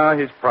now.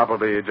 He's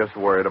probably just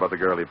worried about the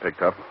girl he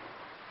picked up.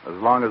 As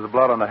long as the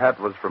blood on the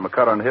hat was from a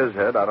cut on his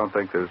head, I don't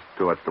think there's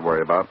too much to worry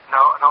about. No,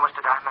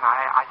 Mr. Diamond,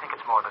 I think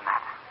it's more than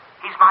that.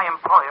 He's my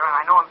employer, and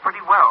I know him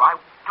pretty well. I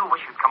do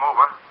wish you'd come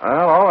over.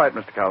 Well, all right,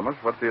 Mr. Calmus.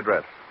 What's the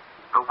address?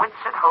 The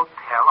Whitsett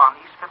Hotel on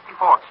East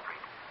 54th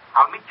Street.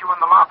 I'll meet you in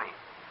the lobby.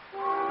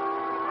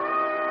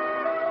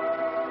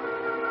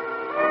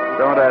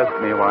 Don't ask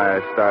me why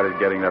I started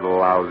getting that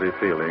lousy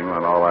feeling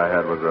when all I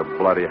had was a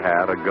bloody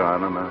hat, a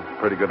gun, and a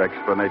pretty good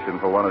explanation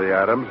for one of the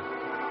items.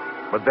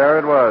 But there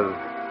it was,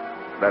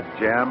 that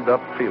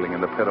jammed-up feeling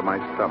in the pit of my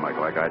stomach,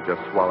 like I'd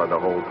just swallowed a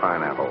whole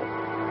pineapple.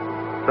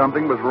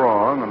 Something was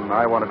wrong, and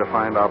I wanted to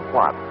find out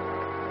what.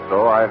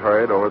 So I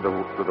hurried over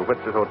to the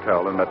Whitsett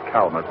Hotel and met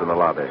Calmus in the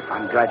lobby.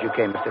 I'm glad you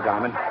came, Mr.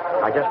 Diamond.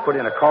 I just put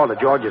in a call to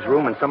George's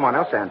room, and someone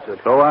else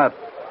answered. So what?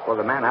 Well,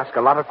 the man asked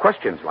a lot of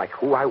questions, like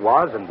who I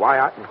was and why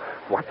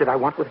What did I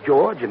want with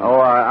George? And... Oh,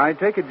 I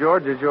take it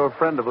George is your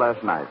friend of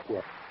last night.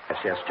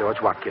 Yes, George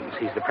Watkins.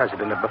 He's the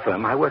president of the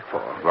firm I work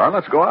for. Well,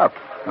 let's go up.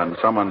 When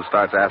someone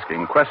starts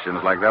asking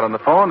questions like that on the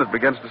phone, it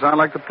begins to sound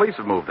like the police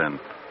have moved in.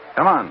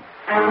 Come on.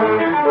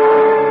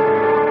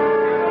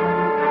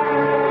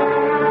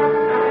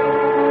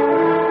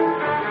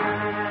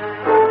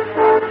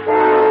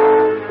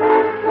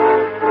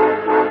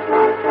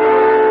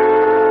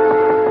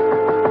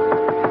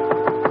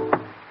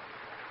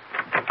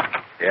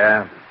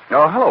 Yeah?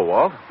 Oh, hello,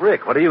 Walt.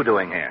 Rick, what are you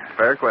doing here?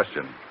 Fair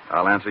question.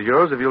 I'll answer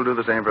yours if you'll do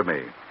the same for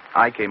me.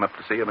 I came up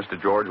to see a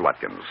Mr. George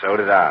Watkins. So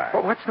did I.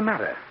 Well, what's the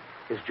matter?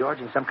 Is George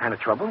in some kind of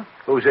trouble?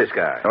 Who's this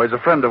guy? Oh, he's a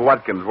friend of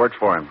Watkins. Works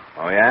for him.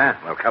 Oh, yeah?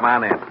 Well, come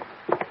on in.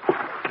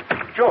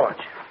 George.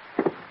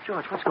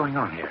 George, what's going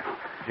on here?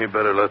 You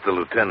better let the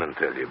lieutenant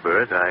tell you,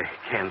 Bert. I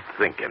can't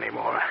think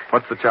anymore.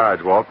 What's the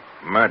charge, Walt?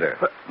 Murder.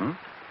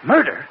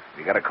 Murder?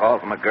 We got a call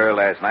from a girl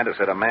last night who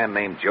said a man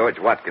named George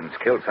Watkins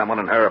killed someone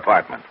in her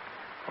apartment.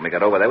 When we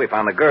got over there, we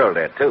found the girl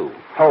dead, too.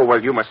 Oh,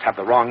 well, you must have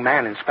the wrong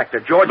man, Inspector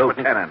George.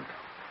 Lieutenant.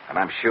 And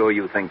I'm sure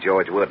you think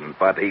George wouldn't,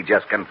 but he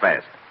just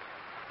confessed.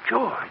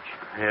 George?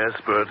 Yes,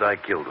 Bert, I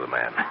killed the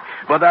man.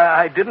 But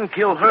I didn't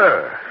kill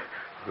her.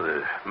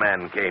 The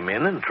man came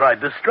in and tried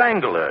to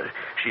strangle her.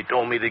 She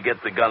told me to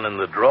get the gun in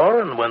the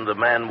drawer, and when the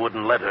man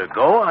wouldn't let her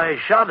go, I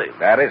shot him.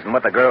 That isn't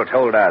what the girl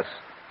told us.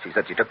 She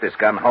said she took this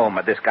guy home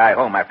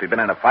after he'd been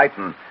in a fight,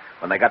 and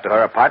when they got to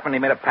her apartment, he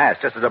made a pass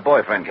just as her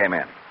boyfriend came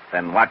in.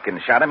 Then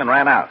Watkins shot him and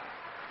ran out.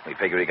 We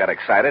figured he got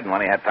excited, and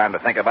when he had time to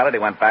think about it, he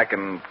went back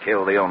and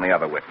killed the only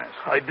other witness.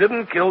 I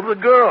didn't kill the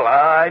girl.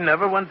 I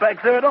never went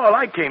back there at all.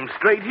 I came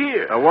straight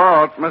here.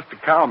 Walt, Mr.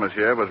 Calmus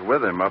here was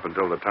with him up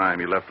until the time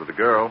he left with the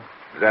girl.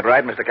 Is that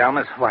right, Mr.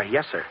 Calmus? Why,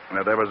 yes, sir.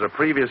 Now, there was a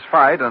previous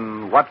fight,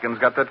 and Watkins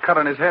got that cut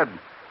on his head.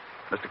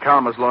 Mr.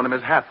 Calmus loaned him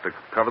his hat to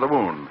cover the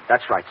wound.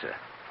 That's right, sir.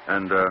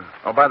 And,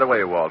 by the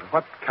way, Walt,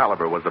 what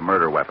caliber was the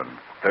murder weapon?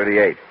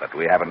 .38, but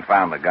we haven't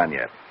found the gun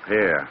yet.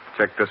 Here,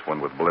 check this one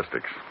with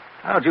ballistics.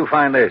 How'd you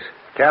find this?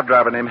 Cab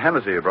driver named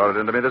Hennessy brought it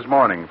into me this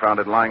morning. Found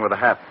it lying with a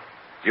hat.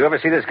 Did you ever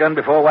see this gun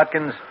before,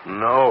 Watkins?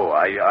 No,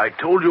 I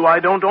told you I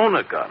don't own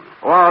a gun.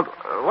 Walt,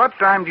 what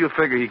time do you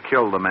figure he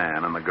killed the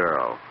man and the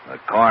girl? The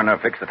coroner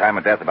fixed the time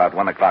of death about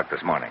 1 o'clock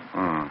this morning.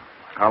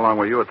 How long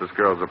were you at this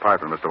girl's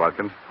apartment, Mr.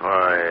 Watkins?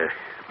 Why,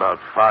 about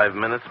 5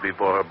 minutes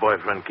before her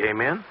boyfriend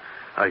came in.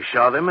 I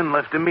shot him and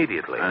left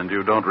immediately. And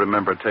you don't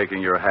remember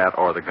taking your hat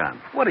or the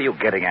gun? What are you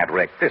getting at,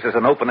 Rick? This is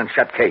an open and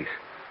shut case.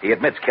 He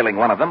admits killing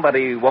one of them, but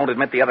he won't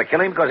admit the other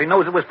killing because he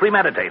knows it was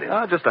premeditated.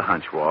 Just a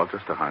hunch, Walt,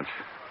 just a hunch.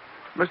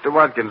 Mr.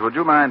 Watkins, would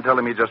you mind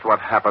telling me just what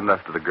happened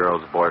after the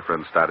girl's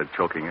boyfriend started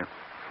choking her?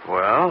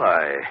 Well,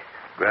 I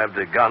grabbed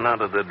a gun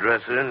out of the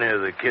dresser near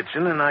the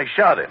kitchen and I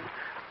shot him.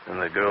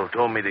 And the girl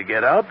told me to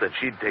get out, that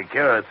she'd take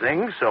care of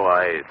things, so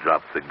I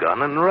dropped the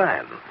gun and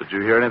ran. Did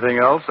you hear anything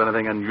else?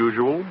 Anything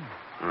unusual?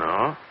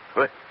 No.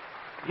 But,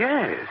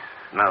 yes,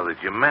 now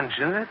that you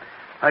mention it,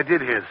 I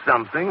did hear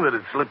something that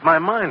had slipped my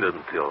mind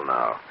until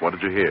now. What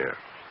did you hear?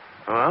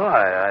 Well,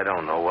 I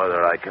don't know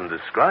whether I can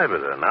describe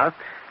it or not.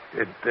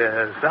 It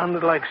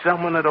sounded like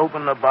someone had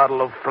opened a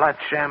bottle of flat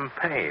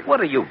champagne. What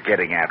are you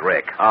getting at,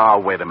 Rick?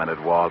 Wait a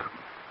minute, Walt.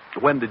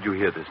 When did you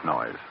hear this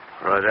noise?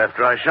 Right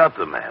after I shot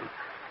the man.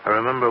 I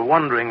remember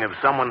wondering if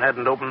someone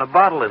hadn't opened a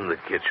bottle in the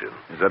kitchen.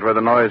 Is that where the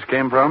noise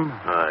came from?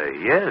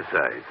 Yes,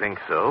 I think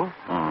so.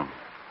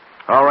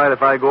 All right,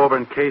 if I go over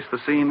and case the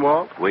scene,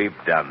 Walt? We've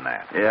done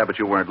that. Yeah, but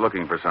you weren't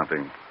looking for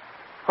something.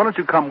 Why don't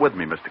you come with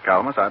me, Mr.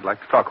 Calmus? I'd like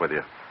to talk with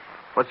you.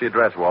 What's the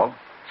address, Walt?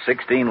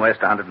 16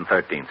 West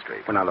 113th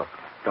Street. Well, now, look,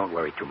 don't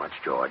worry too much,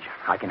 George.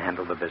 I can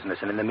handle the business,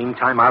 and in the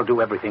meantime, I'll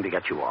do everything to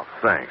get you off.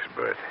 Thanks,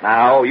 Bert.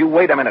 Now, you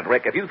wait a minute,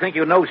 Rick. If you think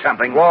you know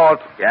something...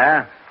 Walt.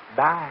 Yeah?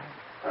 Bye.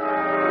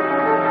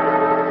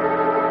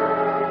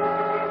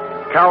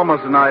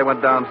 Calmus and I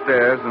went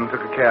downstairs and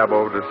took a cab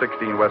over to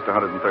 16 West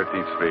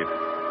 113th Street.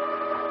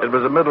 It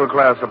was a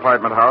middle-class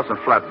apartment house in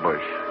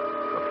Flatbush,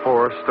 a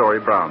 4-story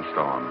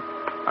brownstone.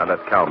 I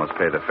let Calmus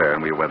pay the fare,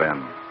 and we went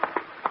in.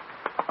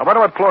 I wonder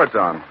what floor it's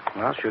on.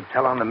 Well, should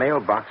tell on the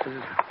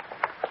mailboxes.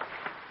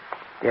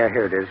 Yeah,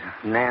 here it is.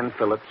 Nan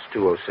Phillips,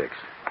 206.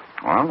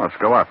 Well, let's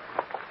go up.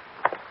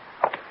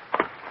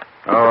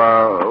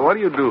 What do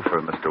you do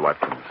for Mr.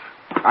 Watkins?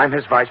 I'm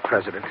his vice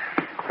president.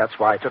 That's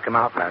why I took him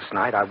out last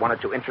night. I wanted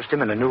to interest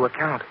him in a new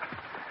account.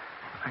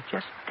 I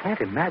just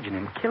can't imagine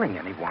him killing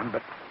anyone,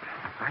 but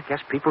I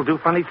guess people do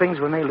funny things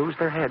when they lose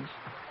their heads.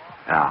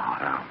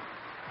 Yeah.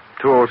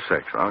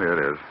 206. Oh, here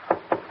it is.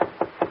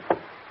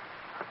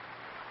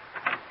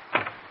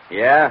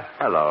 Yeah?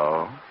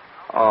 Hello.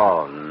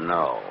 Oh,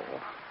 no.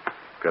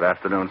 Good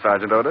afternoon,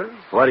 Sergeant Otis.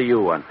 What do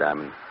you want,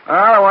 Diamond?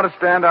 I want to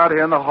stand out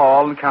here in the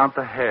hall and count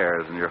the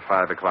hairs in your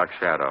 5 o'clock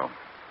shadow.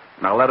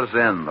 Now, let us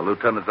in. The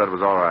lieutenant said it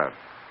was all right.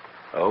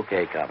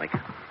 Okay, comic.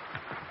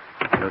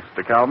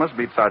 Mr. Calmus,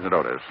 meet Sergeant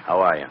Otis.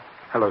 How are you?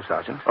 Hello,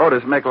 Sergeant.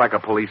 Otis, make like a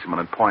policeman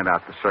and point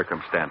out the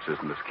circumstances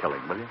in this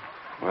killing, will you?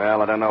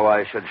 Well, I don't know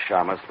why I should,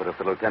 Shamus, but if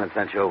the lieutenant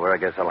sent you over, I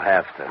guess I'll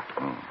have to.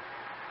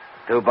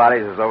 2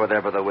 bodies is over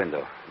there by the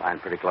window, lying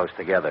pretty close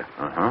together.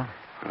 Uh-huh.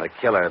 The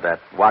killer, that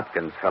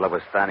Watkins fellow,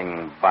 was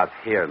standing about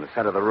here in the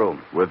center of the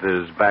room. With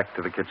his back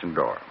to the kitchen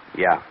door.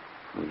 Yeah.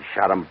 He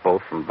shot them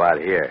both from about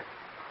here.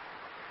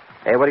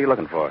 Hey, what are you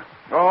looking for?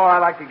 Oh, I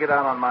like to get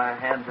out on my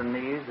hands and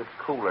knees. It's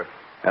cooler.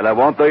 And it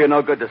won't do you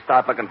no good to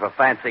start looking for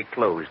fancy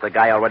clues. The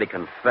guy already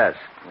confessed.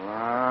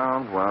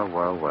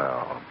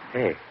 Well.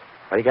 Hey,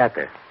 what do you got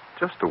there?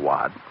 Just a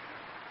wad.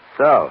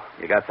 So,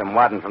 you got some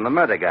wadding from the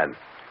murder gun.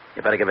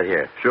 You better give it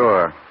here.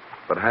 Sure.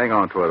 But hang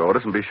on to it,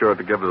 Otis, and be sure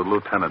to give it to the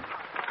lieutenant.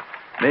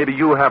 Maybe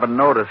you haven't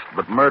noticed,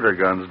 but murder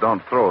guns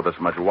don't throw this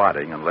much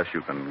wadding unless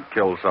you can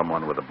kill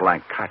someone with a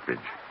blank cartridge.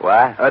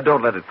 What?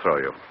 Don't let it throw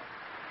you.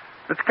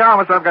 Mr.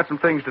 Calmus, I've got some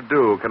things to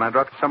do. Can I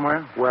drop you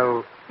somewhere?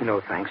 Well,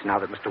 no, thanks. Now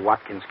that Mr.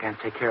 Watkins can't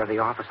take care of the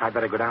office, I'd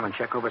better go down and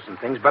check over some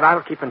things. But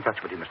I'll keep in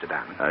touch with you, Mr.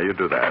 Diamond. You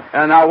do that.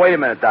 Now, wait a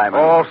minute,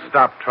 Diamond. Oh,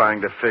 stop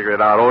trying to figure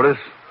it out, Otis.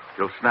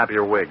 You'll snap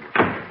your wig.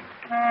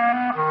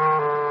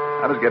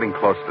 I was getting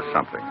close to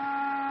something.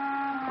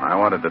 I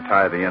wanted to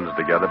tie the ends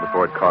together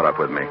before it caught up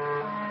with me.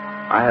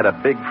 I had a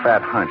big,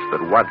 fat hunch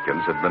that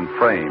Watkins had been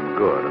framed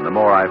good, and the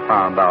more I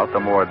found out, the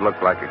more it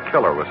looked like a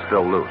killer was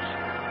still loose.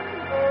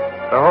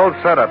 The whole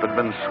setup had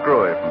been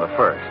screwy from the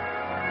first.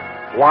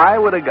 Why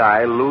would a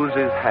guy lose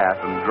his hat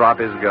and drop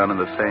his gun in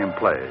the same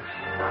place?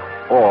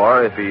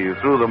 Or, if he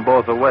threw them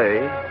both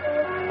away,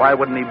 why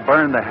wouldn't he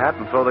burn the hat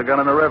and throw the gun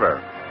in the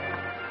river?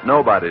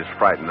 Nobody's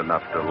frightened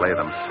enough to lay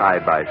them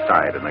side by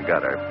side in the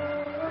gutter.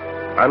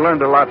 I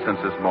learned a lot since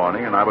this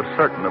morning, and I was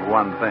certain of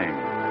one thing.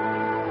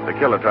 The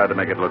killer tried to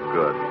make it look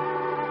good,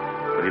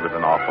 but he was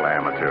an awful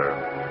amateur.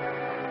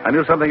 I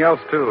knew something else,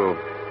 too.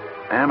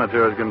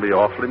 Amateurs can be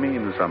awfully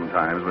mean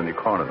sometimes when you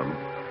corner them.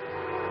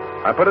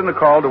 I put in a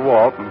call to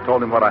Walt and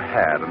told him what I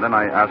had, and then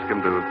I asked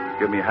him to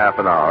give me half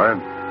an hour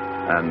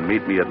and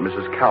meet me at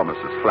Mrs.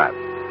 Calmus's flat.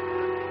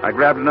 I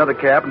grabbed another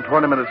cab, and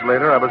 20 minutes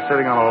later, I was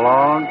sitting on a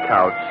long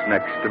couch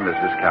next to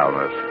Mrs.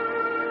 Calmus.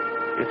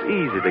 It's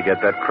easy to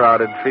get that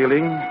crowded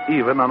feeling,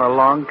 even on a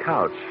long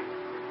couch.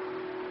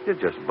 You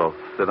just both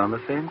sit on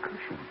the same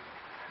cushion.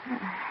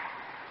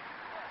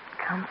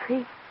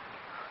 Comfy?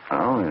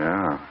 Oh,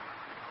 yeah.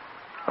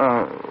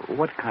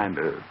 What kind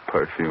of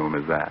perfume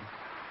is that?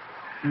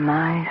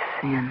 My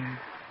sin.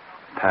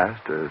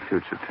 Past or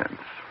future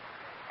tense?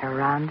 A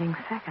rounding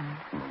second.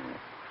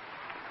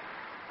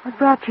 What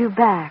brought you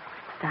back,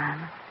 Mr.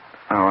 Diamond?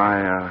 Oh,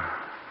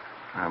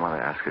 I want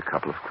to ask a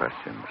couple of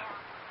questions.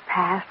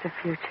 Past or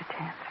future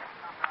tense?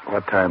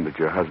 What time did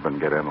your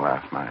husband get in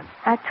last night?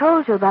 I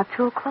told you about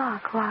 2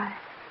 o'clock. Why?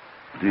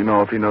 Do you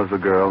know if he knows a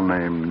girl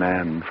named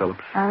Nan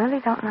Phillips? I really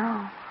don't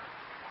know.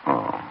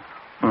 Oh.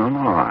 Well,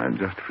 all right.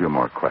 Just a few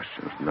more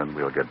questions, and then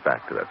we'll get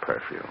back to that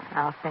perfume.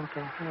 I'll think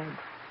ahead.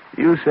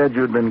 You said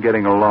you'd been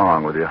getting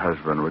along with your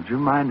husband. Would you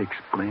mind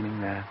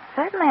explaining that?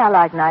 Certainly, I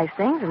like nice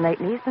things, and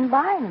lately he's been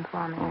buying them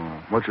for me.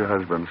 Oh. What's your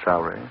husband's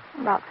salary?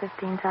 About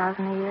 $15,000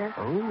 a year.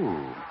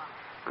 Oh.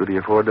 Could he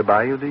afford to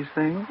buy you these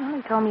things? Well,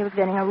 he told me he was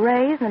getting a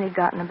raise, and he'd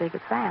gotten a big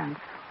advance.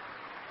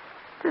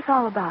 What's this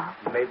all about?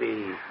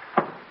 Maybe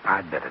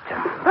I'd better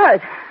tell you.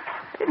 Bert,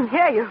 I didn't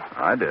hear you.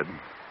 I did.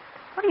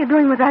 What are you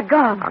doing with that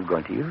gun? I'm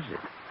going to use it.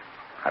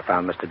 I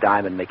found Mr.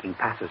 Diamond making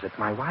passes at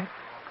my wife,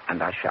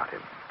 and I shot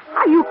him.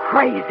 Are you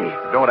crazy?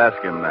 Don't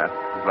ask him that.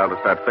 He's allowed to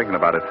start thinking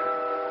about it.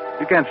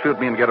 You can't shoot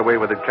me and get away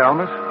with it,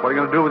 Calmus. What are you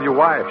going to do with your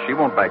wife? She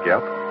won't back you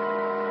up.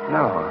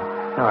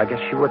 No, I guess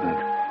she wouldn't.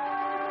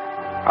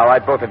 All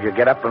right, both of you,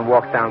 get up and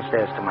walk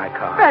downstairs to my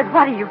car. Fred,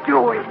 what are you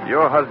doing?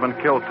 Your husband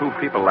killed 2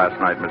 people last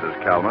night, Mrs.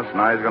 Calmus.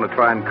 Now he's going to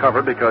try and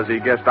cover because he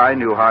guessed I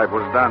knew how it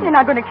was done. You're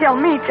not going to kill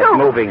me, too. Get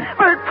moving.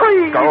 Bert,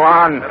 please. Go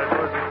on. Better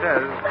do as he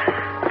says.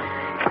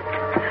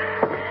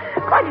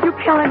 Why did you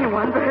kill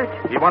anyone, Bert?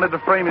 He wanted to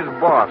frame his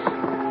boss.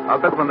 I'll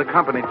bet when the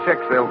company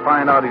checks, they'll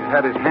find out he's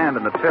had his hand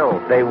in the till.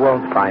 They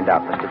won't find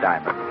out, Mr.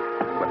 Diamond.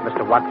 With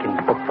Mr.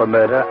 Watkins booked for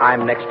murder,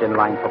 I'm next in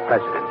line for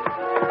president.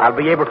 I'll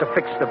be able to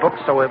fix the book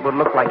so it will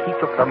look like he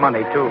took the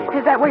money, too.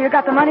 Is that where you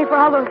got the money for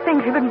all those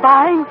things you've been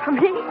buying from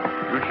me?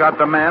 You shot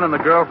the man and the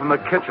girl from the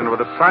kitchen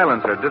with a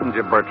silencer, didn't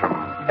you, Bertram?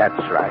 That's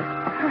right.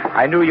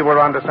 I knew you were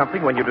onto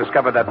something when you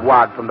discovered that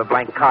wad from the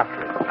blank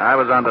cartridge. I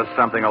was onto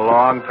something a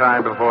long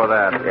time before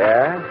that.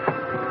 Yeah?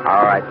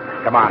 All right.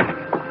 Come on.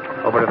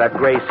 Over to that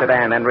gray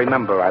sedan, and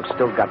remember, I've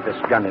still got this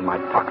gun in my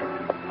pocket.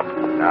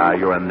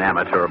 You're an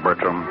amateur,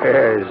 Bertram.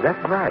 Is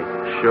that right?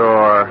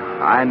 Sure.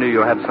 I knew you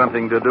had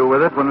something to do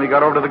with it when we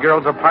got over to the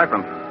girl's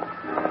apartment.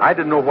 I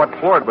didn't know what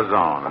floor it was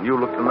on, and you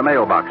looked in the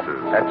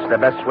mailboxes. That's the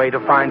best way to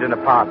find an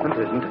apartment,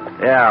 isn't it?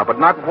 Yeah, but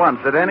not once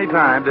at any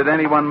time did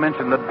anyone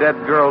mention the dead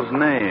girl's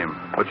name.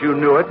 But you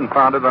knew it and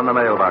found it on the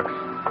mailbox.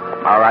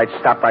 All right,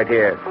 stop right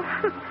here.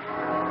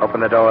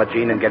 Open the door,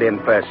 Gene, and get in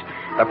first.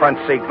 The front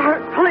seat.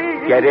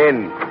 Please. Get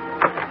in.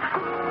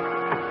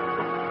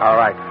 All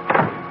right.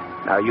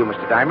 Now, you,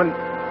 Mr. Diamond,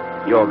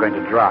 you're going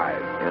to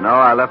drive. You know,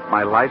 I left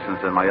my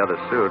license in my other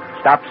suit.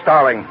 Stop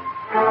stalling.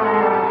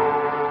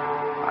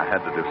 I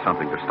had to do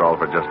something to stall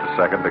for just a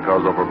second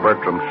because over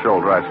Bertram's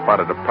shoulder I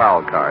spotted a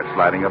prowl car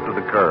sliding up to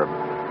the curb,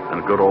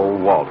 and good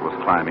old Walt was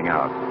climbing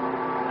out.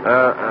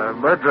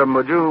 Bertram,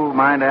 would you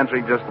mind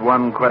answering just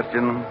one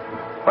question?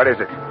 What is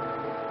it?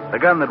 The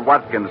gun that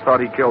Watkins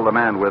thought he killed the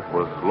man with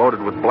was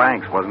loaded with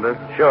blanks, wasn't it?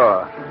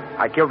 Sure.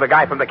 I killed the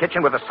guy from the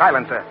kitchen with a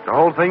silencer. The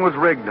whole thing was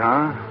rigged,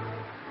 huh?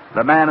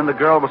 The man and the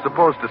girl were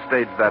supposed to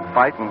stage that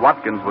fight, and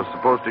Watkins was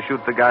supposed to shoot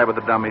the guy with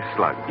the dummy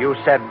slug. You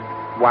said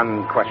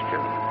one question.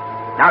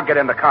 Now get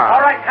in the car.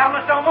 All right,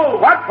 Thomas, don't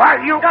move. What?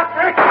 Why, you...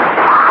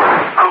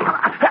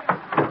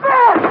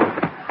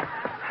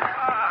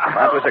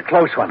 That was a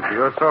close one.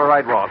 You're so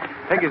right, Walt.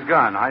 Take his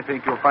gun. I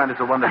think you'll find it's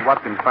the one that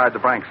Watkins fired the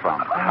blanks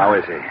from. How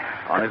is he?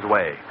 On his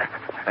way.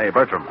 Hey,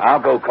 Bertram. I'll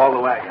go call the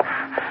wagon.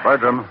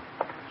 Bertram,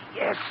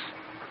 Yes.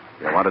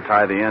 you want to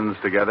tie the ends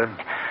together?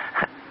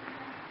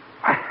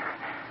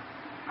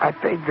 I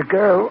paid the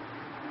girl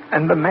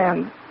and the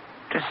man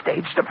to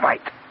stage the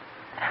fight.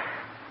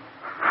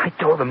 I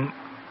told them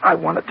I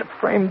wanted to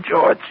frame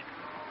George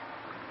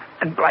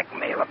and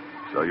blackmail him.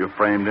 So you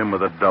framed him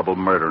with a double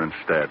murder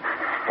instead.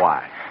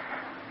 Why?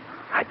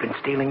 I've been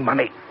stealing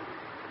money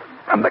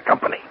from the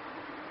company.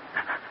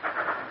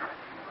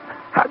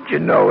 How'd you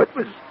know it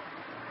was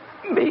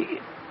me?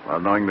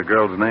 Well, knowing the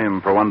girl's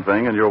name, for one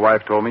thing, and your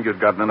wife told me you'd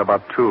gotten in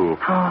about 2.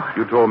 Oh.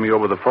 You told me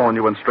over the phone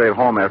you went straight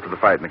home after the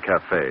fight in the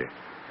cafe.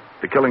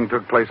 The killing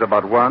took place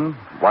about 1.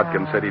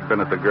 Watkins said he'd been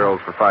at the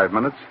girl's for 5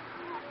 minutes.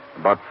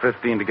 About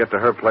 15 to get to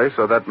her place,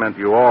 so that meant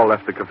you all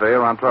left the cafe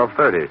around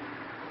 12:30.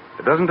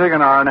 It doesn't take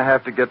an hour and a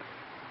half to get...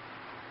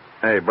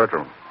 Hey,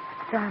 Bertram.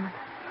 Simon,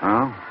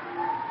 Huh?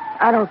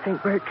 I don't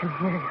think Bert can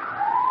hear you.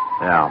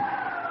 Yeah.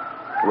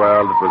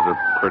 Well, it was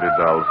a pretty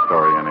dull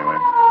story anyway.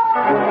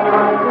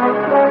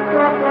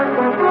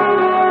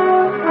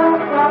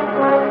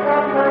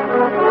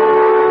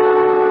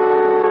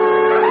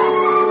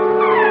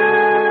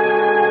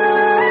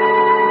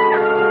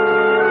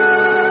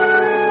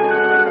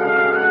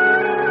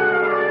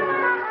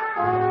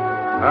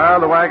 Well,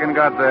 the wagon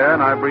got there,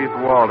 and I briefed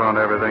Walt on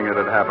everything that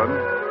had happened.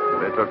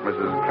 They took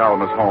Mrs.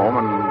 Calamus home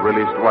and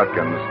released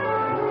Watkins.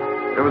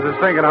 It was a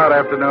stinking hot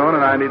afternoon,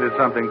 and I needed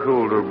something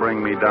cool to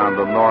bring me down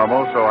to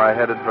normal, so I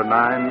headed for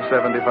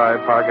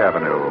 975 Park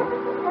Avenue.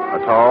 A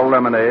tall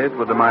lemonade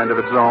with a mind of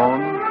its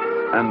own,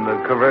 and the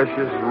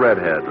curvaceous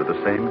redhead with the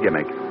same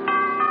gimmick.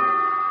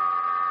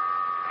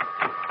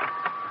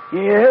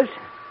 Yes?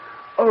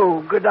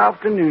 Oh, good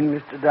afternoon,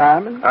 Mr.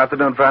 Diamond.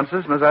 Afternoon,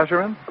 Francis. Miss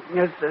Asheron?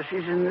 Yes, sir.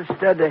 She's in the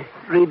study,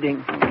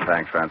 reading.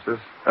 Thanks, Francis.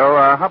 Oh,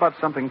 how about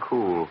something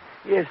cool?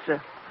 Yes,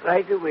 sir.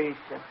 Right away,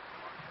 sir.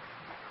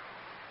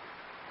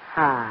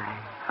 Hi.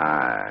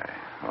 Hi.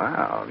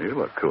 Wow, you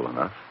look cool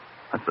enough.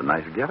 That's a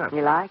nice getup.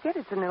 You like it?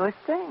 It's the newest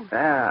thing.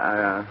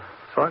 Yeah,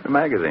 I saw it in the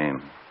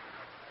magazine.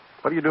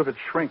 What do you do if it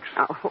shrinks?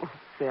 Oh,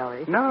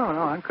 silly. No,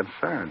 I'm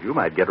concerned. You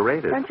might get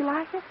raided. Don't you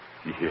like it?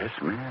 Yes,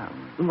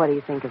 ma'am. What do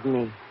you think of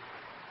me?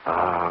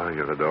 Oh,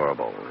 you're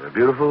adorable. You're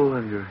beautiful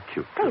and you're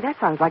cute. Hey, that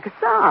sounds like a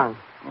song.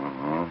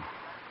 Mm-hmm.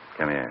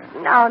 Come here.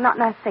 No,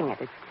 not sing it.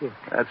 It's cute.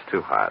 That's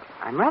too hot.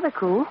 I'm rather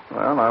cool.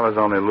 Well, I was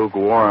only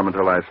lukewarm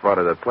until I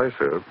spotted that play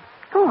suit.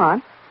 Go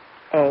on.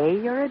 A,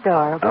 you're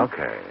adorable.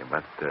 Okay,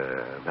 but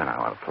then I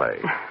want to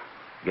play.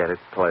 Get it?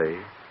 Play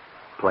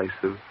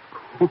suit.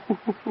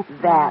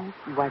 That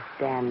was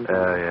dandy.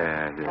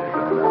 Yeah, it is. I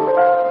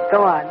know.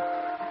 Go on.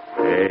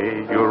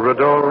 Hey, you're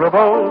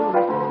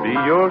adorable. B,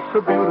 you're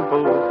so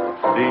beautiful.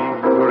 C,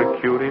 you're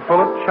a cutie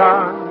full of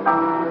charm.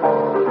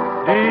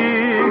 D,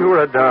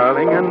 you're a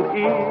darling. And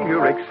E,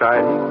 you're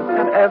exciting.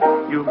 And F,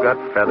 you've got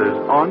feathers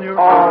on your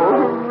arm.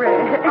 Oh,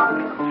 Rick.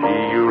 G,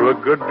 you're a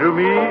good to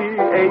me.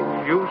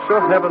 H, you so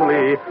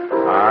heavenly.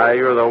 I,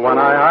 you're the one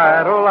I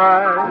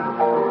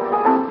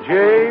idolize.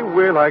 J,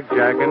 we're like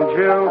Jack and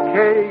Jill.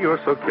 K, you're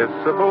so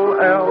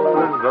kissable.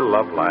 L is the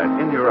love light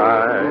in your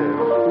eyes.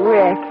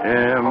 Rick.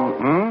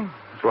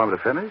 Do you want me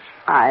to finish?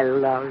 I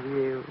love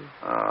you.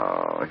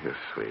 Oh, you're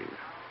sweet.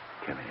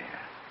 Come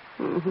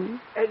here. Mm-hmm.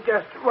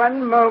 Just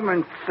one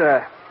moment,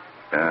 sir.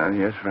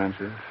 Yes,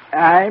 Francis?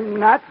 I'm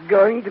not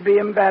going to be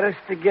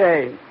embarrassed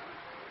again.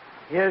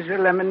 Here's your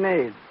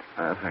lemonade.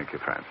 Thank you,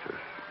 Francis.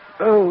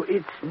 Oh,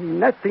 it's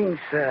nothing,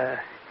 sir.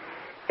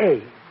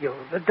 A, you're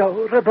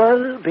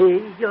adorable.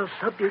 B, you're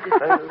so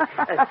beautiful.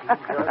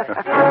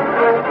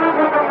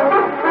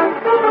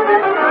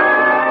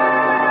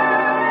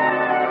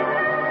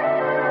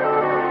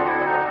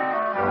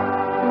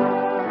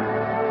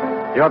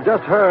 You have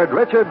just heard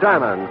Richard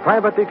Diamond,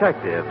 Private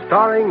Detective,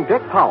 starring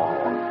Dick Powell.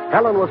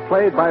 Helen was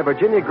played by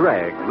Virginia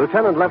Gregg,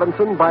 Lieutenant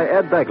Levinson by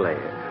Ed Begley.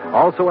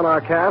 Also in our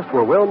cast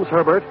were Wilms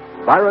Herbert,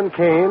 Byron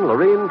Kane,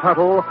 Lorene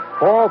Tuttle,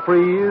 Paul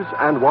Freese,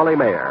 and Wally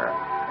Mayer.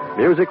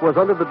 Music was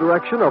under the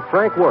direction of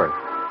Frank Worth.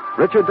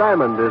 Richard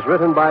Diamond is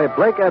written by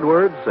Blake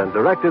Edwards and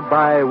directed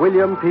by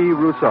William P.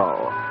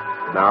 Rousseau.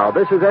 Now,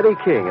 this is Eddie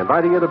King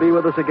inviting you to be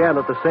with us again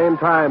at the same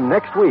time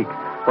next week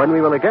when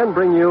we will again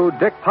bring you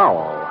Dick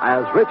Powell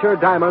as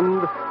Richard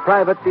Diamond,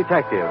 Private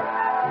Detective.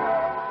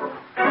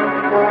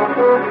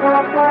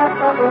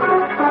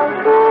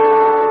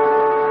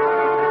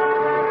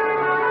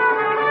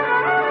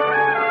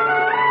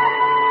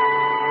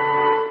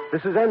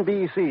 This is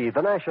NBC,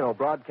 the national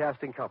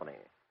broadcasting company.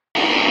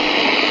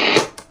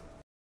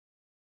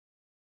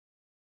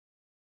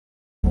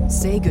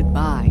 Say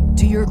goodbye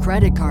to your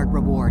credit card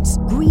rewards.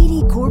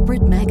 Greedy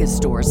corporate mega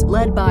stores,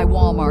 led by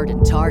Walmart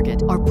and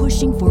Target, are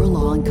pushing for a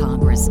law in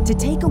Congress to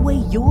take away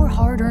your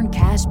hard-earned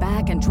cash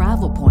back and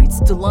travel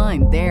points to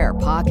line their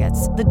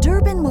pockets. The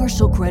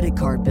Durbin-Marshall credit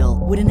card bill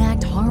would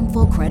enact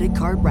harmful credit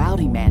card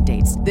routing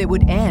mandates that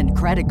would end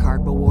credit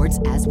card rewards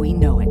as we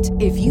know it.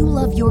 If you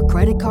love your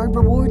credit card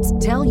rewards,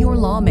 tell your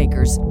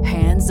lawmakers,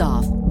 hands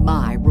off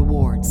my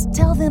rewards.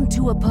 Tell them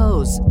to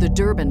oppose the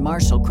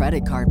Durbin-Marshall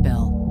credit card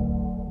bill.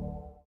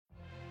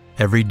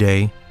 Every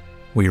day,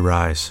 we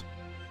rise,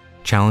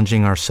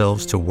 challenging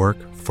ourselves to work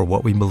for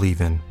what we believe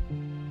in.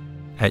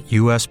 At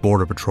U.S.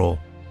 Border Patrol,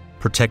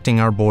 protecting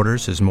our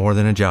borders is more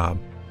than a job.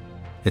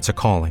 It's a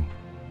calling.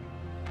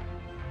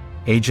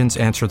 Agents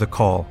answer the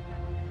call,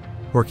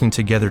 working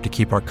together to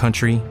keep our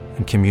country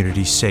and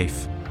communities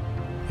safe.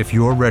 If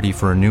you're ready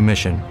for a new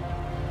mission,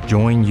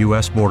 join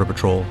U.S. Border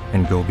Patrol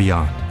and go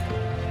beyond.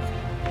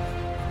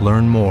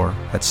 Learn more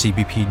at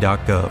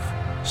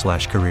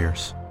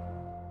cbp.gov/careers.